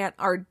and Brant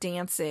are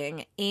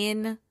dancing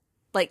in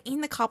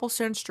the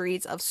cobblestone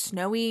streets of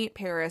snowy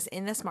Paris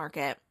in this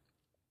market.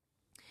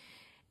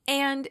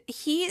 And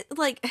he,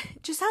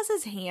 just has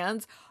his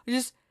hands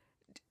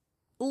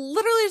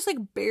literally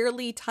just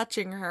barely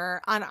touching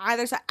her on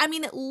either side. I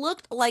mean, it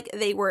looked like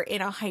they were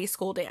in a high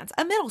school dance,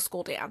 a middle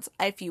school dance,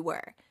 if you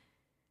were.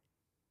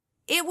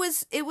 It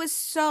was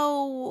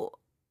so,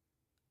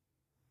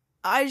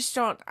 I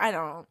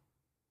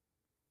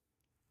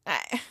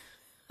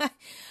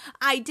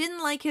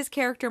didn't like his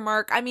character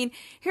Mark. I mean,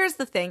 here's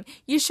the thing.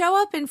 You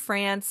show up in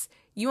France,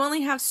 you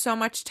only have so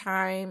much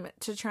time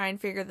to try and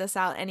figure this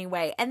out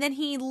anyway. And then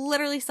he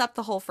literally slept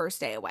the whole first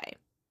day away.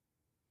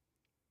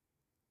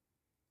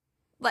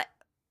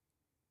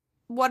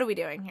 What are we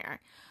doing here?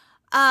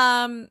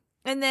 And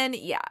then,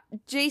 yeah,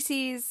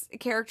 JC's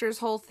character's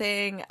whole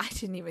thing,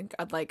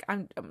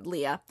 I'm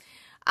Leah.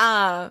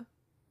 Her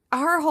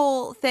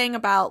whole thing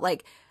about,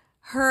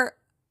 her,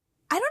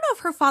 I don't know if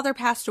her father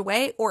passed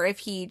away or if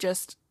he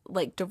just,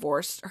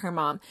 divorced her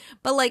mom.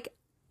 But,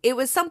 it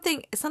was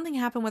something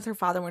happened with her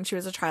father when she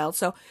was a child.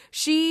 So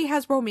she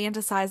has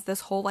romanticized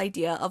this whole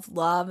idea of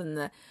love and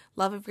the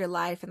love of your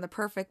life and the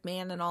perfect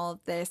man and all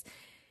of this.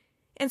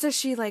 And so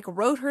she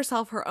wrote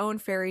herself her own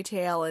fairy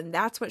tale and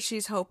that's what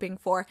she's hoping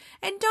for.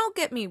 And don't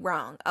get me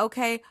wrong,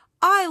 okay?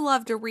 I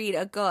love to read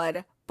a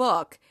good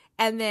book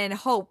and then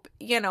hope,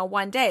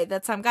 one day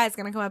that some guy's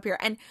going to come up here.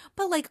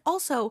 But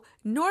also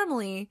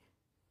normally,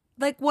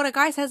 what a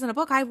guy says in a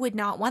book, I would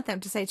not want them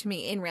to say to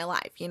me in real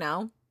life, It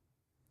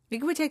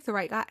would take the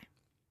right guy.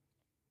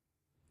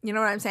 You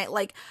know what I'm saying?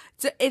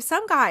 So if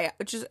some guy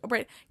just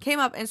came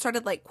up and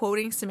started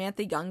quoting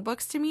Samantha Young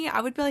books to me, I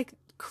would be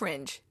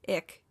cringe,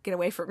 ick, get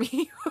away from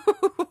me.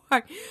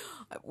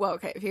 Well,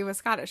 okay, if he was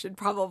Scottish, it'd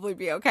probably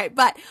be okay.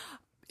 But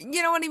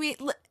you know what I mean?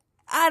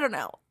 I don't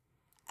know.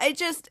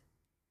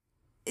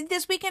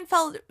 This weekend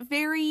felt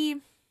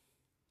very,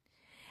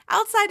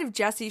 outside of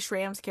Jesse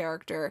Schramm's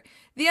character,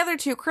 the other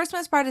two,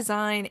 Christmas by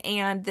Design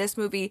and this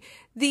movie,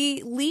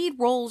 the lead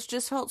roles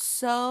just felt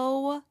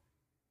so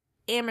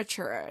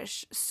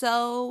amateurish,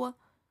 so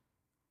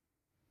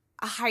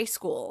a high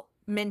school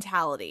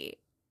mentality.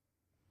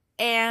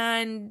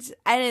 And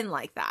I didn't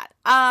like that.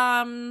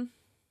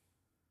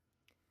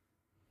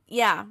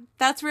 Yeah,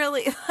 that's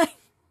really,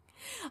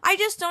 I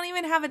just don't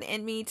even have it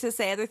in me to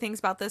say other things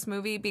about this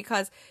movie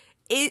because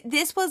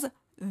This was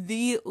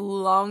the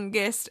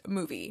longest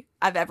movie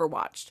I've ever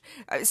watched.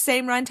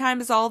 Same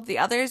runtime as all of the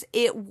others.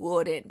 It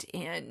wouldn't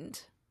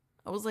end.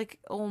 I was like,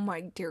 oh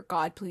my dear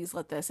God, please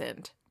let this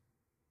end.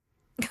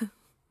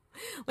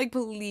 Like,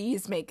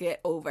 please make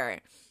it over.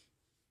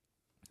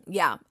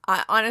 Yeah,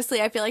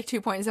 honestly, I feel like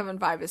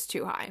 2.75 is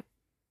too high.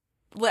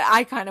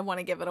 I kind of want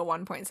to give it a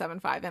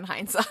 1.75 in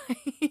hindsight.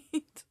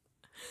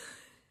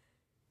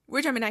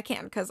 Which, I mean, I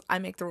can, because I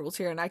make the rules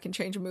here and I can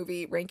change a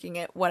movie ranking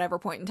at whatever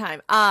point in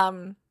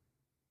time.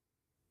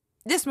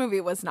 This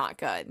movie was not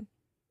good.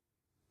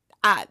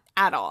 At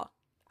all.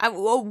 A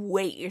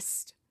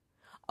waste.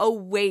 A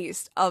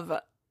waste of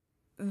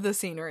the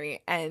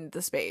scenery and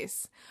the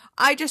space.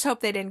 I just hope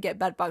they didn't get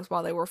bed bugs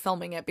while they were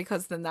filming it,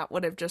 because then that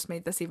would have just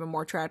made this even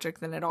more tragic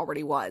than it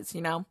already was,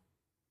 you know?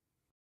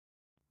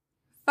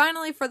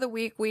 Finally, for the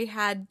week, we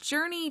had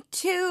Journey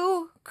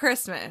to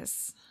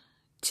Christmas.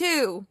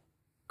 To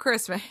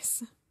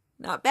Christmas.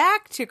 Not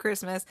Back to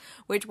Christmas,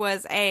 which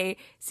was a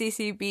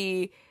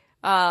CCB,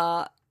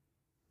 a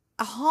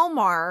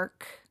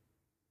Hallmark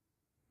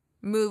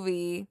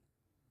movie,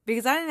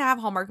 because I didn't have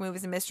Hallmark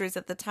Movies and Mysteries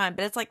at the time,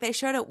 but it's like they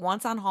showed it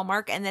once on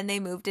Hallmark and then they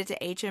moved it to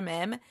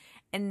HMM,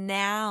 and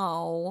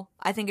now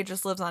I think it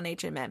just lives on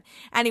HMM.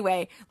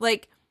 Anyway,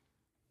 like,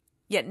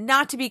 yeah,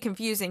 not to be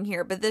confusing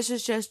here, but this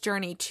is just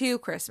Journey to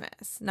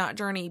Christmas, not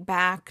Journey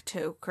Back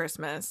to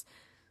Christmas,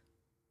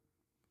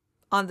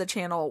 on the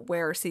channel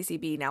where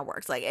CCB now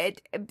works.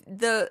 Like,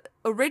 the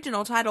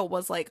original title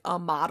was like A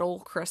Model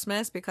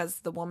Christmas, because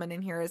the woman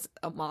in here is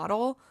a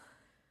model.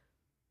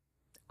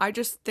 I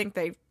just think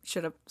they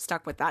should have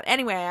stuck with that.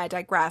 Anyway, I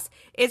digress.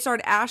 It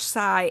starred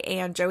Tsai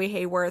and Joey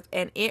Heyworth,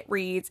 and it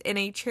reads, in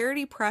a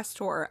charity press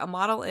tour, a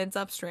model ends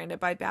up stranded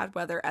by bad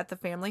weather at the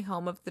family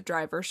home of the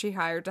driver she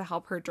hired to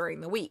help her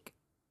during the week.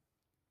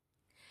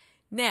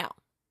 Now,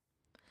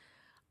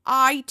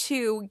 I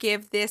too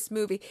give this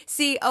movie...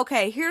 See,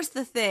 okay, here's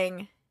the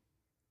thing.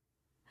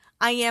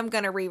 I am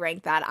going to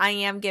re-rank that. I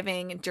am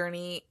giving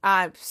Journey...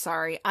 going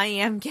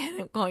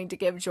to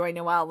give Joyeux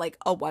Noel like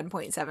a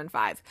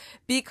 1.75.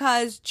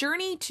 Because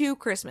Journey to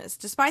Christmas,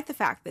 despite the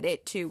fact that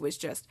it too was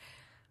just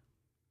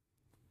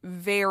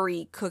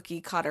very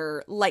cookie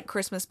cutter, like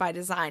Christmas by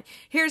design.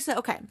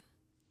 Okay.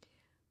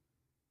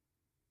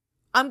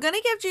 I'm going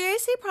to give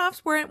GAC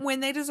props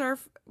when they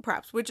deserve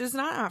props, which is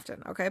not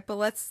often, okay? But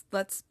let's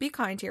be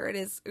kind here.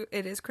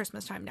 It is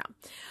Christmas time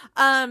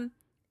now.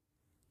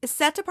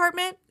 Set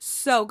department,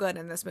 so good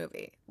in this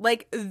movie.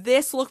 Like,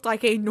 this looked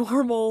like a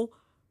normal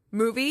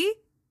movie.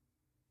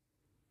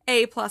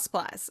 A++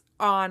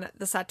 on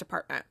the set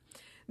department.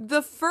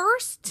 The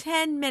first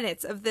 10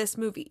 minutes of this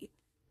movie,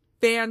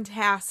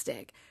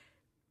 fantastic.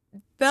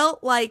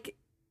 Felt like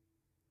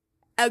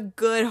a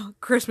good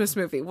Christmas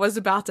movie was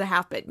about to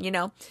happen, you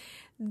know?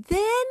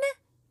 Then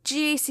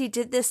GAC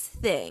did this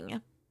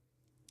thing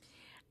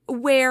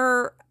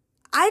where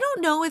I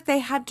don't know if they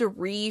had to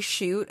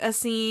reshoot a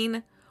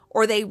scene,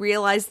 or they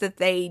realized that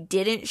they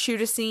didn't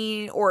shoot a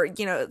scene, or,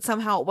 you know,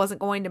 somehow it wasn't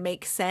going to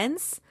make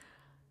sense.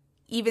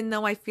 Even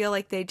though I feel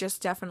like they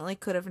just definitely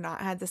could have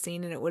not had the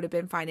scene and it would have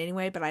been fine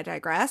anyway, but I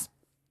digress.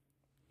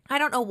 I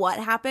don't know what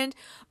happened,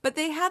 but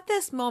they had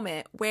this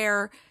moment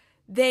where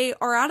they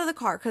are out of the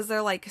car because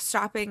they're like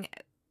stopping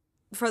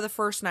for the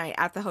first night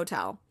at the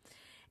hotel.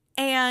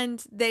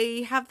 And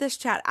they have this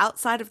chat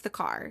outside of the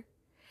car.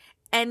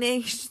 And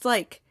it's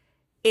like,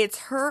 it's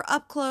her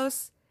up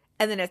close,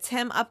 and then it's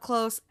him up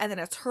close, and then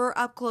it's her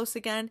up close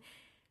again,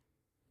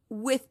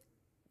 with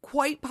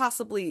quite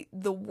possibly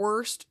the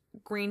worst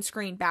green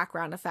screen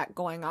background effect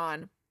going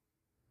on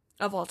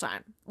of all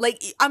time.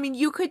 Like, I mean,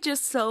 you could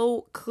just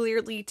so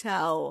clearly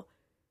tell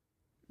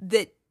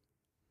that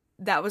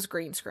was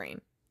green screen.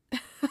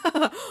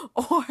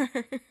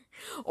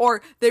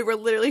 or they were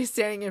literally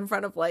standing in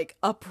front of like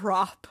a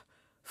prop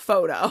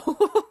photo.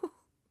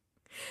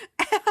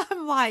 And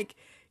I'm like,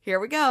 here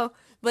we go.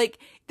 Like,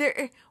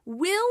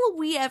 will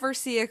we ever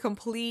see a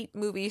complete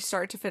movie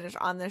start to finish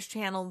on this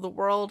channel? The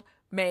world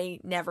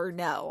may never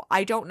know.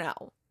 I don't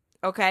know.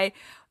 Okay?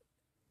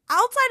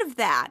 Outside of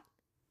that,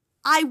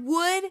 I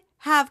would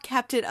have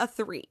kept it a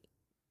 3.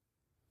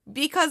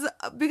 Because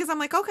I'm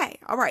like, okay,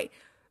 all right.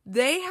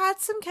 They had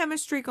some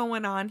chemistry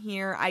going on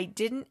here. I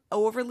didn't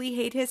overly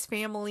hate his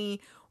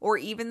family, or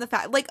even the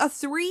fact, like, a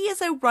 3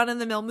 is a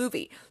run-of-the-mill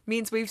movie.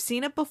 Means we've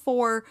seen it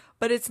before,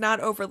 but it's not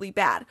overly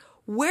bad.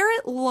 Where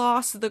it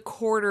lost the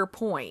quarter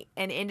point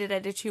and ended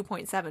at a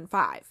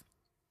 2.75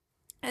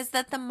 is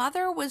that the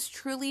mother was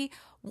truly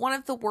one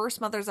of the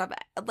worst mothers I've,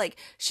 like,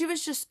 she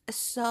was just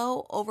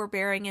so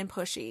overbearing and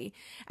pushy,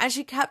 and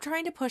she kept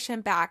trying to push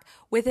him back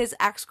with his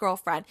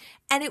ex-girlfriend,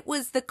 and it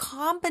was the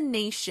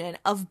combination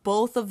of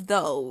both of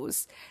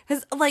those,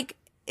 because, like,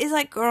 it's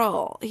like,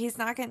 girl, he's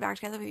not getting back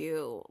together with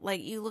you,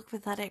 like, you look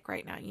pathetic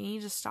right now, you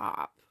need to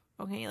stop,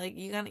 okay, like,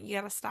 you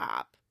gotta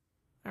stop,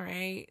 all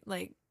right,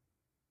 like,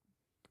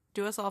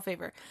 do us all a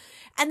favor.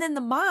 And then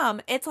the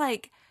mom, it's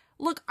like,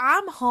 look,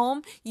 I'm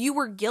home. You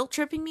were guilt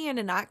tripping me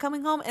into not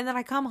coming home. And then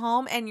I come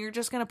home and you're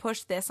just going to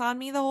push this on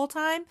me the whole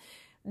time.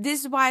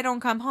 This is why I don't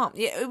come home.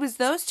 It was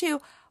those two.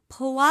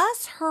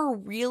 plus her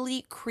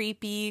really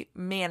creepy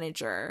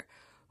manager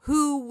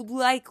who,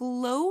 like,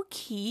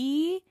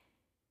 low-key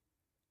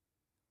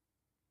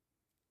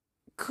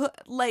could,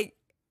 like,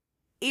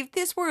 if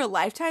this were a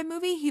Lifetime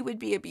movie, he would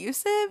be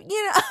abusive,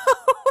 you know?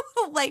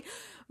 like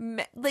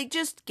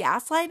just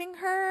gaslighting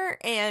her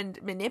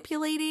and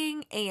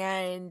manipulating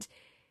and,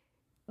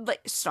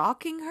 like,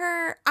 stalking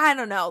her. I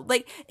don't know.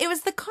 Like, it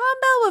was the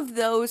combo of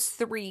those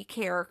three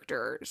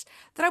characters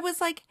that I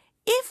was like,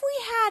 if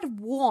we had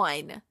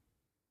one,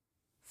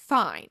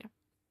 fine.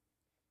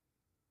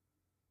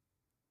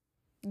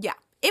 Yeah,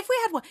 if we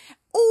had one.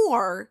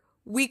 Or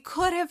we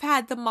could have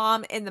had the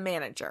mom and the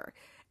manager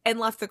and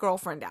left the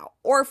girlfriend out.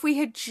 Or if we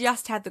had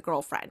just had the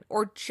girlfriend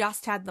or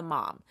just had the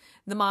mom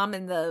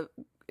and the,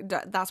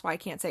 that's why I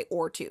can't say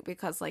or two,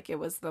 because, like, it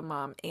was the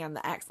mom and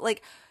the ex.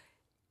 Like,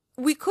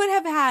 we could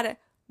have had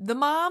the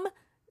mom,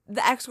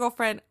 the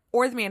ex-girlfriend,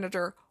 or the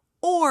manager,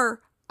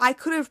 or I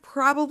could have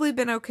probably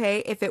been okay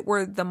if it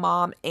were the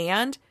mom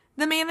and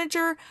the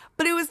manager,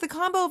 but it was the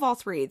combo of all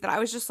three that I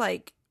was just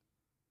like,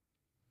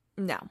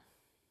 no.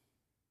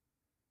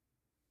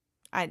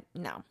 I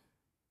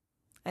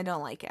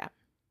don't like it.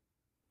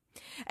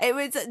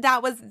 That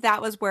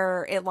was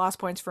where it lost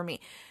points for me.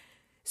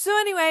 So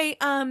anyway,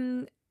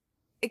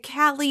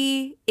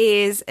 Callie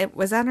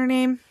was that her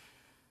name?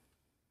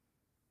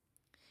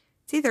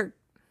 It's either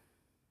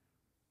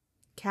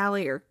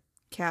Callie or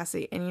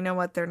Cassie, and you know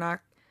what? They're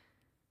not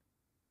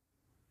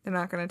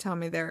going to tell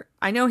me there.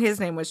 I know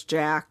his name was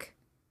Jack.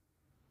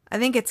 I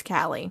think it's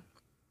Callie.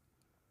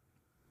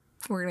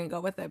 We're going to go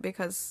with it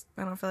because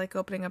I don't feel like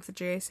opening up the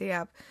GAC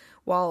app.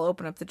 Well, I'll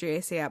open up the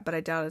GAC app, but I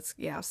doubt it's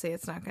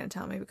not going to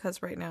tell me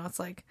because right now it's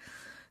like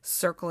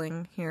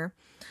circling here.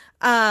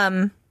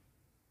 But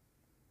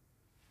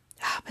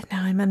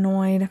now I'm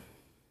annoyed.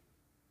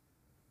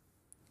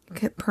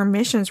 Get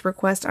permissions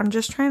request. I'm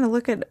just trying to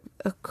look at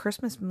a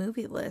Christmas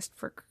movie list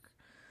for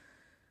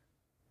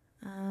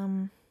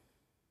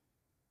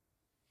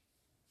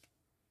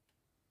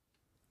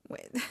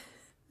wait.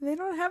 They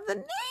don't have the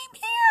name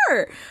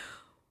here.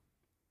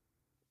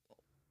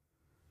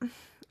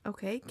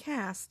 Okay,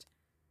 cast.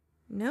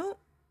 Nope.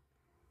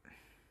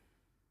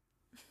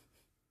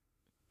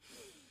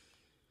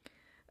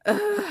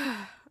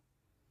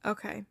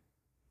 Okay.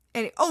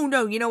 And oh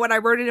no, you know what? I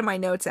wrote it in my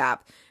notes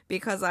app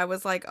because I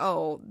was like,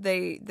 oh,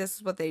 this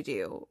is what they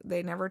do.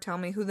 They never tell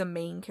me who the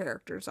main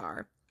characters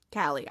are.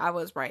 Callie. I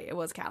was right. It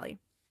was Callie.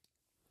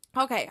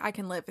 Okay, I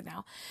can live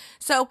now.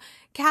 So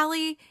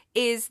Callie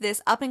is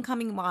this up and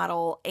coming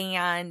model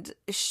and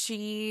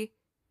she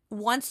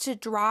wants to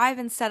drive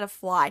instead of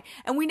fly.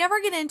 And we never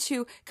get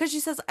into, because she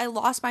says, I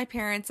lost my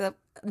parents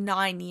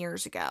 9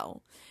 years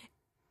ago.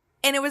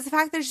 And it was the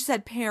fact that she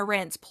said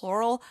parents,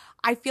 plural.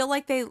 I feel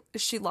like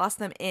she lost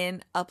them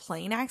in a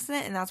plane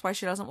accident and that's why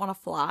she doesn't want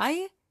to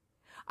fly.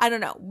 I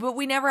don't know. But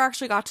we never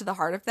actually got to the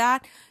heart of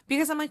that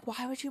because I'm like,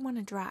 why would you want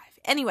to drive?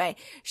 Anyway,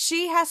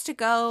 she has to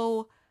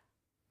go,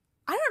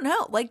 I don't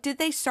know. Like, did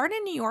they start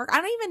in New York?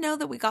 I don't even know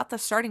that we got the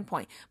starting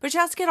point. But she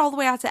has to get all the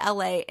way out to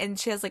LA and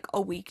she has like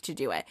a week to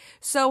do it.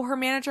 So her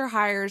manager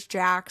hires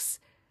Jack's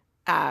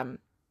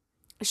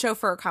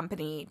chauffeur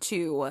company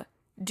to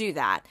do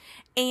that.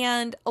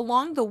 And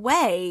along the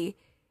way,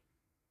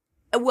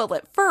 well,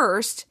 at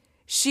first,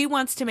 she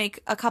wants to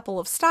make a couple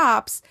of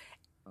stops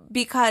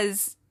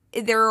because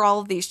there are all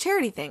of these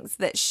charity things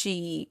that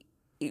she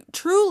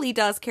truly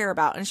does care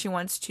about and she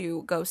wants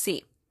to go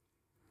see.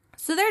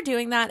 So they're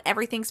doing that.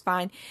 Everything's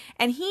fine.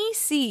 And he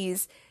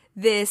sees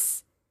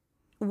this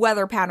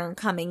weather pattern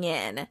coming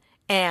in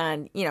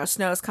and, you know,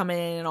 snow's coming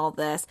in and all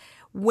this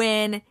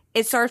when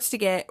it starts to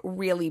get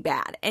really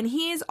bad. And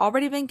he's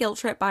already been guilt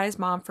tripped by his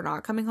mom for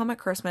not coming home at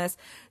Christmas.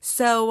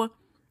 So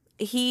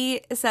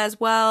he says,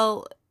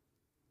 well,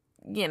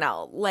 you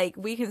know, like,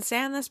 we can stay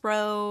on this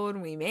road.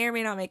 We may or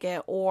may not make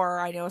it. Or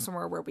I know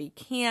somewhere where we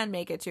can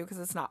make it to because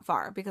it's not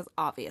far. Because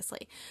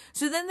obviously.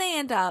 So then they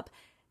end up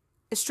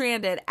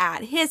stranded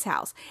at his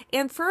house.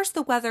 And first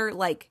the weather,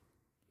 like,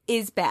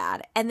 is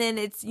bad. And then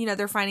it's, you know,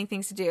 they're finding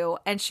things to do.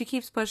 And she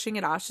keeps pushing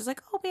it off. She's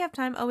like, oh, we have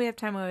time. Oh, we have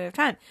time. Oh, we have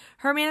time.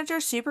 Her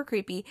manager's super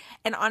creepy.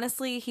 And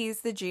honestly,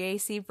 he's the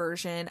GAC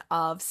version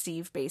of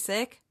Steve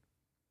Basic.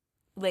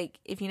 Like,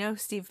 if you know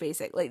Steve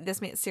Basic, like,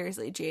 this man,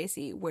 seriously,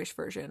 GAC Wish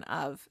version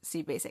of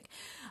Steve Basic.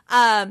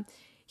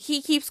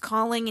 He keeps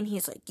calling and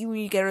he's like, you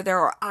need to get her there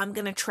or I'm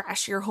going to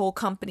trash your whole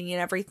company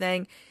and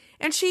everything.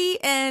 And she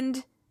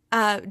and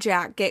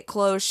Jack get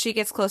close. She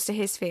gets close to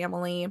his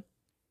family,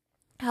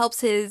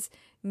 helps his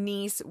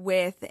niece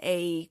with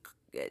a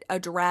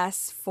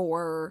dress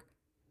for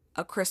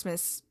a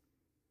Christmas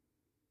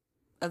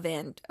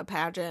event, a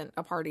pageant,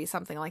 a party,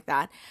 something like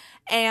that.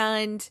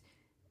 And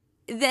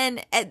then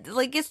it,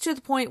 like, gets to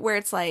the point where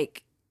it's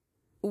like,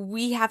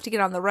 we have to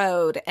get on the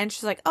road. And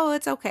she's like, oh,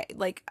 it's okay.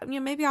 Like, you know,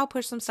 maybe I'll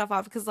push some stuff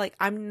off because, like,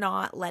 I'm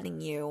not letting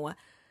you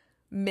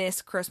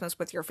miss Christmas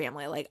with your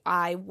family. Like,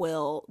 I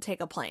will take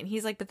a plane.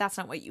 He's like, but that's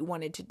not what you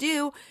wanted to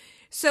do.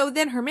 So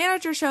then her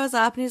manager shows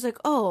up and he's like,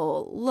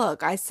 oh,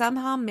 look, I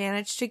somehow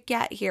managed to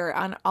get here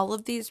on all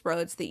of these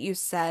roads that you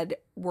said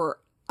were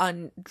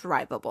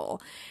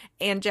undrivable.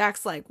 And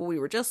Jack's like, well, we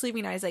were just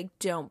leaving. I was like,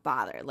 don't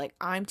bother. Like,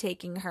 I'm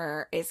taking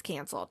her. It's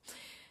canceled.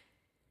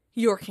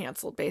 You're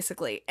canceled,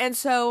 basically. And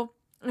so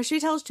she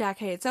tells Jack,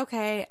 hey, it's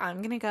okay. I'm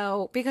going to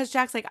go. Because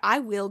Jack's like, I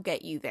will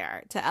get you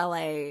there to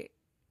LA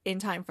in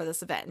time for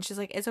this event. And she's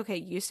like, it's okay.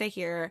 You stay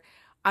here.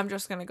 I'm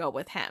just going to go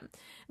with him.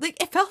 Like,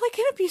 it felt like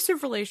an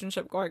abusive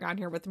relationship going on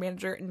here with the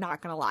manager,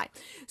 not going to lie.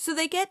 So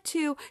they get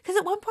to, because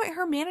at one point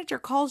her manager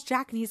calls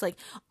Jack and he's like,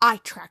 I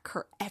track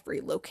her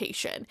every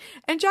location.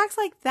 And Jack's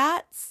like,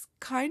 that's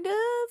kind of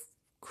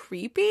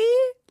creepy.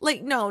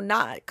 Like, no,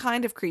 not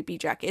kind of creepy,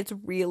 Jack. It's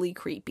really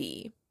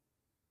creepy.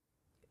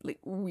 Like,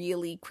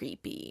 really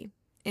creepy.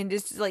 And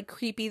just, like,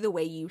 creepy the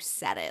way you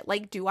said it.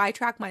 Like, do I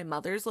track my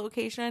mother's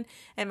location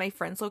and my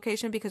friend's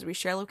location because we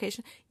share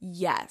location?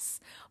 Yes.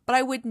 But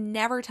I would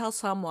never tell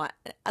someone,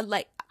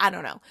 like, I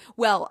don't know.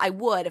 Well, I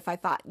would if I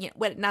thought, you know,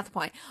 well, not the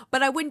point.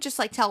 But I wouldn't just,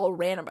 like, tell a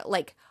random,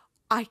 like,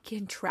 I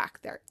can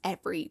track their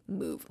every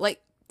move.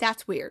 Like,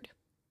 that's weird.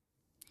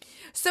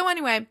 So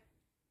anyway,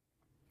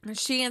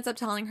 she ends up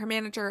telling her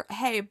manager,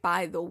 hey,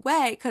 by the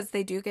way, because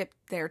they do get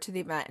there to the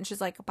event, and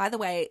she's like, by the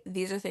way,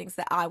 these are things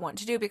that I want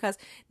to do, because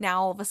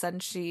now all of a sudden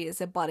she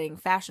is a budding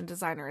fashion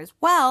designer as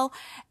well.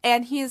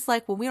 And he's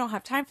like, well, we don't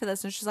have time for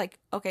this. And she's like,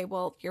 okay,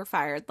 well, you're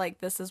fired.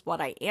 Like, this is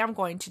what I am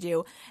going to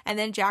do. And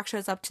then Jack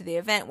shows up to the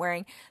event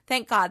wearing,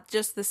 thank God,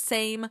 just the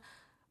same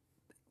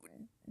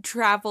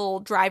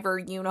travel driver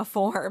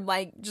uniform,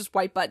 like just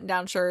white button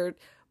down shirt,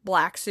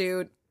 black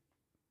suit.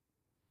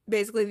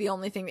 Basically the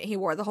only thing that he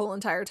wore the whole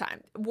entire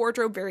time.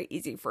 Wardrobe very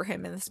easy for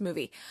him in this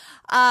movie.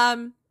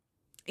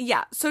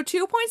 Yeah, so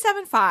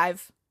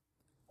 2.75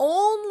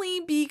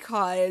 only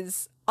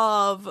because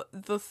of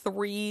the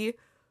three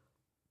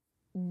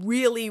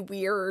really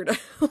weird,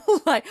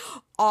 like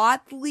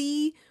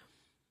oddly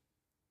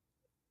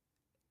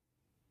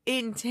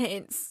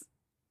intense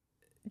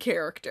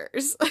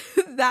characters.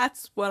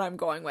 That's what I'm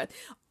going with.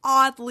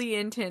 Oddly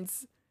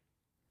intense,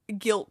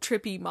 guilt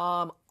trippy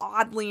mom,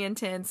 oddly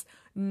intense,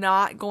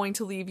 not going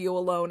to leave you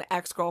alone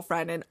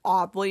ex-girlfriend, and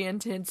oddly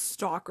intense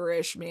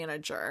stalkerish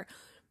manager.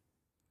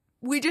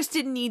 We just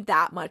didn't need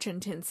that much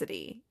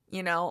intensity,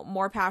 you know,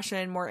 more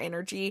passion, more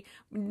energy.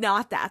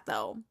 Not that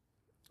though.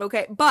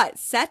 Okay, but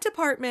set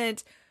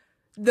department,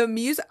 the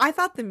music, I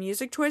thought the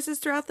music choices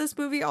throughout this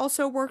movie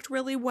also worked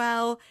really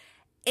well,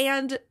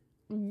 and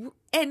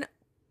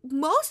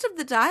most of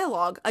the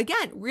dialogue,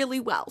 again,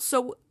 really well.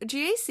 So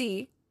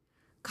GAC,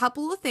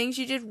 couple of things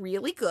you did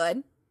really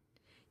good.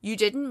 You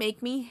didn't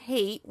make me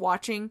hate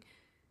watching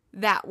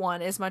that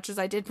one as much as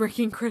I did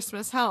Bringing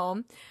Christmas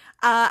Home.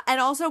 And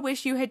also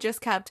wish you had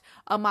just kept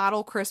A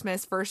Model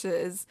Christmas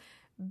versus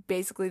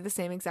basically the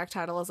same exact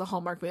title as a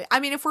Hallmark movie. I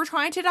mean, if we're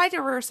trying to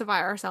diversify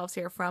ourselves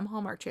here from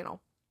Hallmark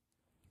Channel,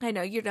 I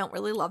know you don't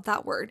really love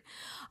that word.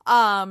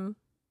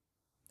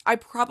 I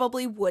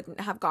probably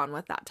wouldn't have gone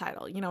with that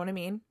title. You know what I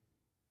mean?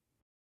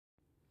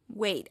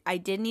 Wait, I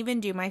didn't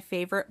even do my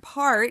favorite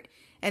part,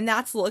 and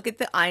that's look at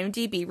the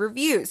IMDb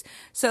reviews.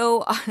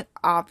 So,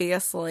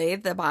 obviously,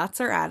 the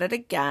bots are at it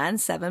again.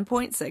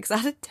 7.6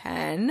 out of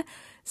 10.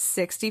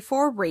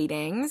 64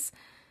 ratings.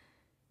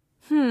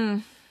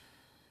 We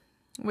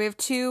have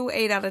 2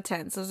 8 out of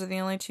 10s. Those are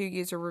the only 2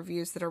 user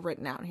reviews that are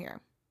written out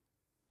here.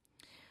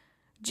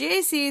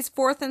 GAC's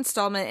 4th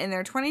installment in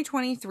their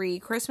 2023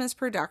 Christmas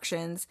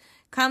productions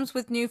comes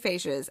with new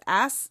faces.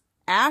 Ash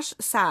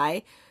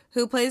Tsai,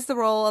 who plays the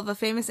role of a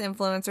famous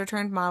influencer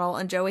turned model,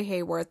 and Joey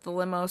Heyworth, the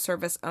limo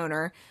service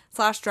owner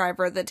 /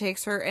 driver that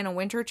takes her in a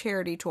winter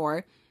charity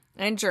tour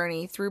and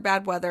journey through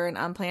bad weather and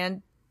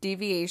unplanned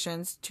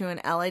deviations to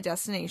an LA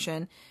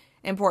destination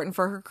important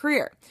for her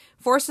career.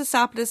 Forced to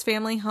stop at his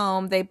family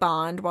home, they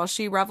bond while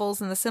she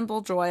revels in the simple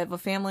joy of a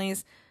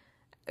family's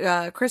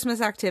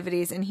Christmas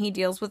activities, and he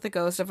deals with the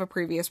ghost of a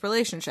previous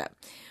relationship.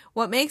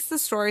 What makes the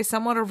story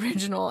somewhat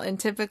original and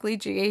typically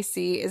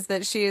GAC is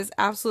that she is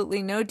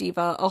absolutely no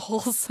diva, a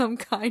wholesome,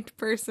 kind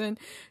person,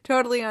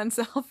 totally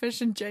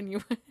unselfish and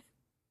genuine.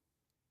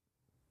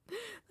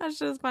 That's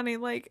just funny.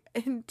 Like,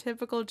 in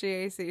typical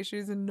GAC,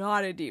 she's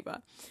not a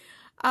diva.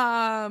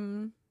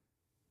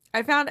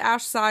 I found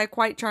Ash Tsai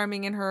quite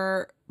charming in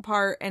her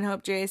part and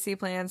hope JAC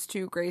plans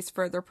to grace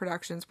further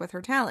productions with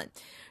her talent.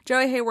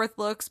 Joey Heyworth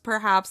looks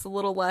perhaps a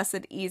little less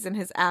at ease in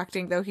his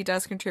acting, though he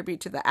does contribute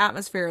to the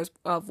atmosphere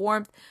of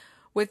warmth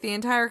with the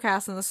entire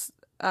cast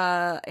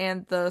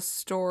and the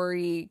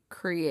story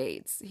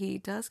creates. He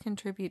does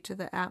contribute to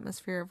the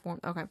atmosphere of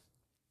warmth. Okay.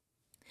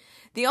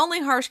 The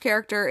only harsh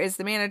character is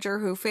the manager,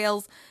 who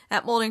fails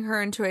at molding her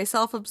into a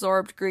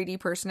self-absorbed, greedy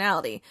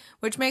personality,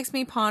 which makes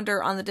me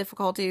ponder on the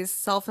difficulties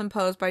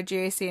self-imposed by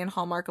GAC and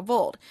Hallmark of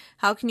old.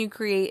 How can you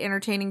create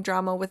entertaining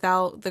drama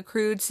without the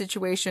crude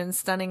situations,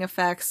 stunning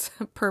effects,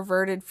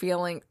 perverted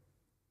feelings,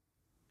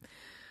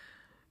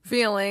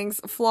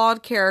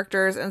 flawed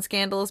characters, and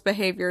scandalous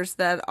behaviors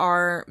that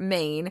are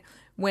main,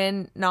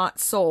 when not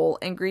sole,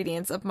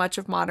 ingredients of much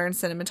of modern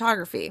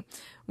cinematography,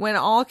 when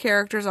all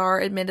characters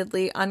are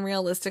admittedly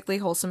unrealistically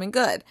wholesome and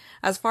good.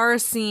 As far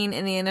as seen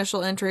in the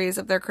initial entries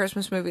of their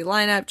Christmas movie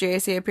lineup,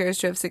 GAC appears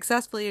to have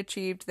successfully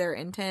achieved their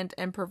intent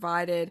and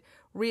provided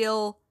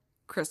real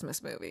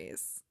Christmas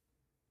movies.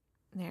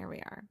 There we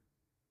are.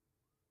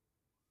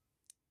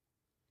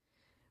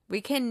 We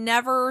can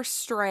never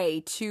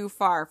stray too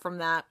far from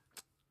that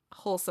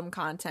wholesome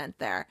content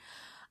there.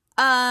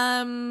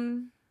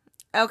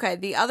 Okay,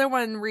 the other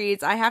one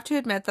reads, I have to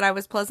admit that I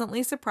was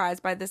pleasantly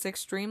surprised by this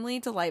extremely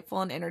delightful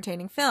and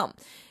entertaining film.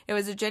 It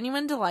was a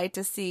genuine delight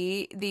to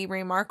see the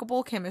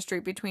remarkable chemistry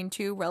between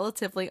two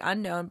relatively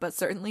unknown but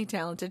certainly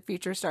talented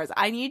feature stars.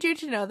 I need you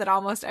to know that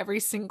almost every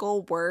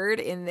single word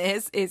in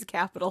this is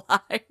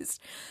capitalized.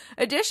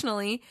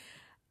 Additionally,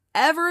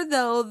 ever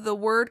though the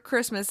word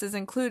Christmas is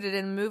included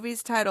in the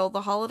movie's title,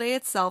 the holiday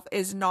itself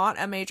is not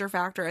a major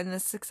factor in the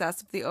success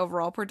of the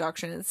overall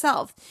production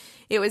itself.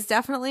 It was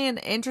definitely an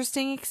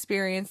interesting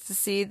experience to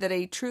see that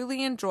a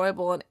truly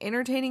enjoyable and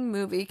entertaining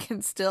movie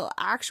can still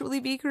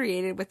actually be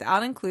created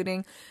without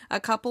including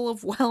a couple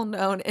of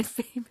well-known and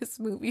famous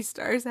movie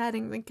stars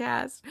adding the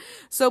cast.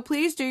 So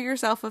please do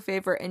yourself a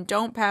favor and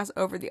don't pass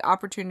over the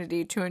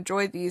opportunity to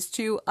enjoy these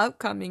two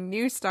upcoming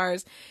new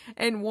stars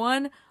and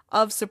one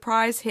of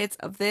surprise hits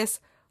of this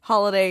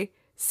holiday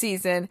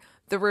season.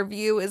 The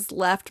review is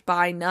left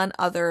by none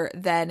other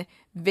than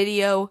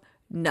Video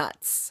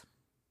Nuts.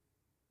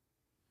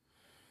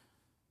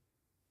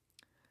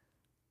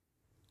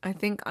 I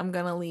think I'm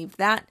gonna leave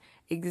that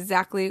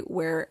exactly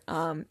where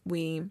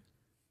we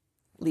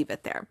leave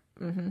it there.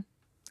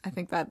 I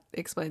think that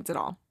explains it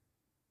all.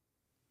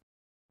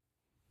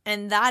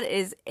 And that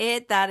is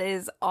it. That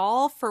is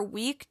all for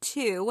week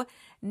 2.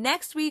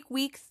 Next week,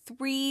 week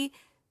 3,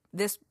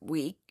 this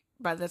week,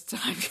 by this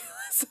time you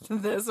listen to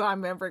this,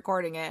 I'm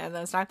recording it and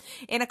this time,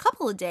 in a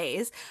couple of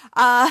days,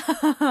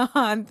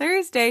 on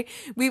Thursday,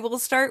 we will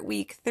start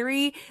week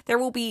 3. There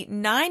will be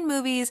 9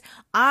 movies.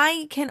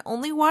 I can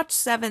only watch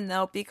 7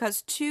 though,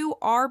 because 2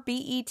 are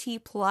BET+.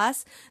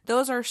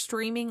 Those are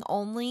streaming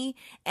only,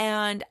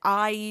 and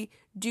I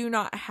do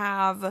not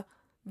have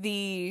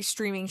the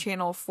streaming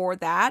channel for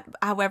that.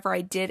 However,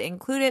 I did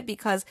include it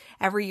because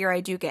every year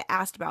I do get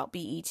asked about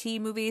BET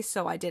movies,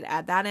 so I did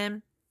add that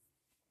in.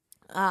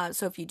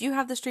 So if you do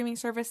have the streaming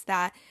service,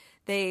 that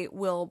they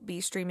will be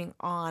streaming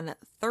on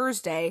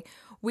Thursday.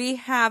 We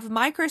have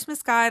My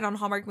Christmas Guide on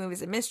Hallmark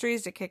Movies and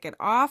Mysteries to kick it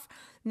off.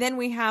 Then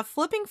we have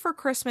Flipping for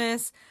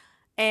Christmas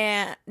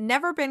and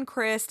Never Been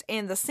Christ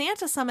and the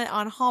Santa Summit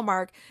on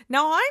Hallmark.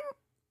 Now I'm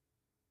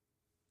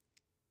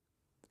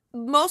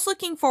most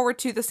looking forward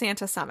to the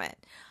Santa Summit.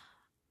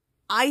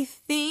 I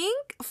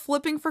think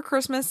Flipping for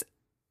Christmas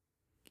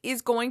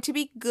is going to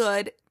be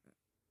good,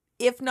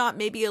 if not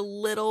maybe a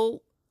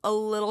little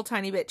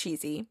tiny bit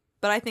cheesy,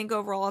 but I think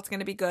overall it's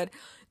going to be good.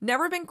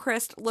 Never Been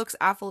Christ looks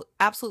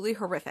absolutely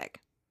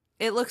horrific.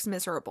 It looks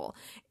miserable.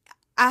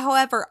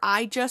 However,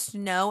 I just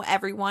know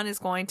everyone is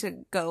going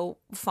to go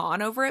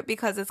fawn over it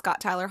because it's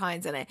got Tyler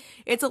Hynes in it.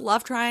 It's a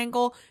love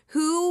triangle.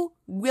 Who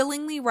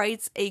willingly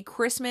writes a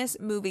Christmas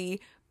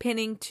movie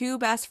pinning 2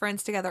 best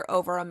friends together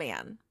over a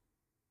man?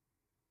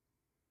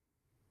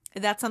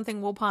 That's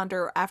something we'll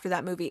ponder after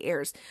that movie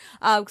airs,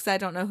 because I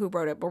don't know who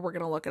wrote it, but we're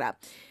going to look it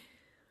up.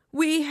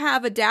 We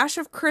have A Dash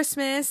of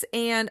Christmas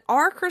and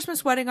Our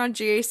Christmas Wedding on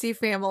GAC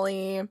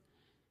Family.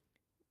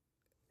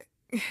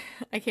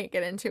 I can't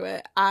get into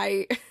it.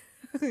 I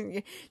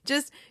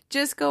just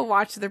go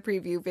watch the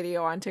preview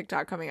video on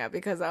TikTok coming up,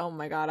 because oh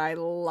my god, I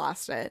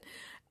lost it.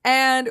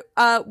 And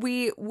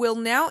we will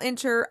now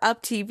enter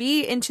Up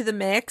TV into the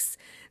mix.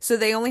 So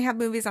they only have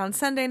movies on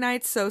Sunday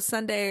nights. So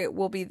Sunday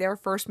will be their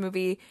first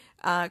movie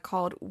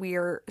called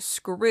We're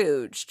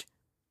Scrooged.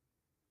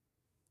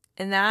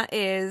 And that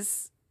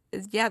is,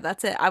 yeah,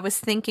 that's it. I was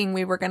thinking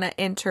we were going to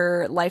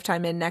enter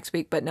Lifetime in next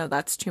week, but no,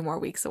 that's 2 more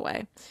weeks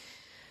away.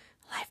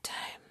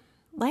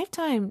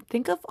 Lifetime.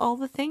 Think of all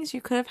the things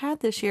you could have had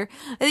this year.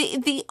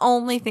 The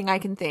only thing I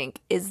can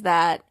think is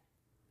that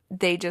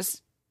they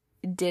just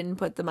didn't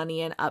put the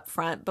money in up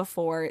front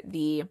before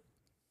the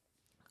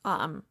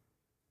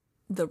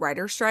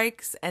writer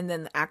strikes and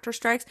then the actor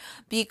strikes,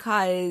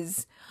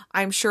 because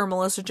I'm sure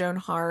Melissa Joan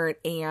Hart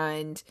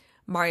and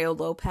Mario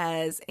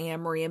Lopez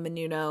and Maria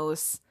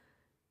Menounos,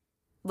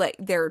 like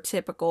their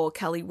typical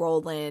Kelly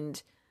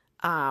Rowland,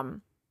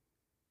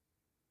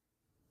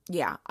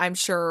 yeah, I'm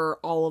sure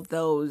all of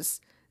those,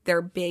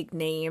 they're big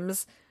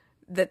names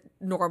that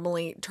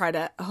normally try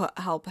to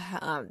help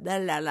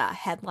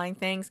headline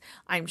things.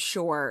 I'm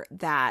sure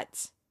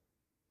that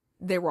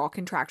they were all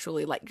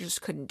contractually like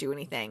just couldn't do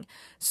anything.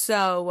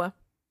 So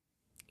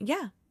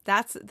yeah,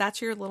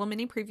 that's your little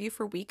mini preview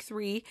for week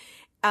 3.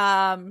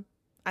 I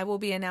will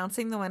be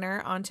announcing the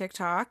winner on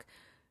TikTok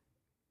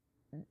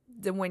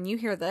when you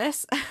hear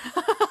this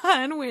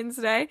on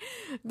Wednesday,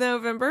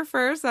 November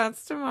 1st.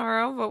 That's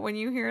tomorrow, but when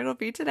you hear it, it'll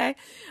be today,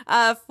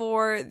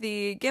 for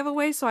the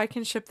giveaway, so I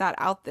can ship that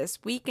out this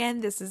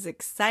weekend. This is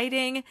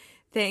exciting.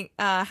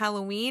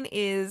 Halloween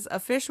is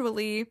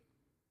officially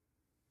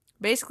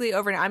basically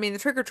over now. I mean, the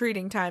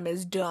trick-or-treating time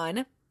is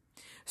done.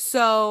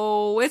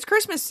 So it's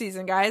Christmas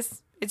season,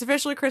 guys. It's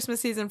officially Christmas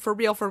season for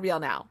real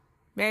now.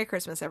 Merry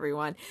Christmas,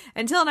 everyone.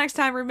 Until next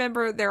time,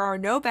 remember, there are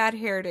no bad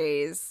hair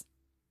days.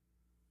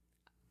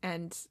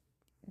 And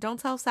don't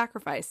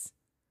self-sacrifice.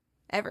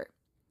 Ever.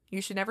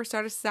 You should never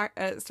start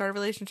a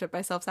relationship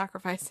by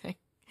self-sacrificing.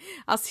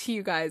 I'll see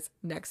you guys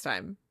next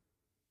time.